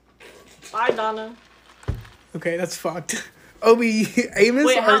people. Bye, Donna. Okay, that's fucked. Obi, Amos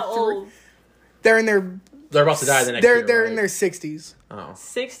Wait, are how old? They're in their... They're about to die the next year. They're right? in their 60s. Oh.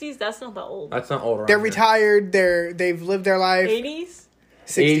 60s? That's not that old. That's not old around They're here. retired. They've lived their life. 80s?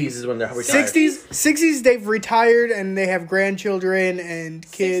 80s is when they're retired. 60s, they've retired and they have grandchildren and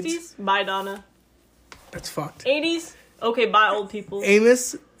kids. 60s? Bye, Donna. That's fucked. 80s? Okay, bye, old people.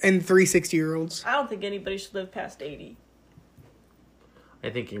 Amos and 3 60-year-olds. I don't think anybody should live past 80. I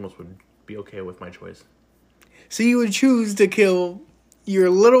think Amos would be okay with my choice. So you would choose to kill your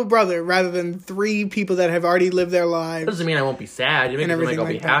little brother rather than three people that have already lived their lives. That doesn't mean I won't be sad. It makes me everything like I'll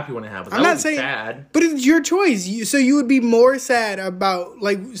be like that. happy when it happens. I'm I not won't be saying, sad. but it's your choice. So you would be more sad about,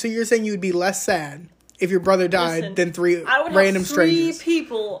 like, so you're saying you would be less sad if your brother died Listen, than three I would random have three strangers.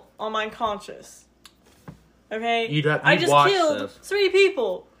 people on my conscience. Okay? I You'd just watch killed this. 3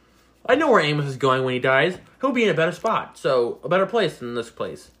 people. I know where Amos is going when he dies. He'll be in a better spot. So, a better place than this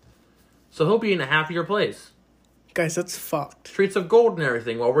place. So he'll be in a happier place. Guys, that's fucked. Streets of gold and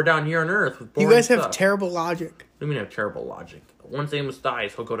everything while we're down here on Earth with You boring guys have stuff. terrible logic. I mean, have terrible logic. Once Amos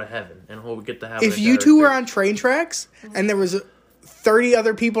dies, he'll go to heaven. And he'll get to heaven. If you two were on train tracks and there was 30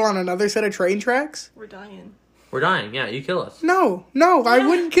 other people on another set of train tracks, We're dying. We're dying. Yeah, you kill us. no, I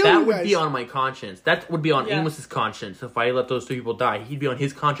wouldn't kill That you would guys. be on my conscience. That would be on Yeah. Amos's conscience. If I let those 2 people die, he'd be on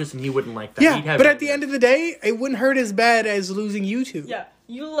his conscience and he wouldn't like that. Yeah, He'd have but at the end of the day, it wouldn't hurt as bad as losing you two. Yeah.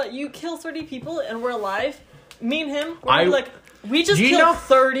 You kill 30 people and we're alive. Me and him, I- we're like, we just Do you killed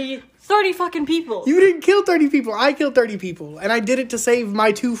know- 30 fucking people. You didn't kill 30 people. I killed 30 people. And I did it to save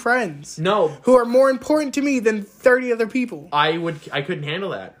my 2 friends. No, Who are more important to me than 30 other people. I couldn't handle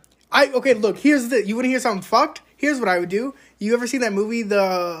that. Okay, look, you wanna hear something fucked? Here's what I would do. You ever seen that movie,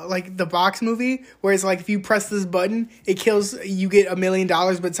 the box movie, where it's like if you press this button, it kills, you get $1 million,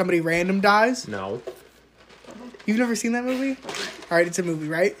 but somebody random dies? No. You've never seen that movie? Alright, it's a movie,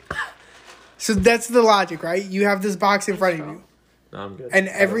 right? So that's the logic, right? You have this box in front of you. No, I'm good. And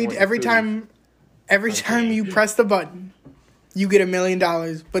I don't want every food. time kidding. you press the button, you get $1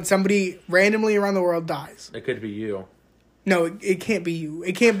 million, but somebody randomly around the world dies. It could be you. No, it can't be you.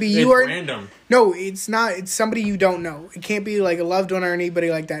 It can't be It's you or random. No, it's not. It's somebody you don't know. It can't be like a loved one or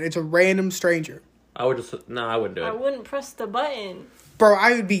anybody like that. It's a random stranger. I would just I wouldn't do I it. wouldn't press the button. Bro,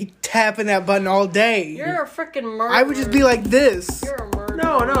 I would be tapping that button all day. You're a freaking murderer. I would just be like this. You're a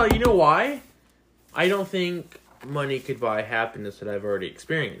murderer. No, you know why? I don't think money could buy happiness that I've already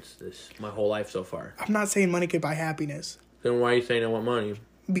experienced this my whole life so far. I'm not saying money could buy happiness Then why are you saying I want money?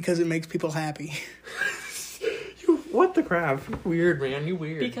 because it makes people happy. What the crap? You weird, man. You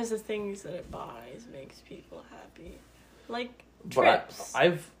weird. Because the things that it buys makes people happy. Like But trips.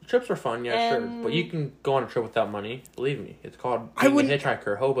 trips are fun, yeah, sure. And- But you can go on a trip without money. Believe me, it's called I being a wouldn't-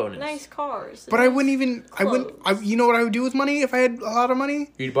 hitchhiker, hobo-ness. Nice cars. But I wouldn't even. You know what I would do with money if I had a lot of money?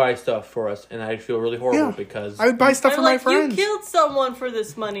 You'd buy stuff for us, and I'd feel really horrible Yeah. because I would buy stuff They're for my like, friends. you killed someone for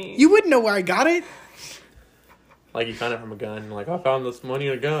this money. You wouldn't know where I got it, like you found it from a gun. Like I found this money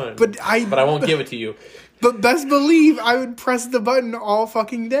in a gun, but I won't give it to you. But best believe I would press the button all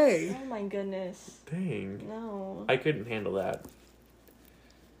fucking day. Oh my goodness. Dang, No. I couldn't handle that.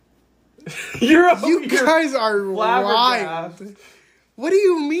 you're You guys are flabbergasted. wild. What do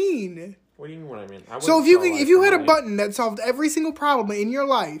you mean? What do you mean? What I mean? So if you had a button that solved every single problem in your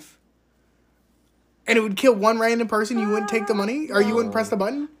life, and it would kill one random person, you wouldn't take the money, or you wouldn't press the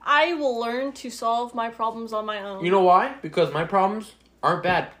button? I will learn to solve my problems on my own. You know why? Because my problems aren't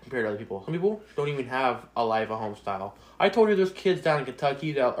bad compared to other people. Some people don't even have a life, a home style. I told you there's kids down in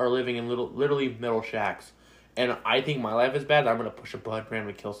Kentucky that are living in literally metal shacks. And I think my life is bad. I'm going to push a button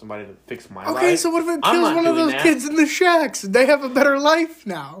randomly kill somebody to fix my life. Okay, so what if it I'm kills not one of doing those that. kids in the shacks? They have a better life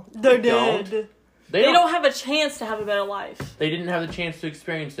now. They're don't. dead. They They don't have a chance to have a better life. They didn't have the chance to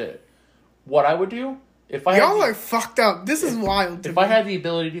experience it. What I would do, if I Y'all had are fucked up. This is wild to if me. I had the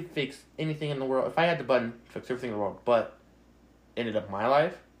ability to fix anything in the world, if I had the button to fix everything in the world, but ended up my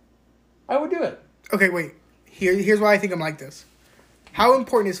life, I would do it. Okay, wait. Here's why I think I'm like this. How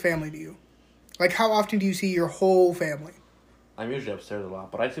important is family to you? Like, how often do you see your whole family? I'm usually upstairs a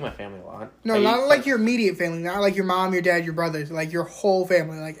lot, but I see my family a lot. No, not like your immediate family. Not like your mom, your dad, your brothers. Like your whole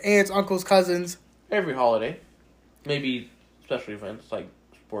family. Like aunts, uncles, cousins. Every holiday. Maybe special events like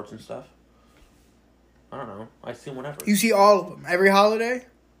sports and stuff. I don't know. I see them whenever. You see all of them. Every holiday?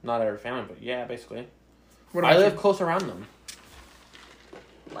 Not every family, but yeah, basically. What I about live you? close around them.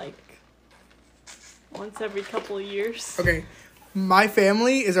 Like, once every couple of years. Okay. My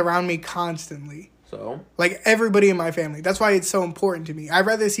family is around me constantly. So, Like, everybody in my family. That's why it's so important to me. I'd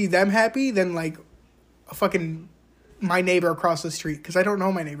rather see them happy than, like, a fucking... my neighbor across the street. Because I don't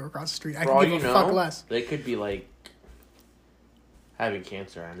know my neighbor across the street. I for all can you give a know, fuck less. they could be like having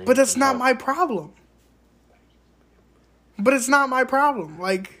cancer. And they But need that's some not help. my problem. But it's not my problem.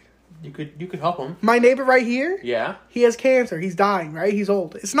 Like, You could help them. my neighbor right here, Yeah. he has cancer. He's dying, right? He's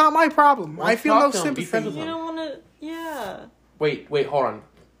old. It's not my problem. Well, I feel no talk to him. Be friends sympathy. with You him. don't want to. Yeah. Wait, hold on.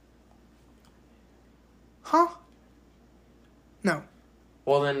 Huh? No.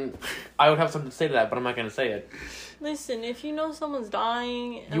 Well, then I would have something to say to that, but I'm not going to say it. Listen, if you know someone's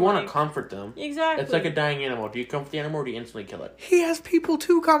dying. And You want to like, comfort them. Exactly. It's like a dying animal. Do you comfort the animal or do you instantly kill it? He has people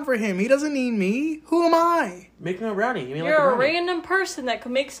to comfort him. He doesn't need me. Who am I? Make him a brownie. Give me like You're a a brownie. random person that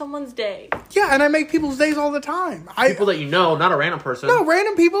could make someone's day. Yeah, and I make people's days all the time. People that you know, not a random person. No,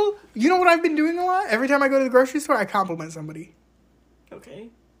 random people. You know what I've been doing a lot? Every time I go to the grocery store, I compliment somebody. Okay.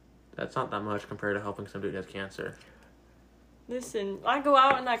 That's not that much compared to helping some dude who has cancer. Listen, I go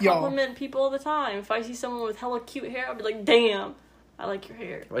out and I Y'all. compliment people all the time. If I see someone with hella cute hair, I'll be like, damn, I like your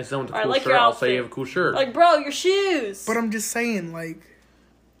hair. If I see someone with a I cool like shirt, your I'll say you outfit. have a cool shirt. Like, bro, your shoes. But I'm just saying, like,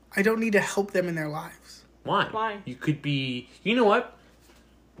 I don't need to help them in their lives. Why? Why? You could be... You know what?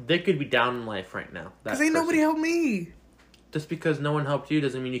 They could be down in life right now. that Because ain't nobody person. help me. Just because no one helped you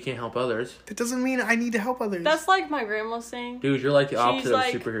doesn't mean you can't help others. That doesn't mean I need to help others. That's like my grandma saying. Dude, you're like the She's opposite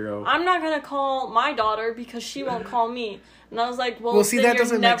like, of a superhero. I'm not gonna call my daughter because she won't call me. And I was like, well see, then that you're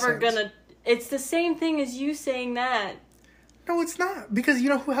doesn't make never sense. gonna. It's the same thing as you saying that. No, it's not. Because you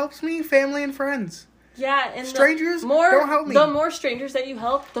know who helps me? Family and friends. Yeah, and Strangers the more, don't help me. The more strangers that you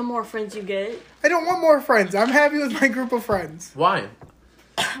help, the more friends you get. I don't want more friends. I'm happy with my group of friends. Why?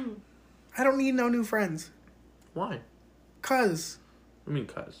 I don't need no new friends. Why? Cause I mean,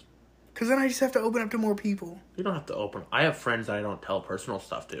 cuz. then I just have to open up to more people. You don't have to open... I have friends that I don't tell personal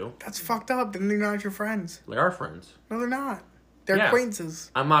stuff to. That's fucked up. Then they're not your friends. They are friends. No, they're not. They're Yeah.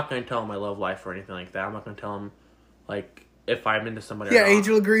 acquaintances. I'm not going to tell them my love life or anything like that. I'm not going to tell them, like, if I'm into somebody Yeah, or not.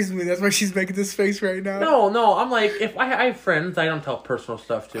 Angel agrees with me. That's why she's making this face right now. No, I'm like, if I have friends I don't tell personal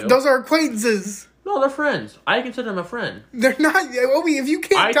stuff to. Those are acquaintances. No, they're friends. I consider them a friend. They're not. Obi, if you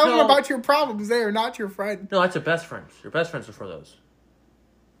can't I tell them tell- about your problems, they are not your friend. No, that's your best friends. Your best friends are for those.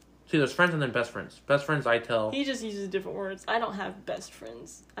 See, there's friends and then best friends. Best friends, I tell. He just uses different words. I don't have best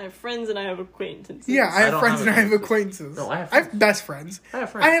friends. I have friends and I have acquaintances. Yeah, I have don't friends have and I have acquaintances. acquaintances. No, I have I have friends. best friends. I have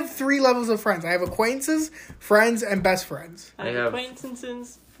friends. I have 3 levels of friends. I have acquaintances, friends, and best friends. I have I have-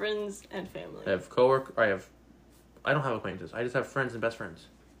 acquaintances, friends, and family. I have coworker. I don't have acquaintances. I just have friends and best friends.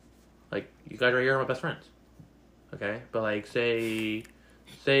 Like, you guys right here are my best friends. Okay? But, like, say...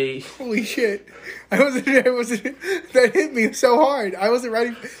 Holy shit. I wasn't, that hit me so hard. I wasn't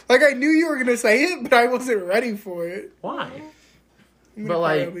ready. Like, I knew you were going to say it, but I wasn't ready for it. Why? I'm But, gonna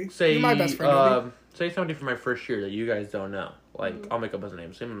cry, like, Obi. say... You're my best friend, Obi. say somebody from my first year that you guys don't know. Like, Mm-hmm. I'll make up his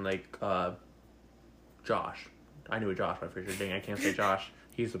name. Someone like, Josh. I knew a Josh my first year. Dang, I can't say Josh.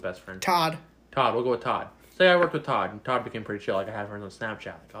 He's the best friend. Todd. Todd, we'll go with Todd. Say I worked with Todd, and Todd became pretty chill. Like, I have friends on Snapchat.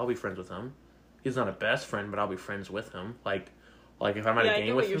 Like, I'll be friends with him. He's not a best friend, but I'll be friends with him. Like if I'm at Yeah, a I game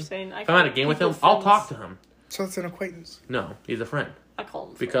get with what you're him, saying. if I'm at a game with him, I'll talk to him. So it's an acquaintance. No, he's a friend I call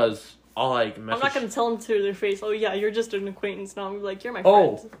them friends. because I'll like I'm message. not going to tell them to their face, oh yeah, you're just an acquaintance. No, I'm gonna be like, you're my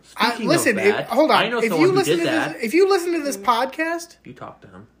Oh, friend. speaking Listen, of that, hold on. I know If someone you who listen did to that. this, if you listen to this podcast, You talk to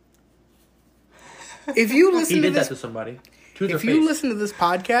him. if you He listen to did that this, to somebody. To their if face. you listen to this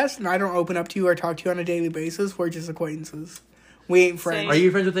podcast and I don't open up to you or talk to you on a daily basis, we're just acquaintances. We ain't friends. Same. Are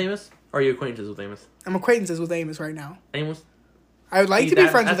you friends with Amos? Or are you acquaintances with Amos? I'm acquaintances with Amos right now. Amos? I would like See, to be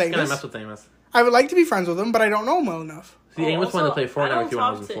that- friends with that's gonna Amos. mess with Amos. I would like to be friends with him, but I don't know him well enough. See, Amos wanted to play I Fortnite don't with you when I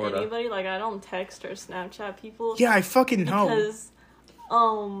was talk in to Florida. anybody. Like, I don't text or Snapchat people. Yeah, I fucking know. Because,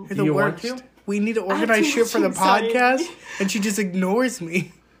 You're Do the you want worst. to? We need to have organize too shit much for the anxiety. podcast, and she just ignores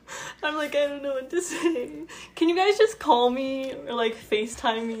me. I'm like, I don't know what to say. Can you guys just call me or, like,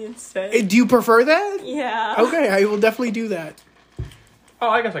 FaceTime me instead? Do you prefer that? Yeah. Okay, I will definitely do that. Oh,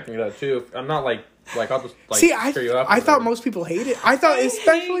 I guess I can do that too. I'm not like I'll just like See, stir you up. I or thought whatever. most people hate it. I thought I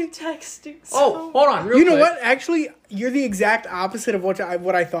especially. hate texting so Oh, hold on, real You know quick. what? Actually, you're the exact opposite of what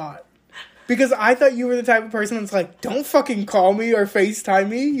I thought. Because I thought you were the type of person that's like, don't fucking call me or FaceTime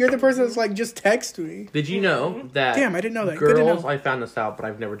me. You're the person that's like, just text me. Did you know that? Damn, I didn't know that. Good to Girls, know. I found this out, but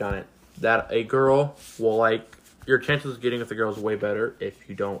I've never done it. That a girl will like your chances of getting with the girl is way better if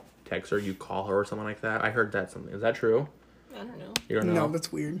you don't text her, you call her or something like that. I heard that something. Is that true? I don't know. You don't know? No,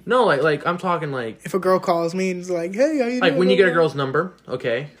 that's weird. No, like I'm talking like If a girl calls me and is like, hey, how you doing? when you get a girl's number.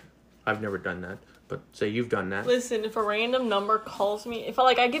 Okay, I've never done that, but say you've done that. Listen, if a random number calls me, if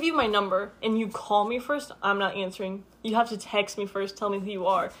I give you my number and you call me first, I'm not answering. You have to text me first, tell me who you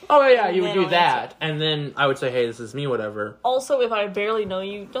are. Oh yeah, you would then do I'll that, and then I would say, hey, this is me, whatever. Also, if I barely know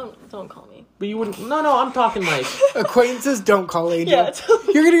you, don't call me. But you wouldn't. No, I'm talking like. Acquaintances don't call Angel. Yeah,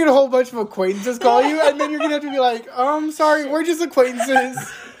 totally. You're gonna get a whole bunch of acquaintances call you, and then you're gonna have to be like, sorry, we're just acquaintances.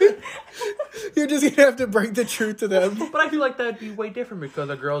 You're just gonna have to break the truth to them. But I feel like that'd be way different because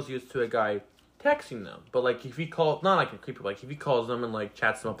a girl's used to a guy texting them. But like if he calls, not like a creepy, like if he calls them and like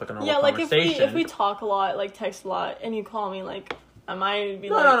chats them up like a normal Yeah, like conversation. if we talk a lot, like text a lot, and you call me, like I might be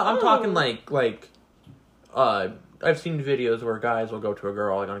no, like, no, I'm oh. talking like I've seen videos where guys will go to a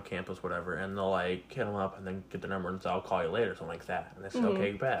girl like on campus, whatever, and they'll like hit them up and then get the number and say, "I'll call you later," something like that. And they say,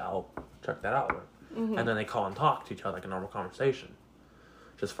 "Okay, bet, I'll check that out." And then they call and talk to each other like a normal conversation,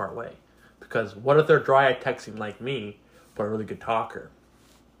 just far away. Because what if they're dry at texting like me, but a really good talker?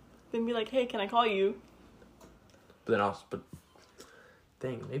 Then be like, hey, can I call you? But then also,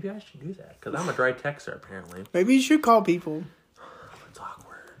 dang, maybe I should do that because I'm a dry texter apparently. Maybe you should call people. It's awkward.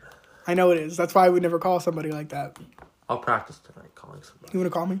 I know it is. That's why I would never call somebody like that. I'll practice tonight calling somebody. You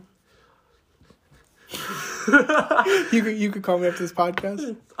want to call me? you could call me after this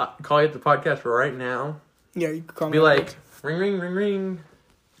podcast. Call you at the podcast right now. Yeah, you could call me. Be like, ring, ring, ring, ring.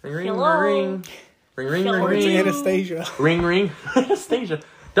 Ring, ring, Hello? ring, ring. Ring, ring, Hello? Or it's ring, ring. Anastasia. Ring, ring. Anastasia.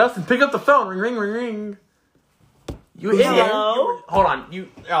 Dustin, pick up the phone. Ring, ring, ring, ring. You Who's idiot. there? Hold on. You.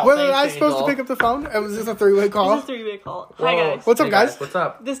 Oh, Was thanks, I supposed to Angel. pick up the phone? Was this a three-way call? This is a 3-way call. Whoa. Hi guys. What's up, Hey, guys? What's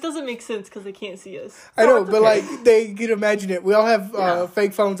up? This doesn't make sense because they can't see us. I know, it's but okay. like they can imagine it. We all have Yeah.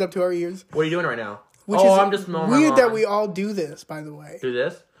 fake phones up to our ears, What are you doing right now? which oh, is I'm just mowing my weird that lawn. we all do this. By the way, do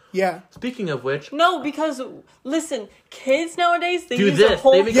this. yeah, Speaking of which, No, because listen, kids nowadays they Do use this. their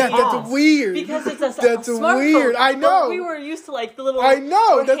whole They make yeah, it that's off. weird. because it's a That's smartphone. weird. I But know. we were used to like the little. I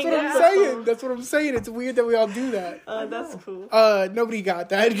know. or That's hang what I'm out. saying. That's what I'm saying. It's weird that we all do that. That's cool. Nobody got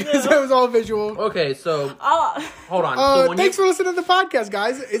that because that was all visual. okay, so Oh, hold on. So when Thanks you, for listening to the podcast,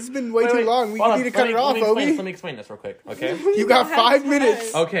 guys. It's been way Wait, too wait. long. We Hold on. need to cut it off, Let Obi. me explain this real quick, okay? You got have 5 time.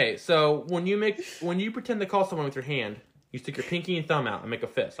 minutes. Okay, so when you pretend to call someone with your hand, you stick your pinky and thumb out and make a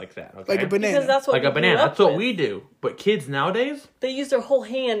fist like that, okay? Like a banana. because that's what Like we a banana. grew up That's what with. we do. But kids nowadays, They use their whole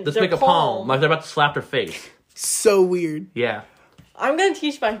hand. just their make a palm like they're about to slap their face. So weird. Yeah. I'm gonna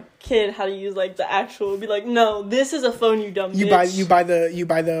teach my kid how to use like the actual. Be like, no, this is a phone, you dumb You bitch.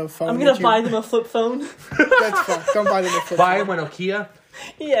 buy the phone. I'm gonna buy them a flip phone. That's fine. Don't buy them a flip Buy phone. him a Nokia.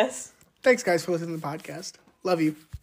 Yes. Thanks, guys, for listening to the podcast. Love you.